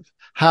perspective,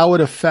 how it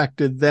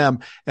affected them,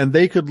 and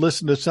they could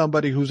listen to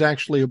somebody who's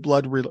actually a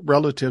blood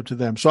relative to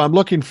them. So I'm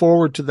looking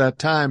forward to that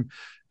time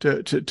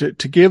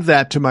to give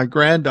that to my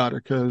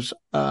granddaughter, because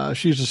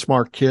she's a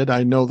smart kid.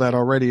 I know that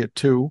already at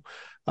 2.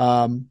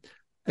 And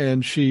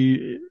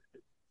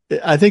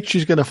I think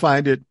she's going to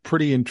find it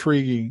pretty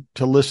intriguing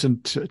to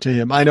listen to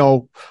him. I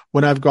know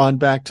when I've gone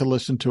back to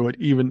listen to it,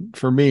 even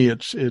for me,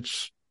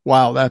 it's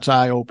wow, that's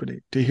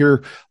eye-opening to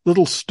hear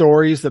little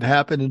stories that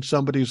happen in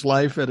somebody's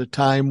life at a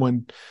time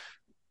when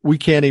we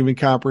can't even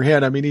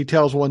comprehend. I mean, he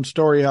tells one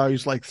story how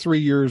he's like 3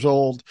 years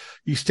old.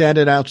 He's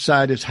standing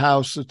outside his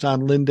house. It's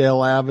on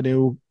Lyndale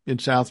Avenue in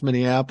South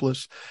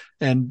Minneapolis.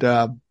 And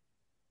a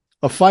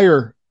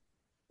fire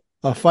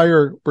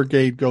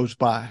brigade goes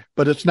by,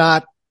 but it's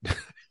not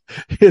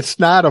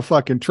a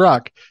fucking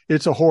truck.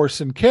 It's a horse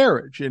and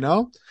carriage,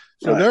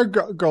 So they're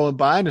going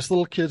by, and this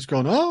little kid's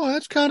going, "Oh,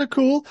 that's kind of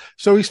cool."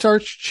 So he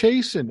starts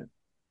chasing it.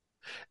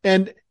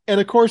 And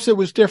of course it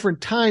was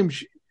different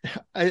times.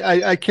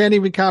 I can't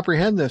even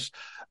comprehend this,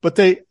 but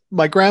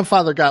my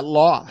grandfather got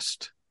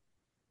lost.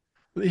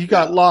 He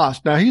got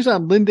lost. Now he's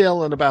on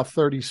Lyndale in about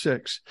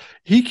 36.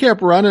 He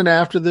kept running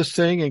after this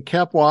thing and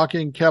kept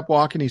walking.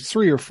 He's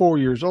 3 or 4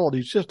 years old.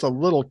 He's just a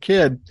little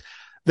kid.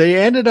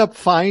 They ended up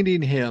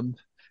finding him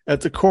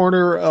at the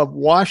corner of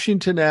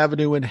Washington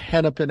Avenue and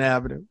Hennepin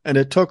Avenue. And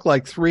it took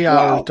like 3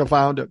 hours to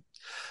find him.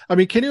 I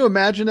mean, can you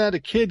imagine that? A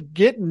kid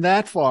getting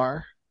that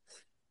far,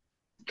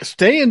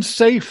 staying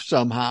safe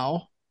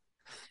somehow,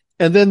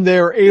 and then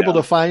they're able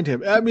to find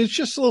him. I mean, it's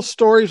just little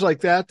stories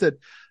like that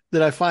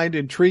I find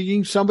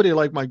intriguing. Somebody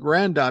like my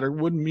granddaughter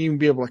wouldn't even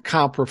be able to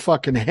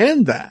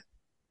comprehend that.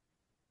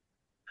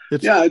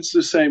 It's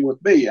the same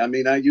with me. I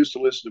mean, I used to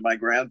listen to my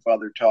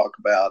grandfather talk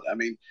about, I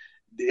mean,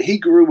 he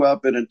grew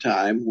up in a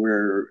time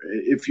where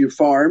if you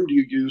farmed,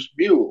 you used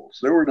mules.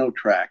 There were no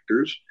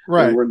tractors.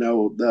 Right. There were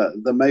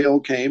the mail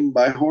came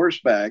by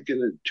horseback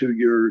to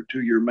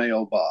your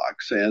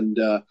mailbox, and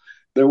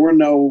there were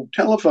no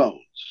telephones.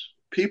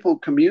 People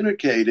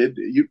communicated.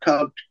 You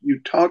talked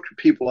to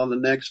people on the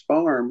next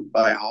farm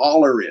by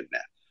hollering.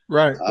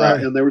 Right.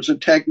 And there was a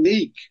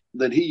technique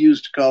that he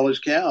used to call his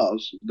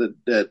cows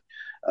that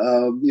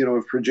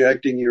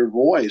projecting your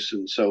voice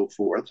and so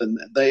forth. And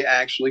they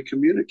actually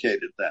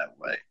communicated that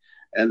way.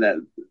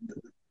 And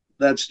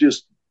that's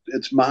just,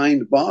 it's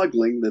mind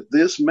boggling that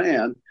this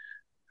man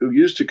who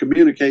used to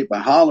communicate by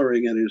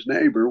hollering at his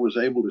neighbor was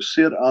able to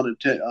sit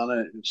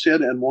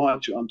sit and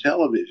watch on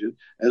television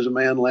as a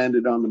man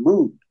landed on the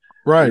moon.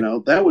 Right. You know,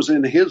 that was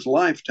in his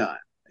lifetime.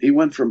 He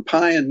went from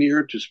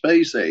pioneer to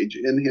space age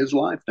in his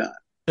lifetime.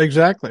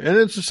 Exactly. And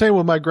it's the same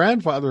with my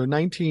grandfather in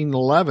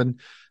 1911.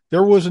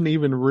 There wasn't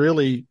even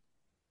really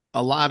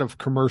a lot of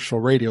commercial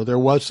radio. There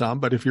was some,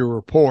 but if you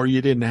were poor,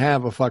 you didn't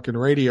have a fucking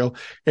radio.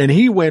 And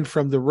he went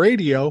from the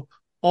radio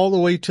all the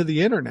way to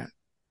the internet.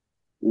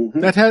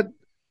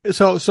 Mm-hmm.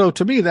 So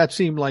to me, that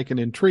seemed like an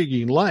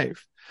intriguing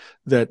life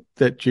that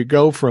you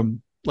go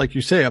from, like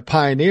you say, a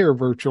pioneer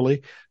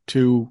virtually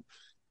to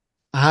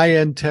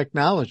high-end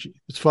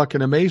technology. It's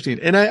fucking amazing.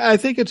 And I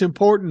think it's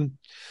important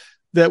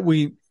that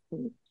we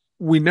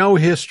know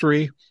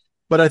history,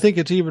 but I think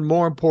it's even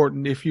more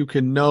important if you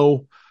can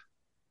know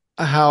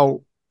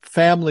how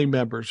family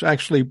members,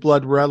 actually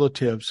blood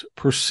relatives,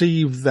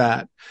 perceive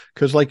that.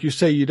 Because like you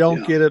say, you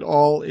don't get it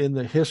all in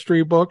the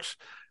history books.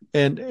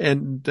 And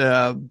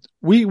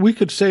we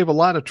could save a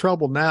lot of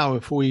trouble now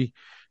if we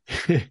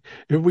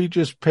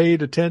just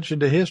paid attention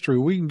to history.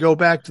 We can go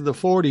back to the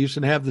 40s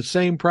and have the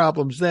same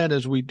problems then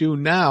as we do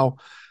now.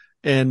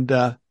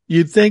 And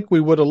you'd think we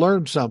would have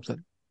learned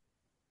something.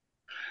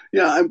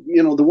 Yeah,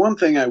 the one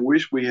thing I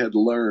wish we had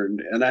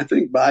learned, and I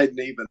think Biden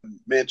even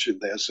mentioned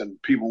this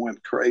and people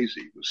went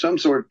crazy, was some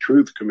sort of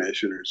truth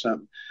commission or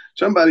something.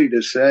 Somebody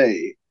to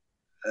say,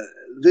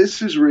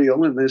 this is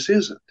real and this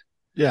isn't.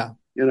 Yeah.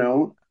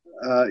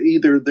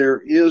 Either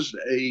there is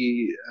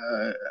a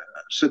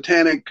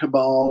satanic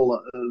cabal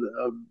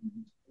of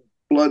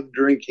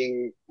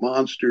blood-drinking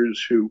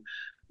monsters who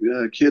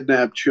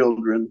kidnap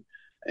children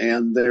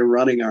and they're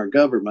running our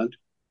government,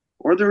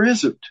 or there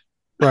isn't.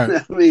 Right.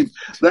 I mean,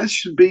 that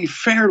should be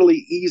fairly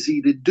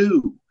easy to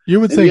do.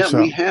 You would think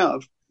so.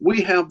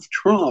 We have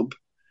Trump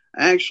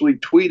actually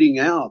tweeting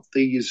out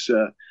these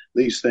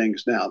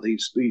things now,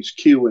 these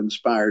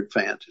Q-inspired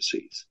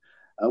fantasies.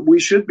 We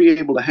should be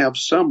able to have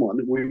someone.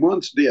 We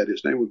once did.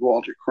 His name was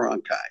Walter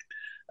Cronkite,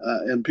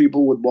 and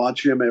people would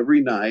watch him every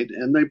night,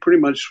 and they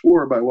pretty much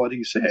swore by what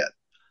he said.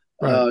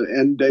 Right.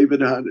 And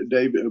David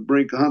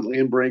Huntley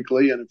and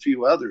Brinkley and a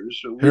few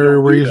others. Harry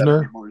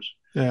Reasoner.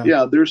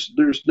 Yeah,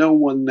 there's no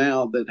one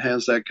now that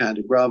has that kind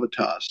of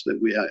gravitas that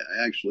we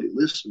actually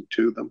listen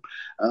to them.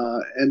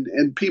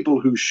 And people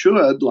who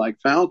should, like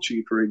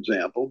Fauci, for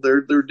example,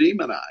 they're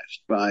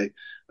demonized by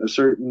a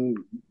certain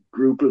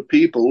group of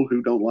people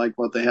who don't like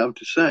what they have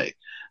to say.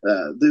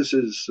 This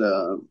is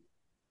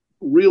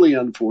really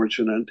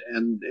unfortunate,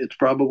 and it's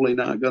probably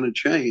not going to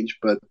change.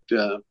 But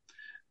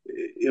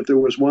if there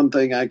was one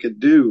thing I could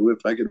do,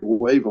 if I could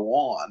wave a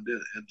wand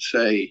and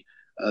say,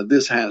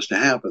 this has to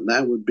happen,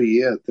 that would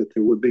be it, that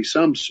there would be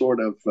some sort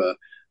of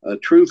a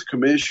truth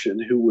commission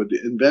who would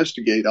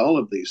investigate all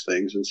of these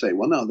things and say,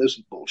 well, no, this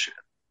is bullshit.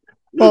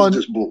 This is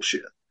just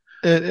bullshit.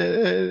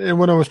 And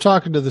when I was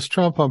talking to this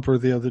Trump humper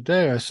the other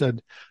day, I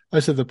said,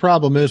 the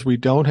problem is we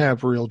don't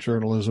have real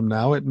journalism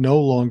now. It no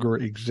longer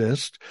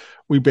exists.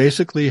 We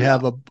basically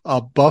have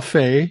a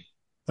buffet,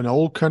 an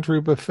old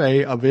country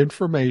buffet of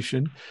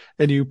information,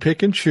 and you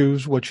pick and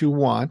choose what you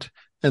want,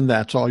 and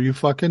that's all you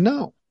fucking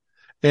know.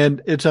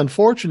 And it's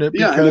unfortunate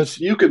because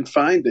you can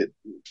find it.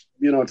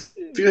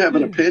 If you have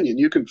an opinion,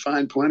 you can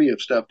find plenty of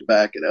stuff to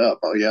back it up.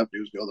 All you have to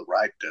do is go to the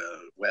right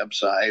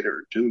website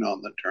or turn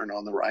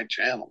on the right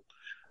channel.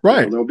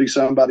 Right. There'll be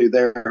somebody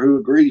there who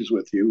agrees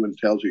with you and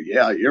tells you,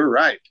 yeah, you're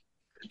right.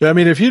 I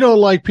mean, if you don't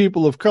like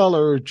people of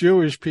color or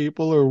Jewish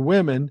people or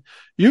women,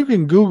 you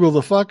can Google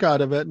the fuck out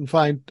of it and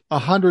find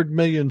 100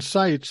 million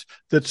sites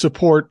that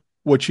support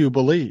what you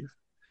believe.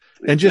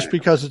 And just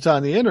because it's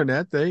on the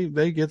internet,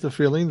 they get the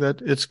feeling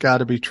that it's got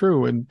to be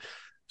true. And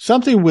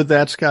something with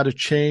that's got to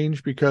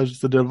change, because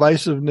the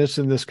divisiveness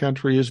in this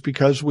country is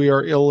because we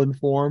are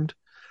ill-informed.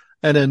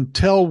 And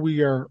until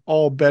we are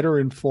all better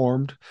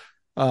informed,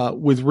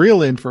 with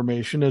real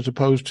information as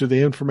opposed to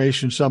the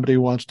information somebody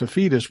wants to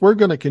feed us, we're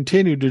going to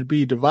continue to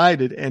be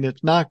divided, and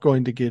it's not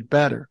going to get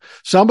better.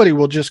 Somebody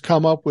will just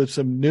come up with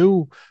some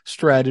new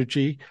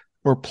strategy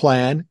or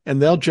plan,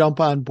 and they'll jump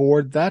on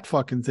board that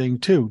fucking thing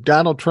too.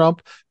 Donald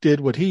Trump did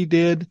what he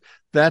did.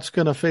 That's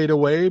going to fade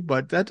away,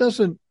 but that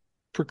doesn't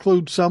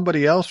preclude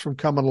somebody else from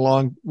coming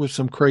along with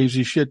some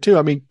crazy shit too.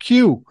 I mean,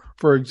 Q,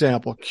 for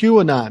example,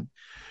 QAnon,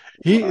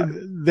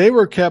 they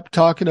were kept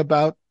talking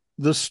about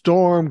the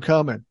storm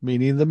coming,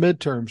 meaning the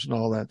midterms and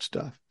all that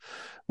stuff.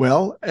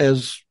 Well,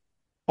 as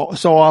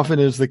so often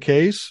is the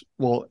case,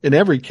 well, in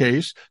every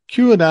case,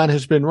 QAnon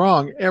has been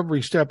wrong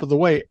every step of the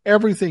way.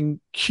 Everything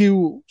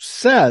Q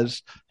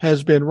says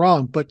has been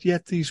wrong, but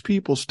yet these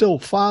people still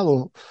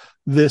follow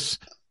this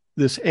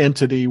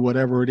entity,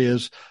 whatever it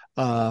is,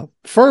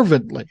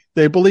 fervently.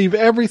 They believe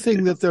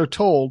everything that they're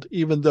told,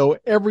 even though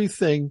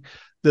everything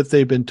that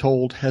they've been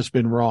told has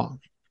been wrong.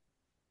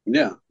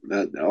 Yeah,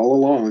 that all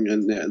along,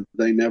 and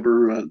they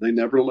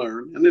never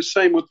learn. And the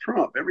same with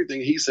Trump.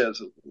 Everything he says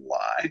is a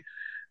lie,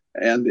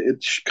 and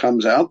it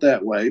comes out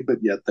that way, but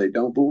yet they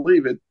don't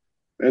believe it.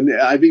 And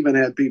I've even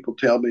had people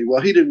tell me,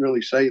 "Well, he didn't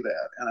really say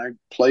that," and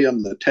I play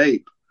them the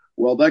tape.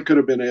 Well, that could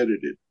have been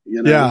edited.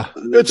 You know? Yeah,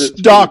 it's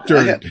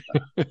doctored.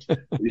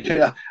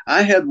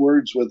 I had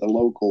words with a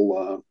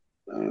local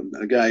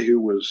a guy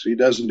he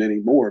doesn't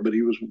anymore, but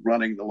he was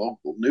running the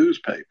local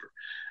newspaper.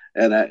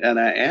 And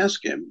I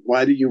asked him,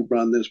 why do you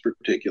run this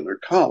particular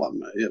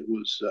column? It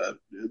was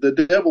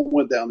the devil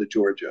went down to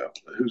Georgia.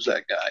 Who's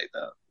that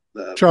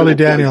guy? Charlie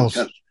Daniels.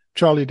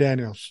 Charlie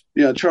Daniels.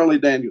 Yeah, Charlie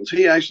Daniels.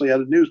 He actually had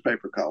a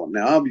newspaper column.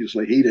 Now,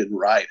 obviously, he didn't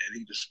write it.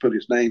 He just put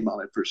his name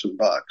on it for some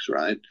bucks,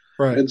 right?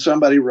 Right. And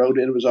somebody wrote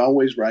it. It was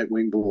always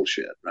right-wing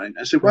bullshit, right?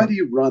 I said, why do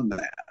you run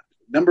that?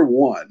 Number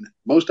one,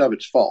 most of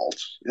it's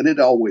false, and it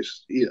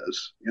always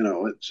is. You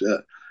know, it's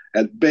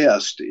at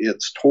best,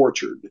 it's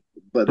tortured,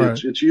 but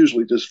it's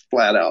usually just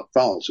flat out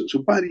false. So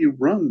why do you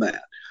run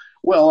that?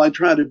 Well, I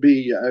try to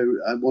be,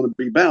 I want to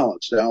be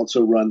balanced. I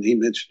also he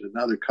mentioned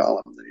another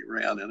column that he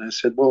ran. And I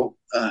said, well,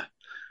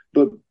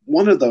 but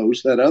one of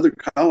those, that other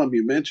column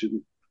you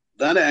mentioned,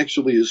 that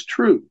actually is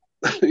true.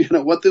 You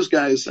know, what this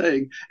guy is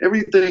saying,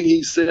 everything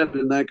he said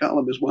in that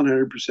column is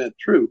 100%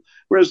 true.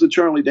 Whereas the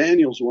Charlie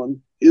Daniels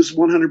one is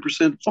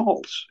 100%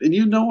 false. And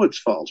you know it's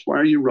false. Why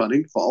are you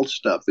running false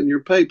stuff in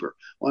your paper?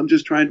 Well, I'm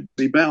just trying to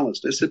be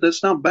balanced. I said,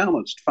 that's not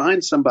balanced.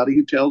 Find somebody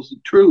who tells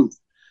the truth.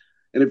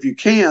 And if you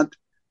can't,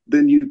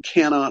 then you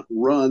cannot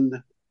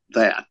run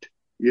that.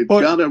 You've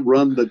got to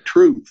run the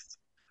truth.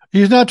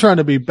 He's not trying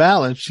to be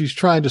balanced. He's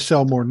trying to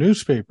sell more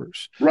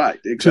newspapers. Right,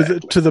 exactly.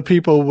 To the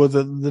people with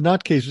the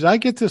nutcases. I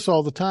get this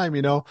all the time,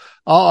 you know.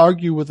 I'll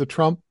argue with the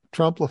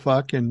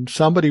Trump-la-fuck, and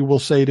somebody will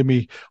say to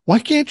me, why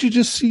can't you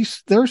just see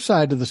their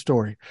side of the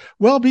story?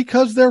 Well,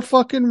 because they're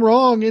fucking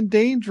wrong and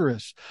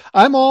dangerous.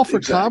 I'm all for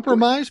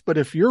compromise, but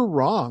if you're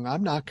wrong,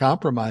 I'm not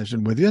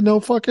compromising with you.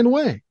 No fucking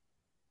way.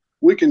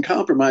 We can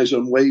compromise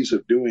on ways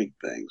of doing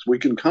things. We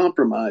can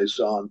compromise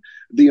on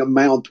the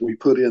amount we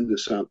put into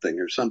something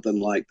or something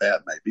like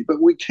that, maybe.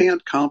 But we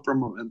can't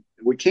compromise.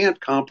 We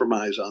can't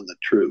compromise on the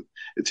truth.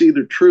 It's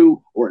either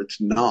true or it's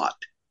not.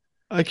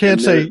 I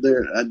can't say.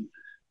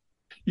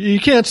 You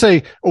can't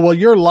say, oh, well,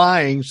 you're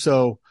lying,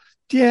 so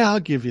yeah, I'll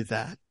give you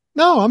that.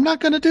 No, I'm not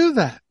going to do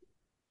that.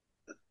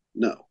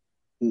 No.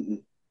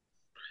 Mm-mm.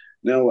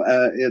 No,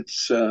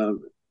 it's.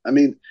 I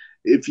mean,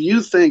 if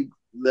you think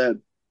that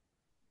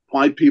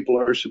white people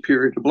are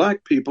superior to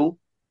black people,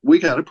 we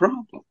got a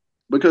problem,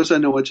 because I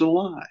know it's a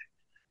lie.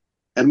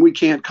 And we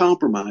can't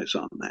compromise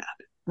on that.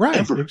 Right,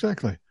 ever.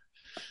 Exactly.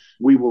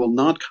 We will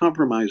not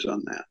compromise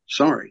on that.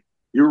 Sorry,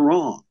 you're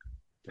wrong.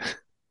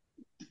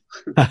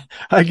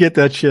 I get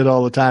that shit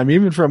all the time,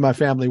 even from my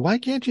family. Why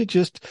can't you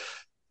just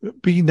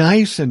be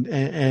nice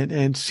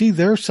and see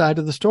their side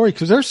of the story?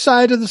 Because their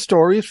side of the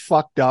story is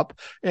fucked up,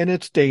 and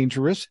it's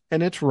dangerous,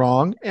 and it's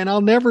wrong, and I'll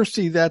never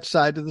see that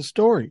side of the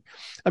story.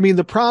 I mean,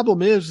 the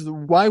problem is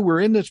why we're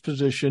in this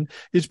position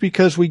is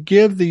because we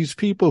give these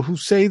people who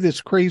say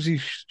this crazy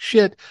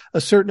shit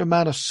a certain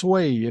amount of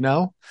sway, you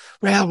know?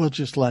 Well, we'll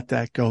just let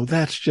that go.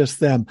 That's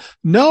just them.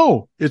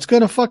 No, it's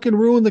going to fucking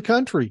ruin the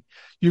country.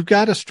 You've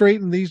got to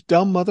straighten these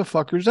dumb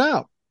motherfuckers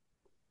out.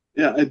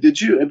 Yeah. Have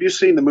you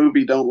seen the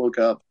movie Don't Look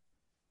Up?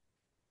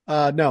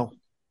 No.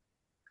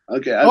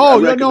 Okay, I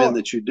recommend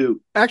that you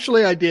do.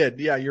 Actually, I did.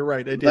 Yeah, you're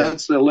right. I did.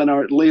 That's the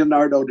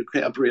Leonardo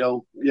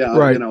DiCaprio. Yeah,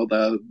 right. You know,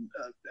 the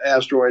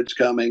asteroid's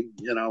coming.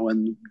 You know,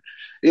 and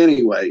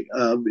anyway,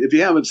 if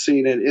you haven't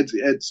seen it,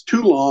 it's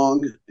too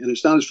long and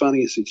it's not as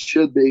funny as it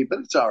should be, but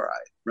it's all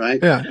right, right?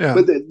 Yeah.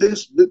 But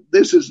this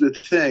is the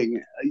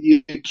thing.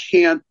 You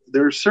can't.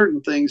 There are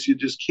certain things you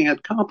just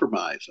can't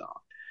compromise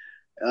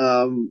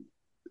on,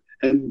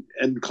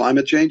 and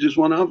climate change is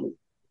one of them.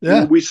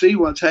 Yeah, we see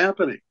what's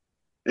happening.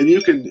 And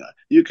you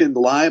can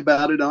lie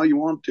about it all you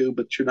want to,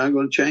 but you're not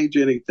going to change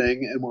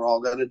anything, and we're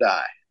all going to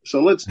die.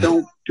 So let's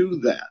don't do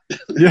that.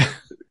 Yeah,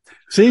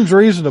 seems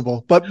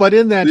reasonable. But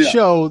in that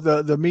show,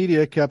 the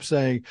media kept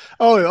saying,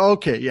 "Oh,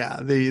 okay, yeah,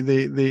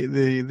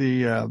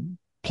 the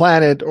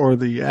planet or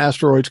the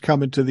asteroids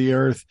coming to the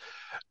Earth.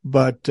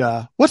 But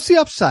what's the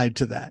upside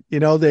to that? You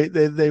know,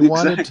 they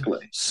wanted to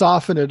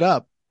soften it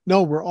up.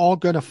 No, we're all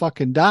going to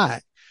fucking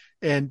die.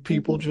 And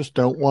people just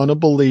don't want to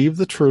believe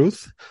the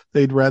truth.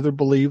 They'd rather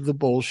believe the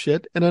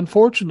bullshit. And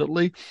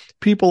unfortunately,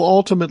 people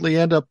ultimately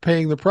end up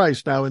paying the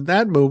price. Now, in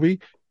that movie,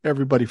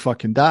 everybody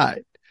fucking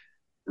died.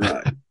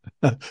 Right.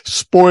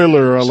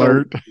 Spoiler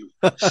alert.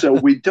 So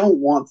we don't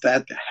want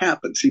that to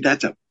happen. See,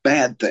 that's a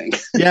bad thing.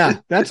 Yeah,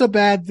 that's a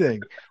bad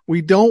thing.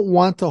 We don't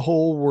want the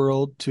whole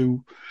world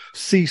to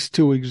cease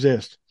to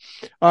exist.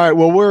 All right.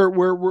 Well, we're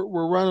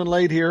running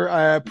late here.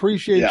 I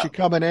appreciate you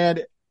coming,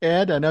 Ed.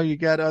 I know you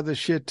got other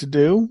shit to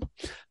do.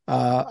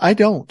 I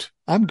don't.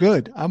 I'm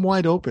good. I'm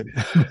wide open.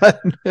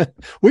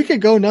 We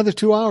could go another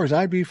 2 hours.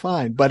 I'd be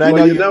fine. But I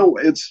know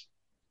it's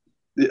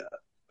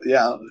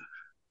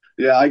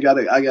I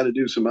gotta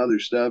do some other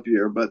stuff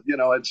here. But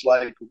it's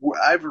like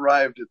I've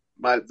arrived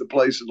at the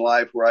place in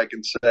life where I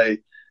can say,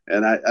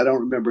 and I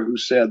don't remember who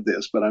said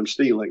this, but I'm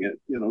stealing it.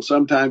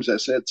 Sometimes I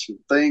sits and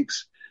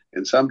thinks,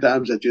 and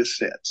sometimes I just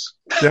sits.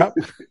 Yep.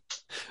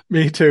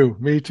 Me too.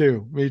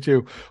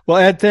 Well,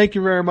 Ed, thank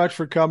you very much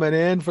for coming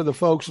in. For the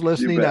folks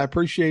listening, I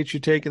appreciate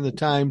you taking the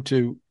time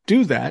to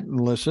do that and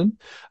listen.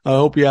 I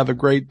hope you have a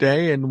great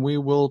day, and we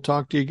will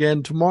talk to you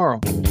again tomorrow.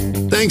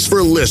 Thanks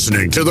for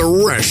listening to the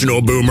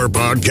Rational Boomer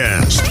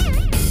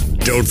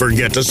Podcast. Don't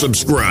forget to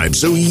subscribe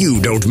so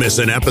you don't miss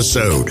an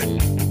episode.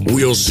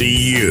 We'll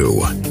see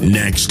you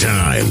next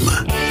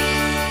time.